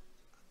is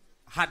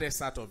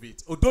hardest out of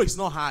it, although it's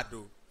not hard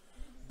though.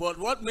 But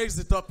what makes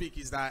the topic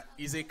is that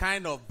it's a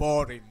kind of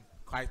boring,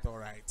 quite all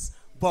right.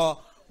 But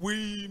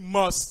we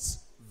must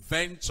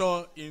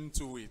venture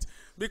into it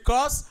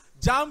because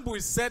JAMB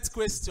will set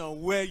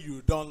question where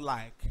you don't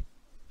like.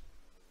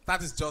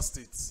 That is just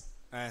it.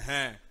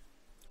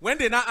 When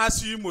they now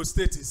ask you Imo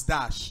State is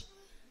dash,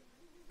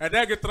 and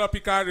then get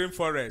tropical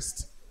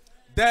rainforest,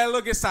 then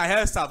look at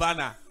Sahel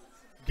Savannah,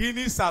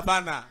 Guinea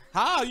Savannah.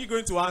 How are you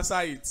going to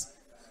answer it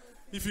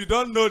if you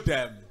don't know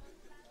them?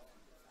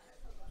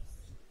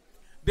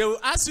 They will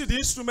ask you the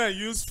instrument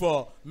used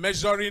for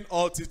measuring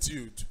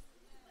altitude.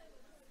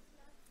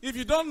 If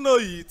you don't know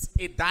it,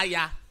 a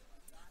dia.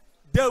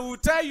 They will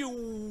tell you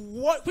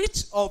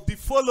which of the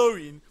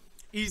following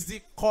is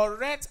the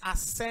correct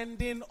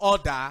ascending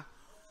order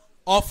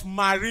of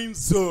marine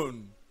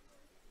zone.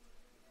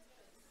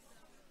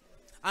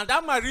 And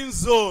that marine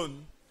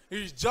zone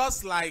is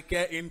just like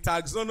in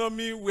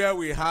taxonomy where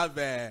we have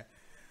a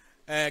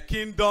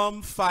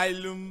kingdom,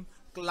 phylum,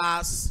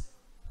 class,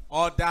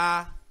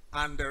 order,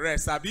 and the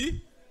rest.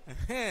 Abi?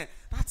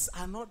 That's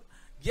another.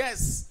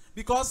 Yes,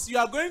 because you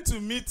are going to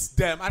meet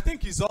them. I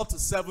think it's up to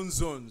 7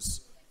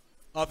 zones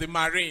of the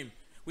marine.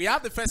 We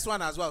have the first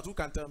one as well. Who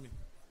can tell me?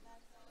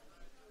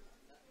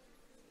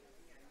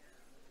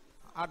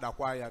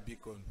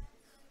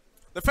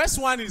 The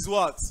first one is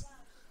what?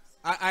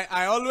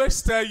 I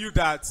always tell you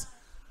that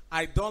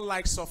I don't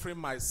like suffering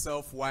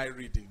myself while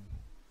reading.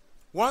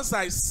 Once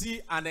I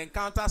see and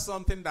encounter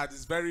something that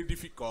is very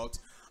difficult,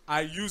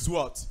 I use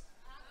what?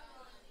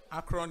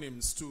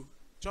 Acronyms too,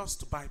 just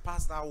to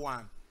bypass that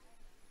one.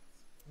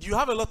 You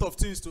have a lot of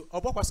things to.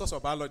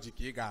 Biology.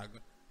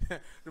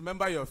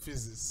 Remember your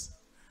physics.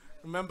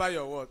 Remember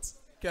your what?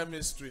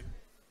 Chemistry.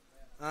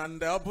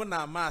 And the open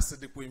mass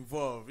they could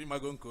involve. We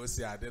might go and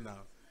see now.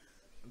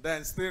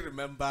 Then still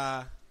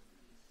remember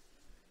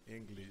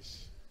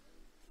English.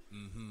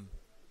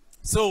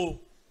 So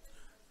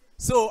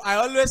I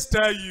always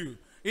tell you,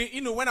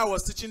 you know, when I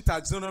was teaching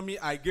taxonomy,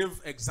 I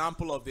gave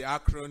example of the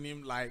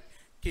acronym like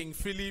King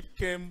Philip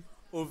came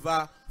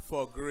over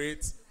for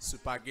great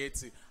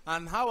spaghetti.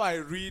 And how I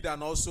read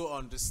and also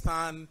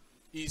understand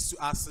is to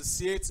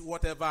associate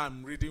whatever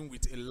I'm reading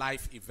with a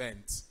life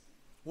event.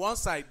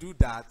 Once I do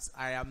that,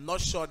 I am not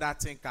sure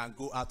that thing can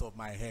go out of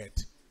my head.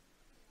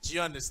 Do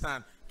you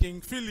understand? King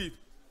Philip,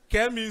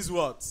 K means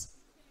what?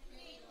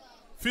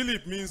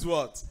 Philip means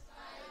what?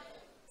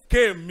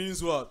 Came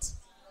means what?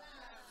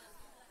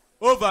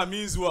 Over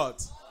means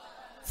what?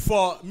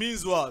 For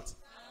means what?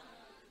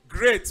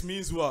 Great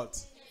means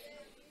what?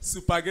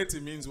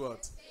 Spaghetti means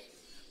what?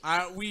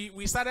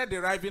 We started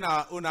deriving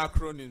our own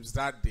acronyms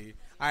that day.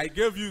 I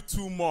gave you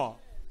 2 more.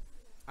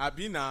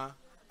 Abina,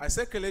 I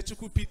said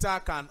Kelechuku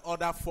Peter can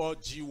order 4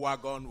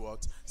 G-Wagon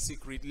what?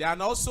 Secretly.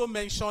 And also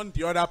mentioned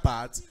the other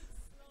part.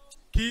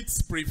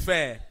 Kids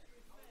prefer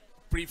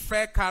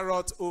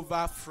carrot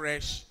over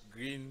fresh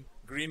green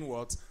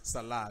what?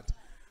 Salad.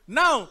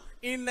 Now,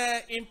 in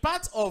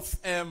part of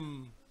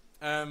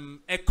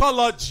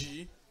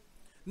ecology,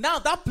 now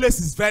that place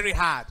is very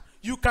hard.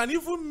 You can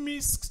even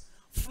mix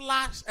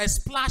a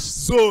splash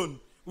zone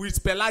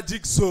with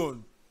pelagic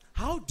zone.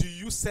 How do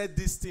you set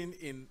this thing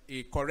in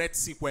a correct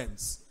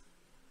sequence?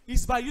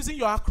 It's by using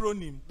your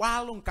acronym.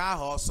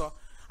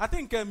 I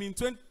think in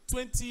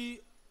 20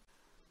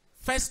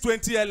 first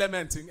 20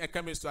 elements in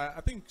chemistry,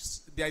 I think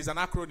there is an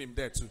acronym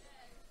there too.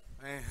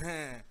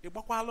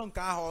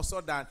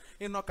 Also that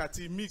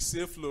mix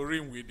a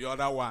fluorine with the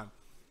other one.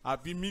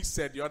 I've been mixed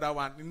the other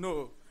one. You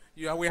know,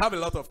 we have a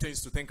lot of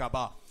things to think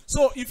about.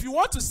 So if you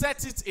want to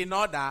set it in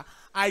order,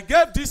 I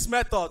gave this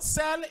method,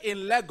 sell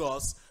in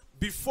Lagos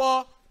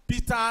before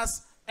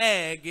Peter's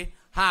egg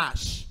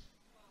hash.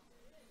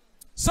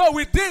 So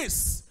with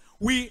this,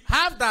 we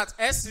have that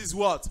S is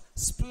what?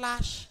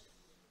 Splash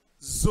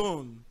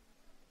zone.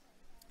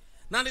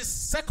 Now the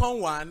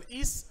second one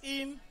is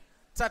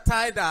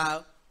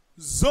intertidal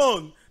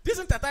zone. This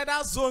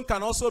intertidal zone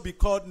can also be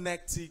called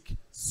nectic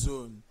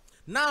zone.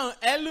 Now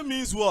L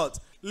means what?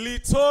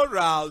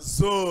 Littoral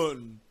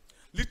zone.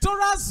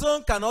 Littoral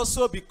zone can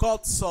also be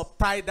called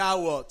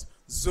subtidal what?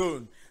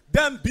 Zone.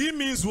 Then B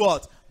means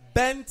what?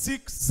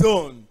 Benthic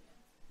zone.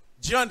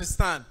 Do you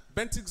understand?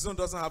 Benthic zone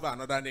doesn't have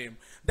another name.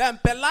 Then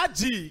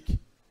pelagic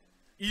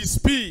is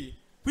P,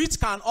 which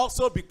can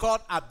also be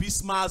called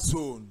abysmal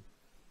zone.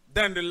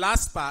 Then the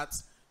last part,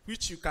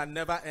 which you can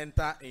never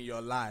enter in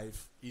your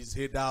life, is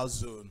hadal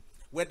zone.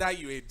 Whether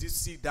you're a deep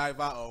sea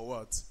diver or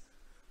what,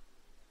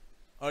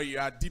 or you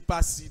are a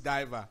deeper sea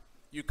diver,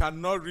 you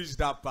cannot reach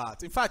that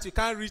part. In fact, you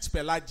can't reach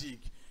pelagic.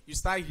 You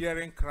start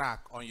hearing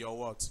crack on your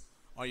what?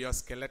 On your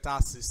skeletal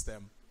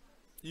system.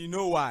 You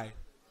know why?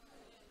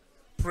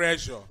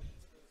 Pressure.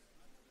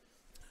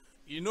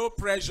 You know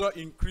pressure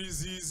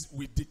increases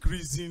with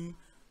decreasing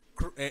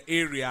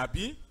area,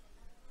 B?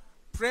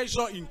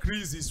 Pressure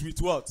increases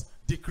with what?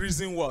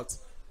 Decreasing what?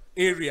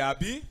 Area,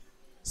 B?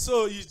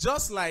 So it's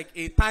just like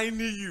a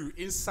tiny you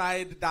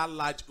inside that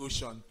large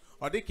ocean.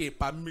 Or they can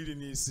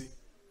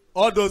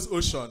all those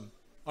oceans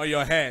on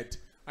your head.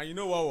 And you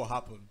know what will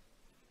happen?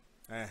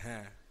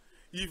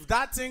 If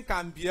that thing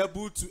can be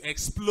able to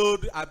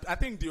explode, I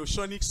think the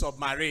oceanic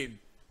submarine,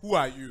 who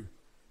are you?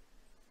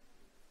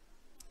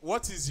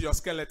 What is your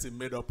skeleton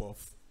made up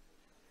of?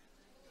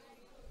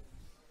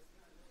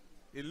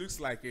 It looks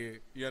like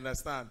you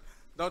understand?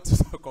 Not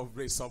to talk of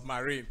a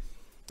submarine.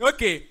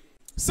 Okay,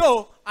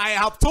 so I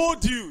have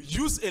told you,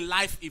 use a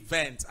life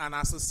event and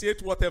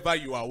associate whatever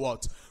you are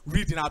what?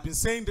 Reading. I've been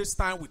saying this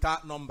time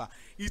without number.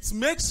 It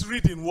makes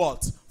reading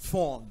what?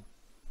 Fun.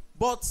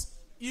 But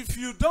if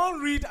you don't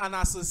read and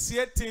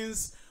associate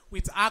things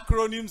with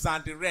acronyms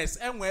and the rest,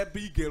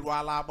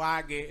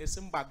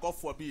 God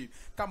forbid,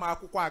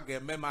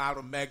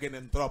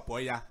 and drop.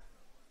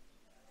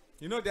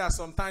 You know, there are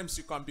sometimes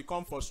you can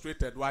become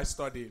frustrated while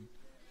studying.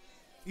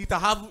 It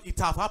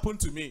have happened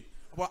to me,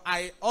 but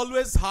I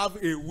always have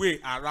a way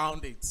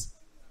around it.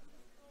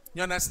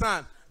 You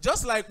understand?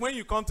 Just like when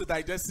you come to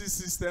digestive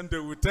system, they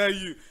will tell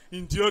you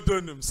in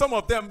duodenum. Some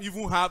of them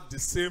even have the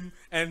same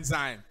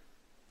enzyme.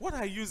 What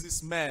I use is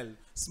smell.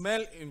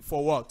 Smell in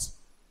for what?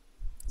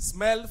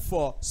 Smell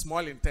for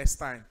small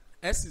intestine.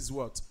 S is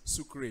what?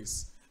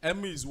 Sucrase.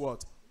 M is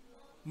what?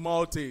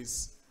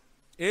 Maltase.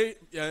 A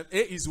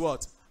is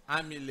what?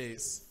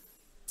 Amylase.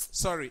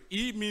 Sorry.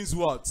 E means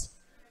what?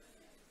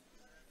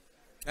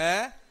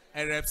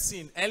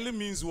 Erepsin. L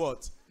means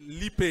what?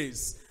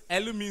 Lipase.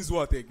 L means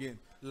what again?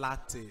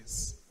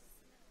 Lactase.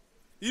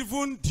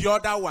 Even the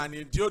other one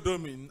in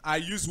duodenum, I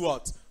use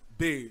what?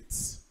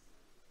 Bates.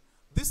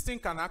 This thing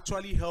can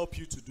actually help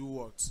you to do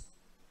what?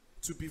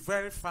 To be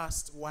very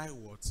fast while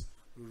what?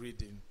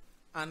 Reading.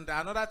 And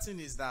another thing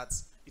is that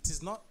it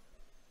is not.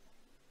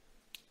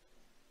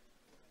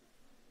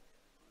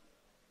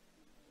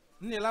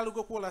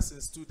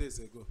 Since 2 days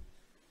ago.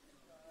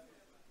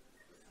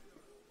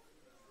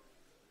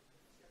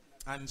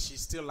 And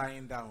she's still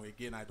lying down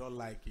again. I don't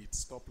like it.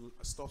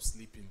 Stop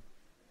sleeping.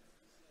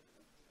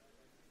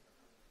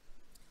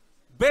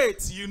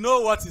 But you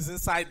know what is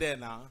inside there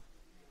now?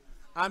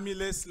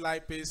 Amylase,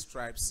 lipase,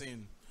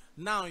 trypsin.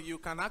 Now you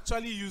can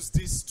actually use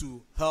this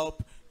to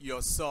help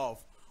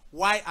yourself.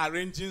 Why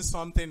arranging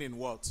something in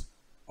what?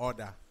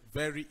 Order.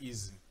 Very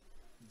easy.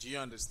 Do you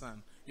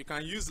understand? You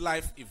can use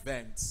life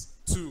events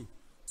too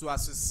to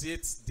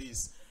associate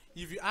this.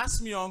 If you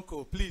ask me,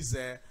 uncle, please,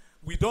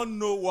 we don't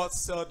know what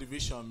cell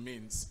division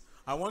means.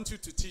 I want you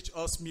to teach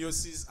us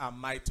meiosis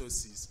and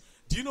mitosis.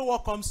 Do you know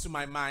what comes to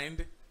my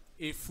mind?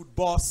 A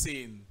football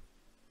scene.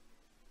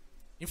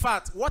 In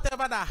fact,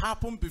 whatever that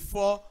happened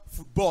before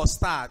football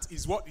starts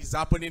is what is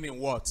happening in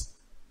what?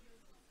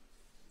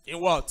 In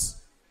what?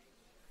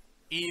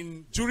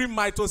 During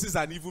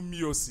mitosis and even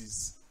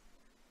meiosis.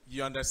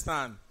 You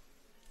understand?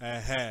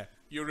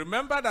 You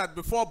remember that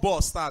before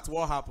ball starts,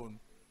 what happened?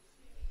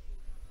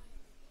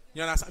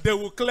 You understand? They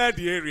will clear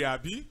the area,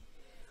 B.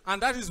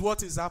 And that is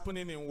what is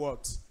happening in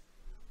what?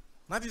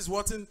 That is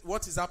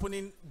what is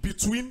happening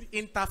between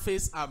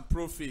interphase and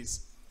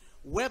prophase.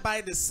 Whereby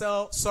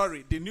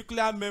the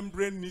nuclear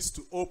membrane needs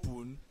to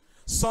open,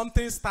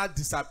 something starts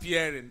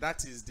disappearing.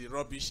 That is the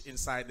rubbish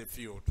inside the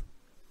field.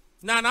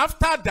 Now, and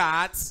after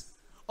that,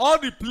 all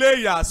the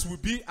players will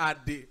be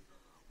at the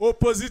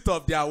opposite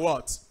of their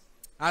what?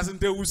 As in,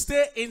 they will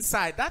stay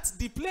inside. That's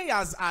the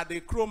players are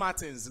the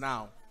chromatins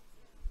now.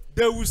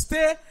 They will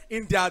stay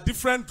in their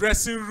different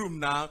dressing room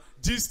now,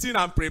 gisting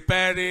and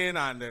preparing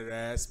and the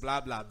rest,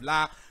 blah, blah,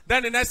 blah.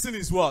 Then the next thing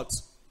is what?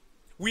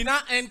 We now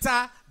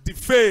enter the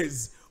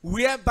phase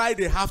whereby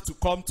they have to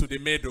come to the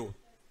middle.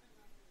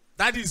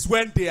 That is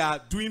when they are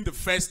doing the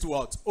first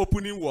what?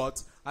 Opening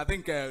what? I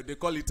think they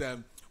call it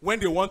when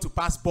they want to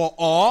pass ball,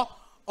 or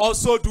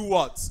also do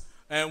what?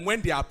 When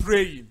they are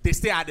praying, they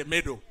stay at the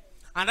middle.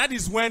 And that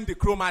is when the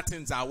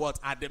chromatins are what?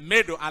 At the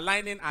middle,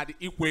 aligning at the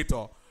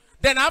equator.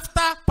 Then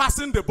after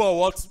passing the ball,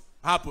 what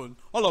happened?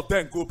 All of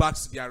them go back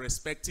to their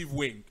respective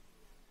wing.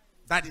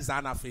 That is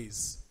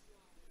anaphase.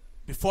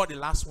 Before the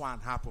last one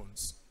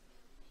happens.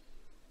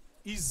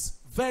 It's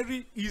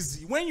very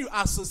easy. When you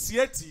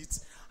associate it,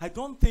 I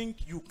don't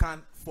think you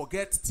can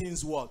forget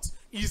things what?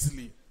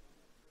 Easily.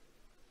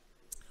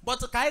 But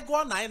can I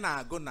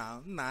go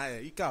now?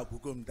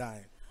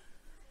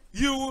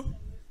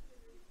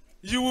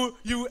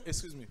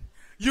 Excuse me.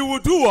 You will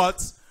do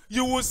what?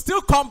 You will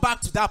still come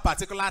back to that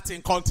particular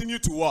thing, continue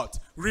to what?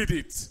 Read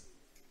it.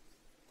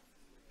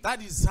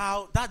 That is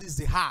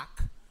the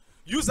hack.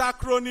 Use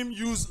acronym,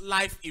 use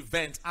life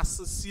event,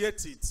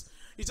 associate it.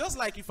 It's just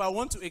like if I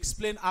want to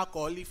explain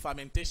alcoholic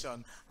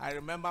fermentation, I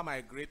remember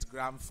my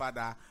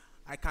great-grandfather.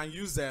 I can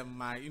use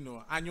my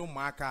annual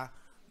marker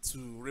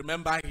to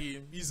remember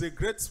him. He's a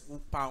great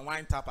palm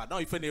wine tapper.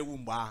 Don't even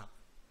know.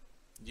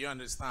 Do you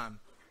understand?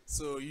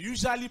 So he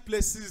usually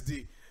places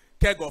the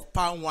keg of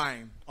palm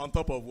wine on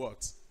top of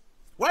what?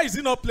 Why is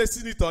he not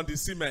placing it on the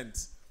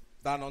cement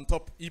than on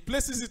top? He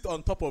places it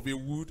on top of a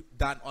wood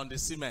than on the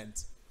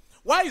cement.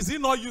 Why is he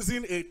not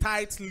using a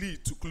tight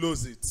lid to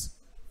close it?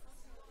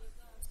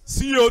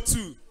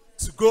 CO2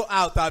 to go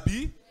out,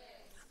 Abi.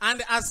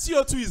 And as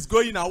CO2 is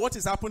going out, what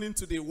is happening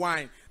to the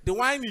wine? The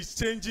wine is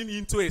changing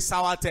into a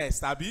sour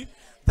taste, Abi.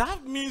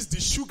 That means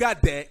the sugar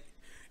there,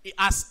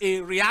 as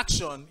a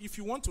reaction, if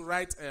you want to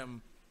write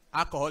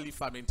alcoholic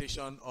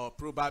fermentation, or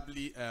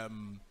probably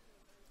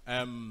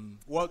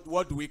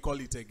what do we call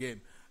it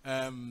again?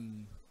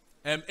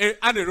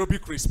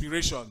 Anaerobic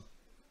respiration.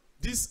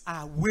 These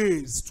are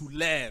ways to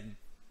learn.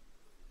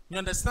 You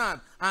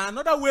understand? And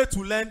another way to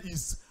learn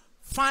is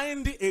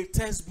find a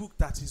textbook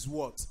that is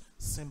what?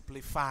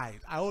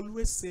 Simplified. I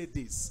always say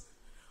this.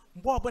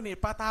 Before you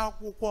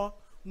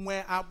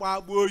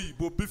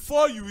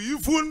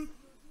even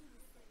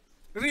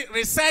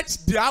research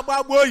the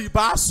Agbagbo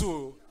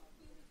Ibaso,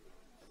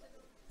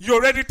 you're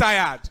already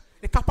tired.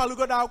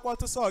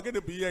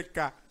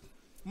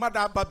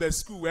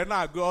 School when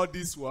I got all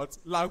these what?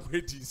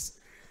 Languages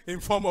in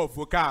form of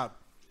vocab.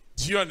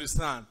 Do you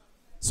understand?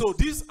 So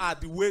these are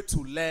the way to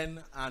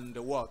learn and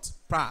the what?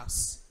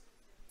 Pass.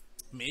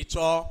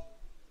 Mature.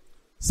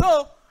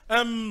 So there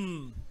are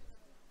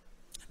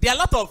a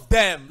lot of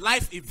them,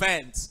 life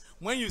events.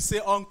 When you say,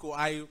 uncle,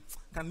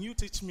 can you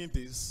teach me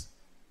this?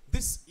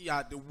 These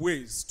are the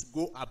ways to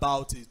go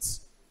about it.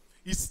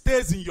 It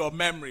stays in your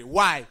memory.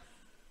 Why?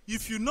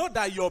 If you know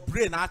that your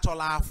brain actually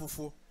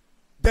afufu,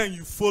 then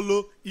you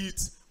follow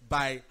it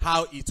by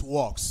how it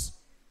works.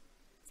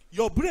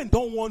 Your brain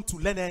don't want to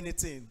learn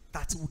anything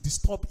that will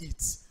disturb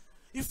it.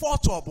 If all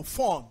trouble,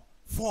 fun.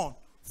 For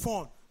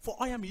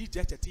I am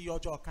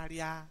your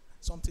career,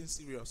 something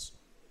serious.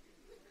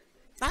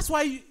 That's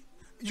why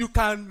you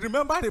can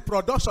remember the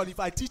production if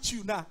I teach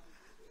you now.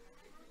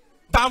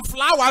 Dan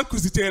flower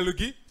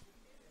kuzitelugi.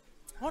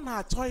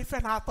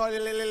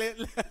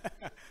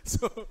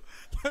 So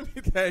let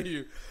me tell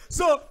you.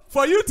 So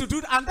for you to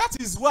do, and that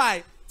is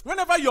why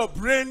whenever your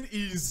brain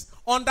is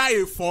under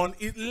a phone,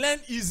 it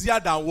learns easier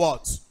than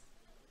what?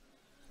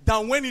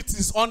 Than when it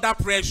is under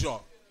pressure.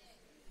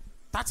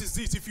 That is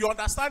it. If you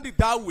understand it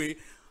that way,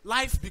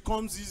 life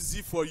becomes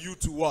easy for you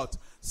to what?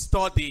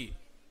 Study.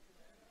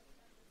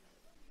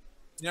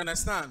 You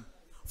understand?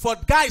 For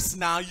guys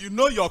now, you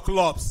know your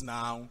clubs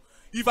now.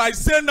 If I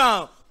say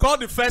now, call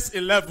the first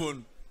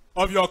 11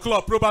 of your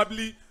club,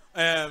 probably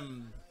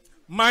Man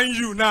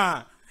U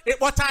now.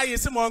 What are you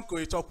saying,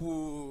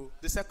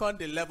 the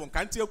second 11?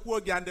 Can't you go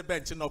on the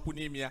bench in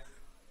Opunimia?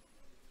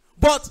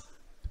 But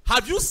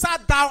have you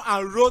sat down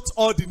and wrote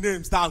all the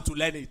names down to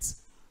learn it?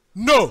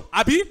 No,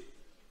 Abi.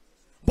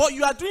 But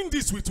you are doing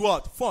this with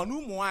what? For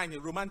no more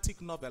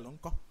romantic novel,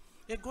 uncle.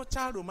 A go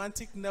child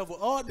romantic novel.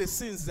 All the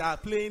scenes that are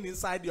playing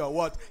inside your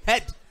what?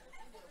 Head.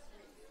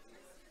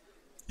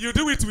 You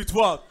do it with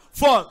what?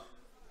 For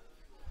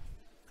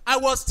I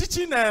was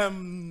teaching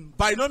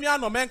binomial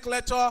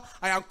nomenclature.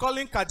 I am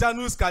calling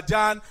Kajanus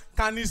Kajan,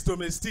 Canis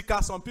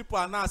Domestica. Some people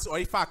are now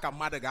saying, if I can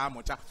mother.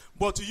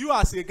 But you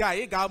as a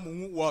guy,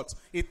 what?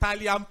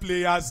 Italian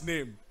player's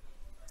name.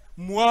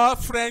 More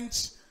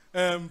French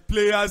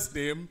player's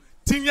name.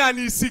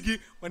 Tinyani Sigi.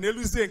 When you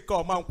lose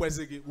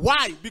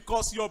why?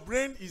 Because your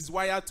brain is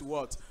wired to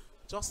what?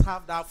 Just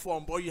have that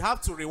form. But you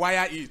have to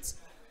rewire it.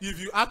 If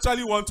you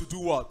actually want to do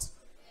what?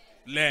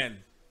 Learn.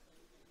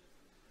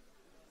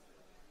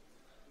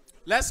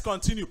 Let's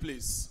continue,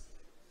 please.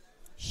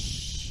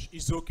 Shh,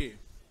 it's okay.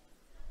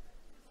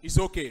 It's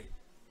okay.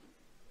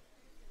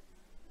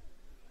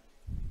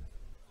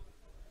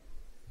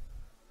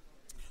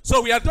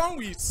 So we are done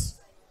with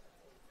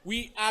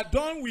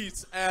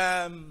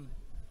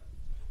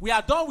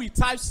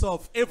types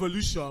of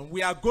evolution.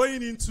 We are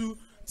going into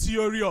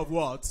theory of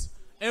what?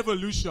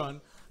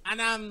 Evolution.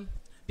 And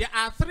there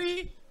are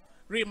three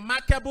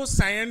remarkable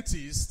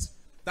scientists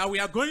that we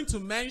are going to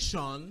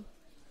mention,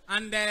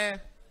 and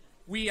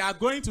we are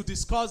going to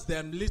discuss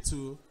them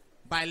little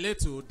by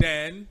little.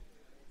 Then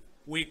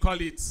we call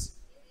it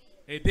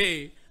a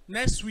day.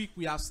 Next week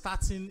we are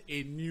starting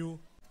a new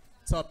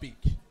topic.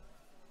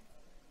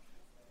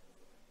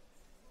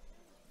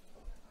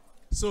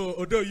 So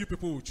although you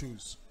people will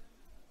choose.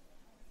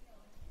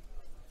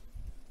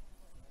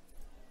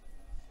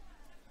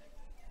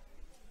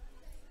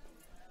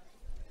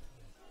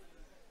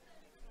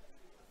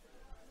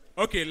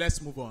 Okay,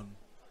 let's move on.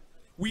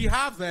 We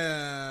have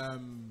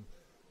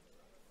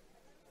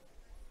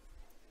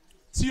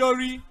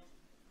theory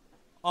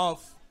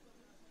of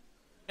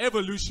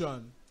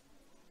evolution.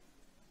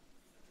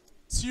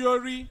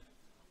 Theory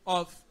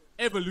of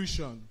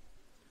evolution.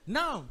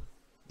 Now,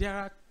 there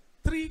are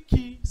three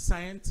key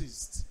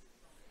scientists.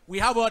 We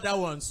have other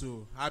ones,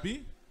 so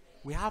Abby,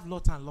 we have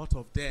lot and lot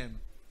of them.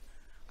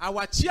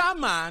 Our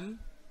chairman,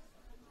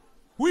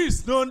 who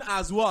is known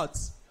as what?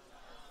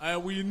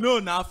 We know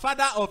now,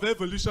 father of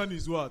evolution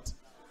is what?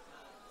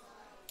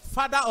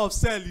 Father of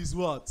cell is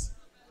what?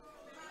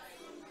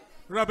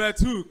 Robert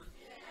Hooke.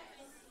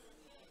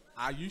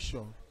 Are you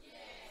sure?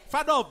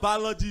 Father of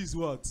biology is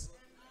what?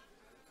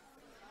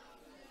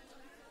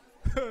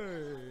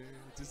 Hey,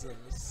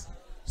 Jesus.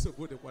 So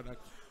good.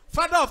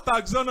 Father of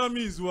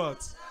taxonomy is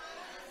what?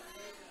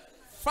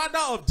 Father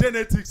of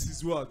genetics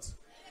is what?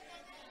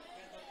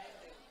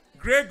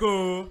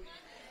 Gregor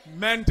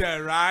Mendel,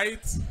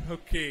 right?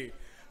 Okay.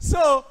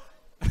 So,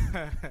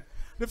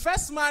 the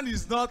first man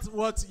is not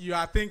what you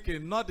are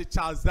thinking, not the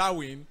Charles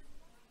Darwin,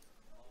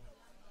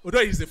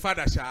 although he's the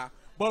father,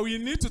 but we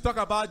need to talk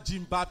about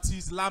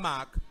Jean-Baptiste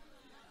Lamarck.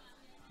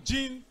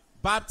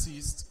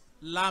 Jean-Baptiste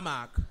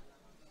Lamarck.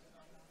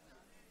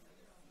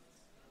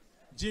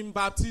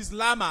 Jean-Baptiste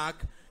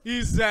Lamarck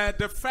is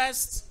the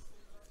first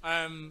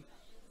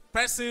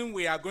person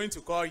we are going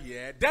to call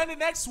here. Then the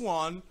next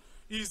one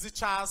is the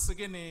Charles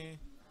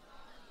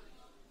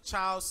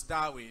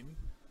Darwin.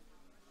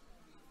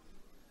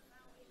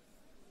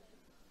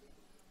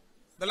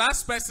 The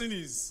last person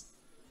is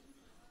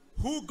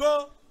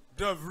Hugo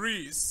de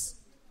Vries.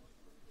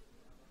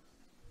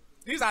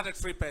 These are the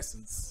three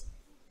persons,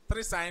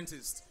 three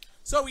scientists.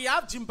 So we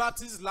have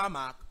Jean-Baptiste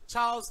Lamarck,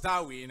 Charles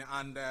Darwin,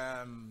 and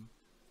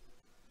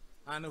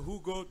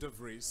Hugo de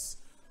Vries.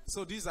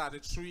 So these are the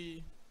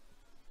three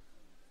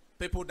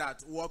people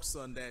that works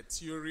on the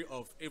theory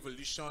of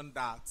evolution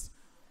that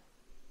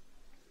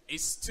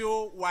is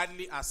still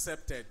widely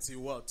accepted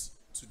till what?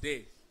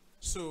 Today.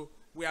 So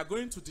we are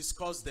going to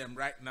discuss them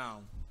right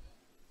now.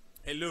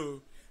 Hello.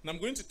 And I'm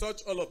going to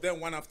touch all of them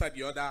one after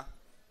the other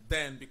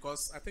then,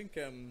 because I think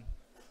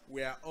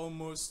we are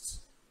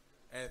almost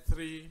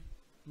 3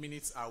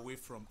 minutes away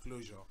from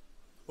closure.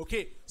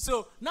 Okay,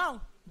 so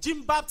now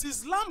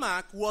Jean-Baptiste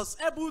Lamarck was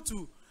able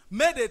to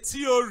make a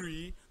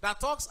theory that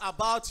talks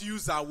about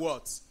use and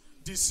what?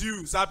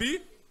 Disuse. Abi?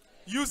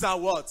 Use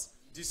and what?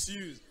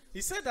 Disuse.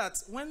 He said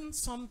that when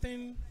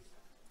something,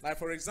 like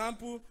for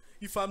example,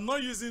 if I'm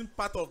not using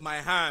part of my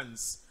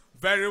hands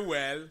very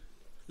well,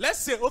 let's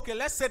say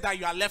that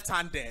you are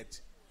left-handed.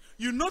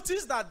 You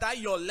notice that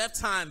your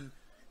left hand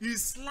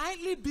is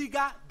slightly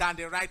bigger than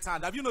the right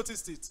hand. Have you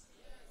noticed it?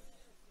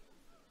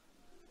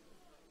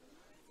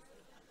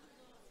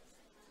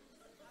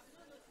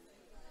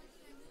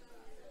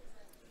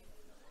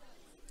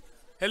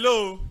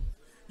 Hello?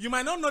 You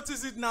might not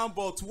notice it now,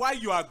 but while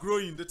you are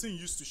growing, the thing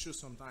used to show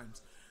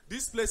sometimes.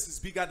 this place is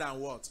bigger than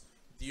what?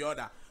 The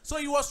other. So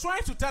he was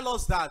trying to tell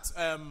us that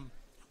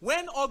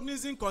when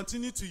organisms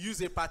continue to use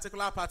a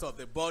particular part of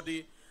the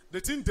body, the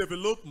thing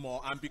develop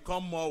more and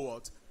become more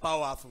what?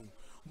 Powerful.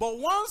 But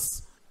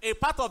once a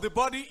part of the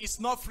body is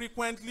not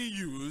frequently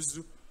used,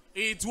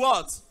 it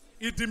what?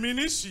 It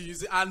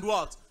diminishes and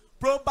what?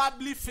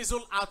 Probably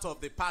fizzle out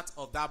of the part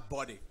of that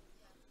body.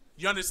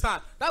 You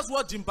understand? That's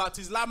what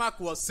Jean-Baptiste Lamarck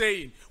was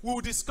saying. We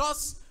will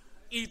discuss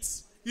it,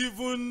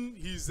 even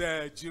his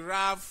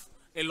giraffe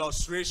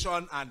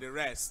illustration and the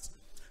rest.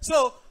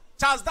 So,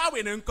 Charles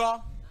Darwin,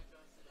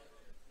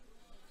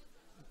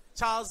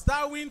 Charles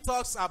Darwin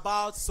talks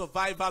about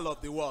survival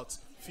of the what?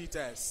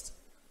 Fittest.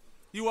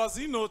 He was,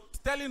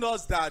 telling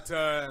us that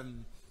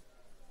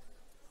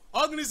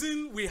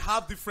organisms will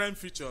have different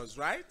features,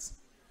 right?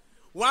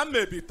 One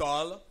may be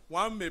tall,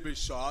 one may be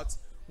short,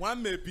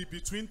 one may be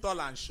between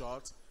tall and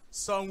short.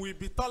 Some will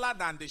be taller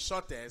than the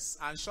shortest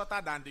and shorter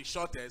than the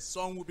shortest.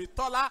 Some will be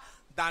taller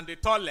than the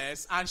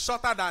tallest and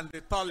shorter than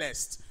the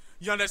tallest.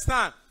 You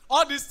understand?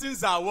 All these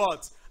things are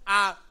what?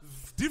 Are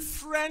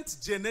different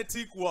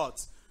genetic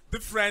what?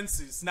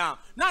 Differences. Now,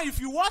 if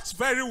you watch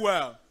very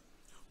well,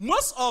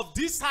 most of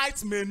these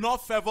heights may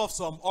not favor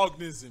some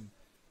organism.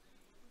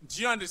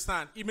 Do you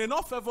understand? It may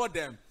not favor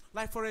them.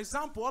 Like, for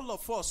example, all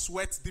of us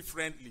sweat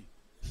differently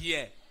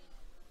here.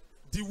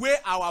 The way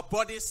our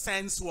body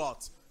sense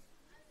what?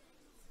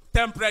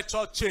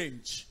 Temperature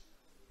change.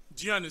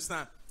 Do you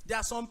understand? There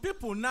are some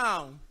people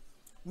now,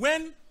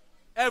 when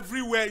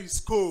everywhere is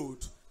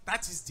cold,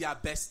 that is their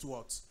best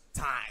what?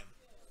 Time.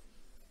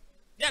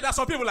 Yeah, there are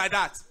some people like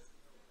that.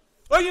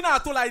 Oh, you know, I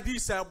told like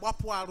this, you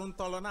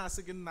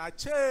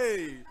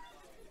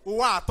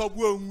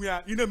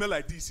know me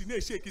like this, you know,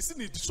 shake, you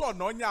see the short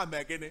no nya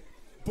megene,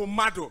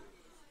 pomado.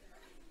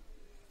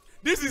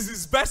 This is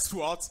his best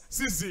what?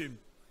 Season.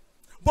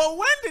 But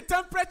when the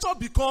temperature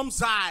becomes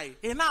high,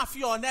 enough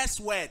your next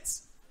sweat.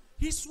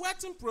 He's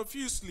sweating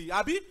profusely,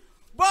 Abi.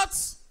 But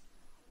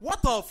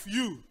what of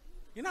you?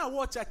 You know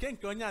what I can't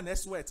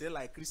next sweat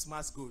like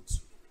Christmas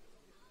goods.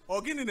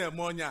 Or getting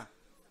ammonia.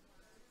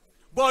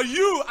 But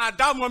you at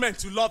that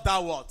moment you love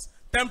that what?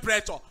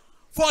 Temperature.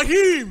 For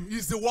him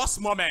is the worst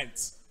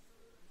moment.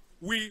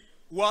 We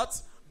what?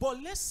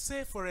 But let's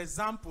say for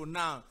example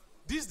now,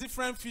 these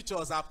different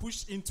features are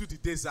pushed into the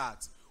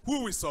desert.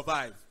 Who will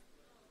survive?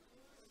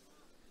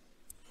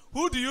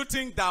 Who do you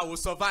think that will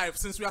survive,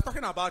 since we are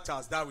talking about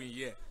Charles Darwin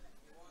here?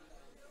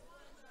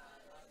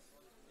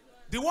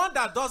 The one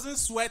that doesn't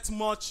sweat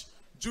much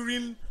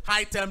during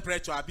high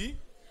temperature, Abi,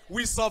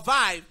 will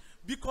survive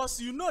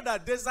because you know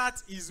that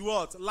desert is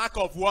what? Lack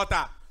of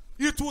water.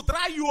 It will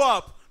dry you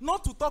up.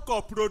 Not to talk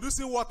of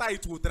producing water,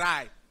 it will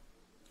dry.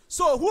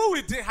 So who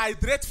will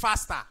dehydrate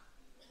faster?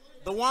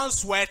 The one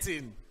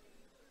sweating.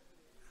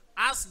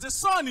 As the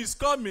sun is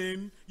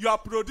coming, you are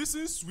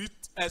producing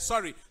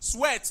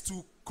sweat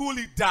to cool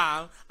it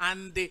down,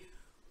 and the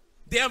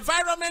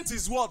environment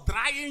is what?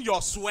 Drying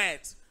your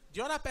sweat.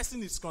 The other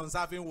person is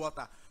conserving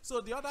water. So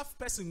the other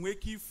person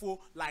waking for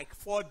like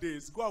 4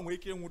 days, go and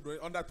waking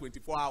under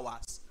 24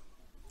 hours.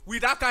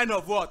 With that kind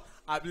of what?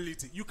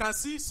 Ability. You can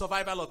see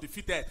survival of the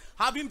fittest.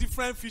 Having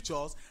different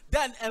features,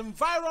 then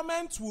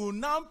environment will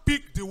now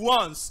pick the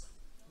ones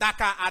that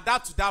can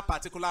adapt to that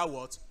particular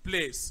what?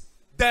 Place.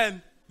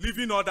 Then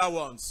leaving other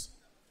ones.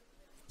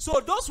 So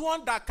those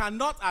ones that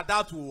cannot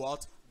adapt will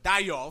what?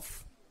 Die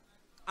off.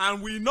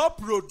 And will not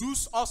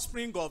produce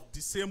offspring of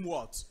the same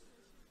what?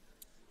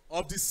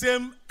 Of the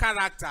same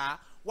character.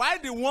 While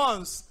the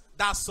ones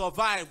that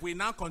survive will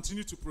now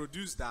continue to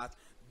produce that,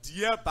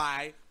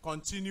 thereby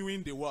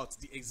continuing the what?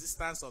 The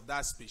existence of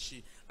that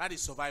species. That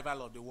is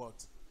survival of the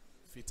what?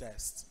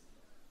 Fittest.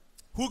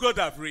 Hugo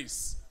de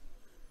Vries.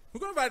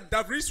 Hugo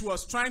de Vries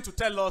was trying to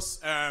tell us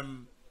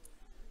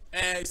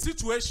a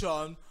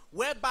situation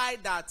whereby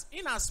that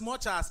in as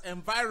much as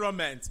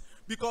environment,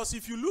 because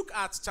if you look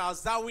at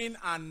Charles Darwin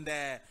and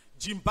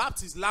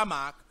Jean-Baptiste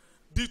Lamarck,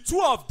 the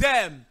two of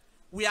them,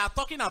 we are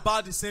talking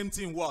about the same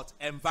thing, what?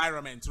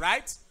 Environment,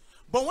 right?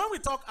 But when we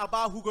talk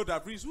about Hugo de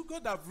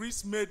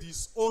Vries made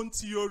his own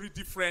theory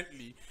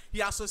differently.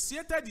 He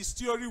associated his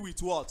theory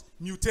with what?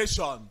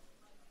 Mutation.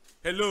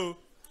 Hello?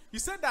 He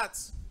said that,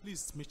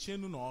 please,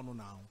 mechenu no ono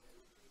now.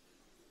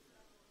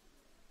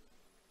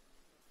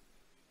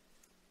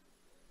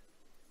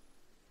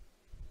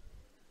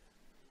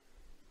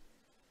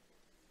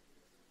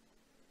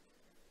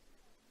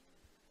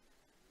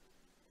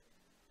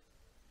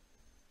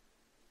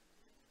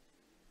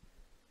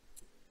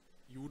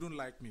 You wouldn't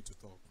like me to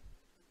talk.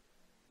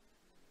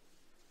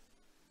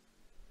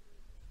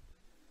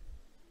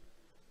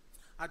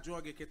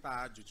 Ajuoge kita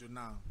ajuju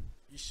now.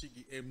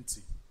 Ishigi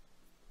empty.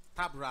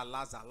 Tabra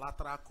laza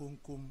latra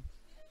kunkum.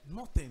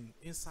 Nothing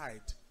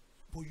inside.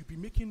 But you be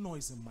making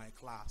noise in my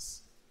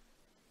class.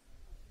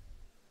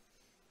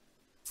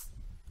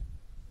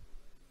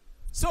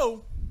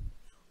 So,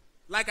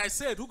 like I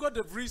said, Hugo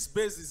de Vries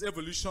based his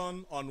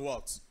evolution on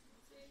what?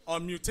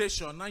 On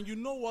mutation. And you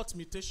know what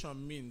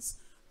mutation means.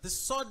 The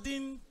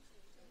sudden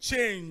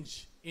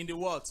change in the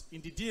what?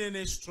 In the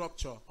DNA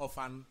structure of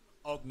an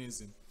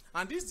organism.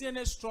 And this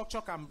DNA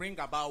structure can bring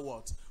about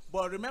what?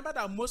 But remember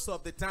that most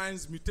of the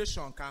times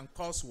mutation can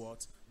cause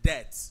what?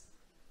 Death.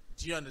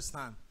 Do you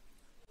understand?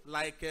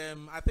 Like,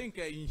 I think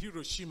in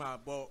Hiroshima,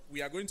 but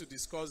we are going to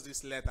discuss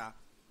this later.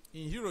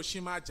 In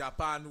Hiroshima,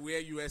 Japan, where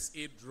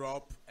USA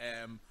dropped,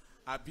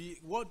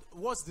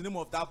 what's the name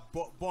of that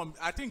bomb?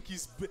 I think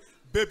it's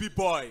Baby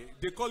Boy.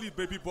 They call it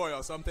Baby Boy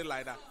or something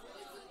like that.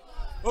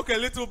 Okay,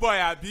 little boy,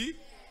 Abi.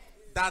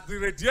 That the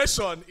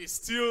radiation is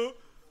still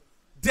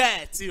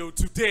there till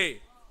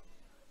today.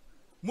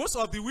 Most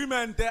of the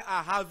women there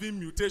are having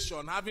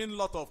mutation, having a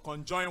lot of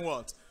conjoined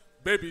what?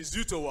 Babies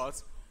due to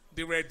what?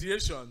 The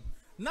radiation.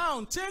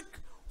 Now take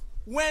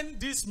when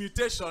this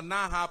mutation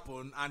now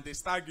happen and they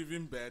start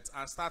giving birth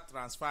and start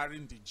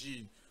transferring the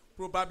gene,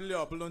 probably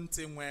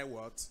oblonting where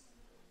what?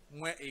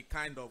 Where a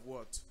kind of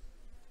what?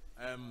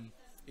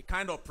 A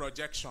kind of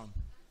projection.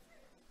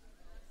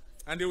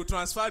 And they will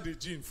transfer the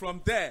gene.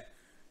 From there,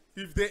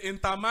 if they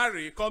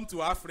intermarry, come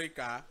to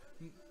Africa.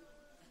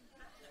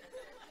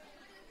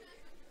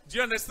 Do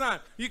you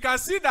understand? You can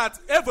see that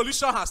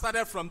evolution has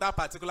started from that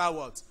particular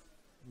what?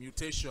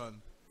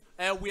 Mutation.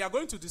 We are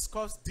going to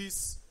discuss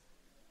this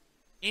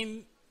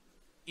in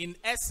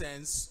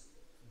essence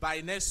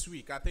by next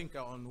week. I think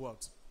on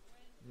what?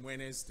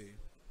 Wednesday.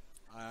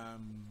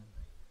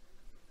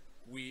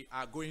 We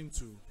are going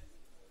to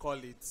call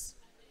it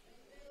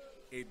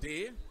a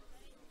day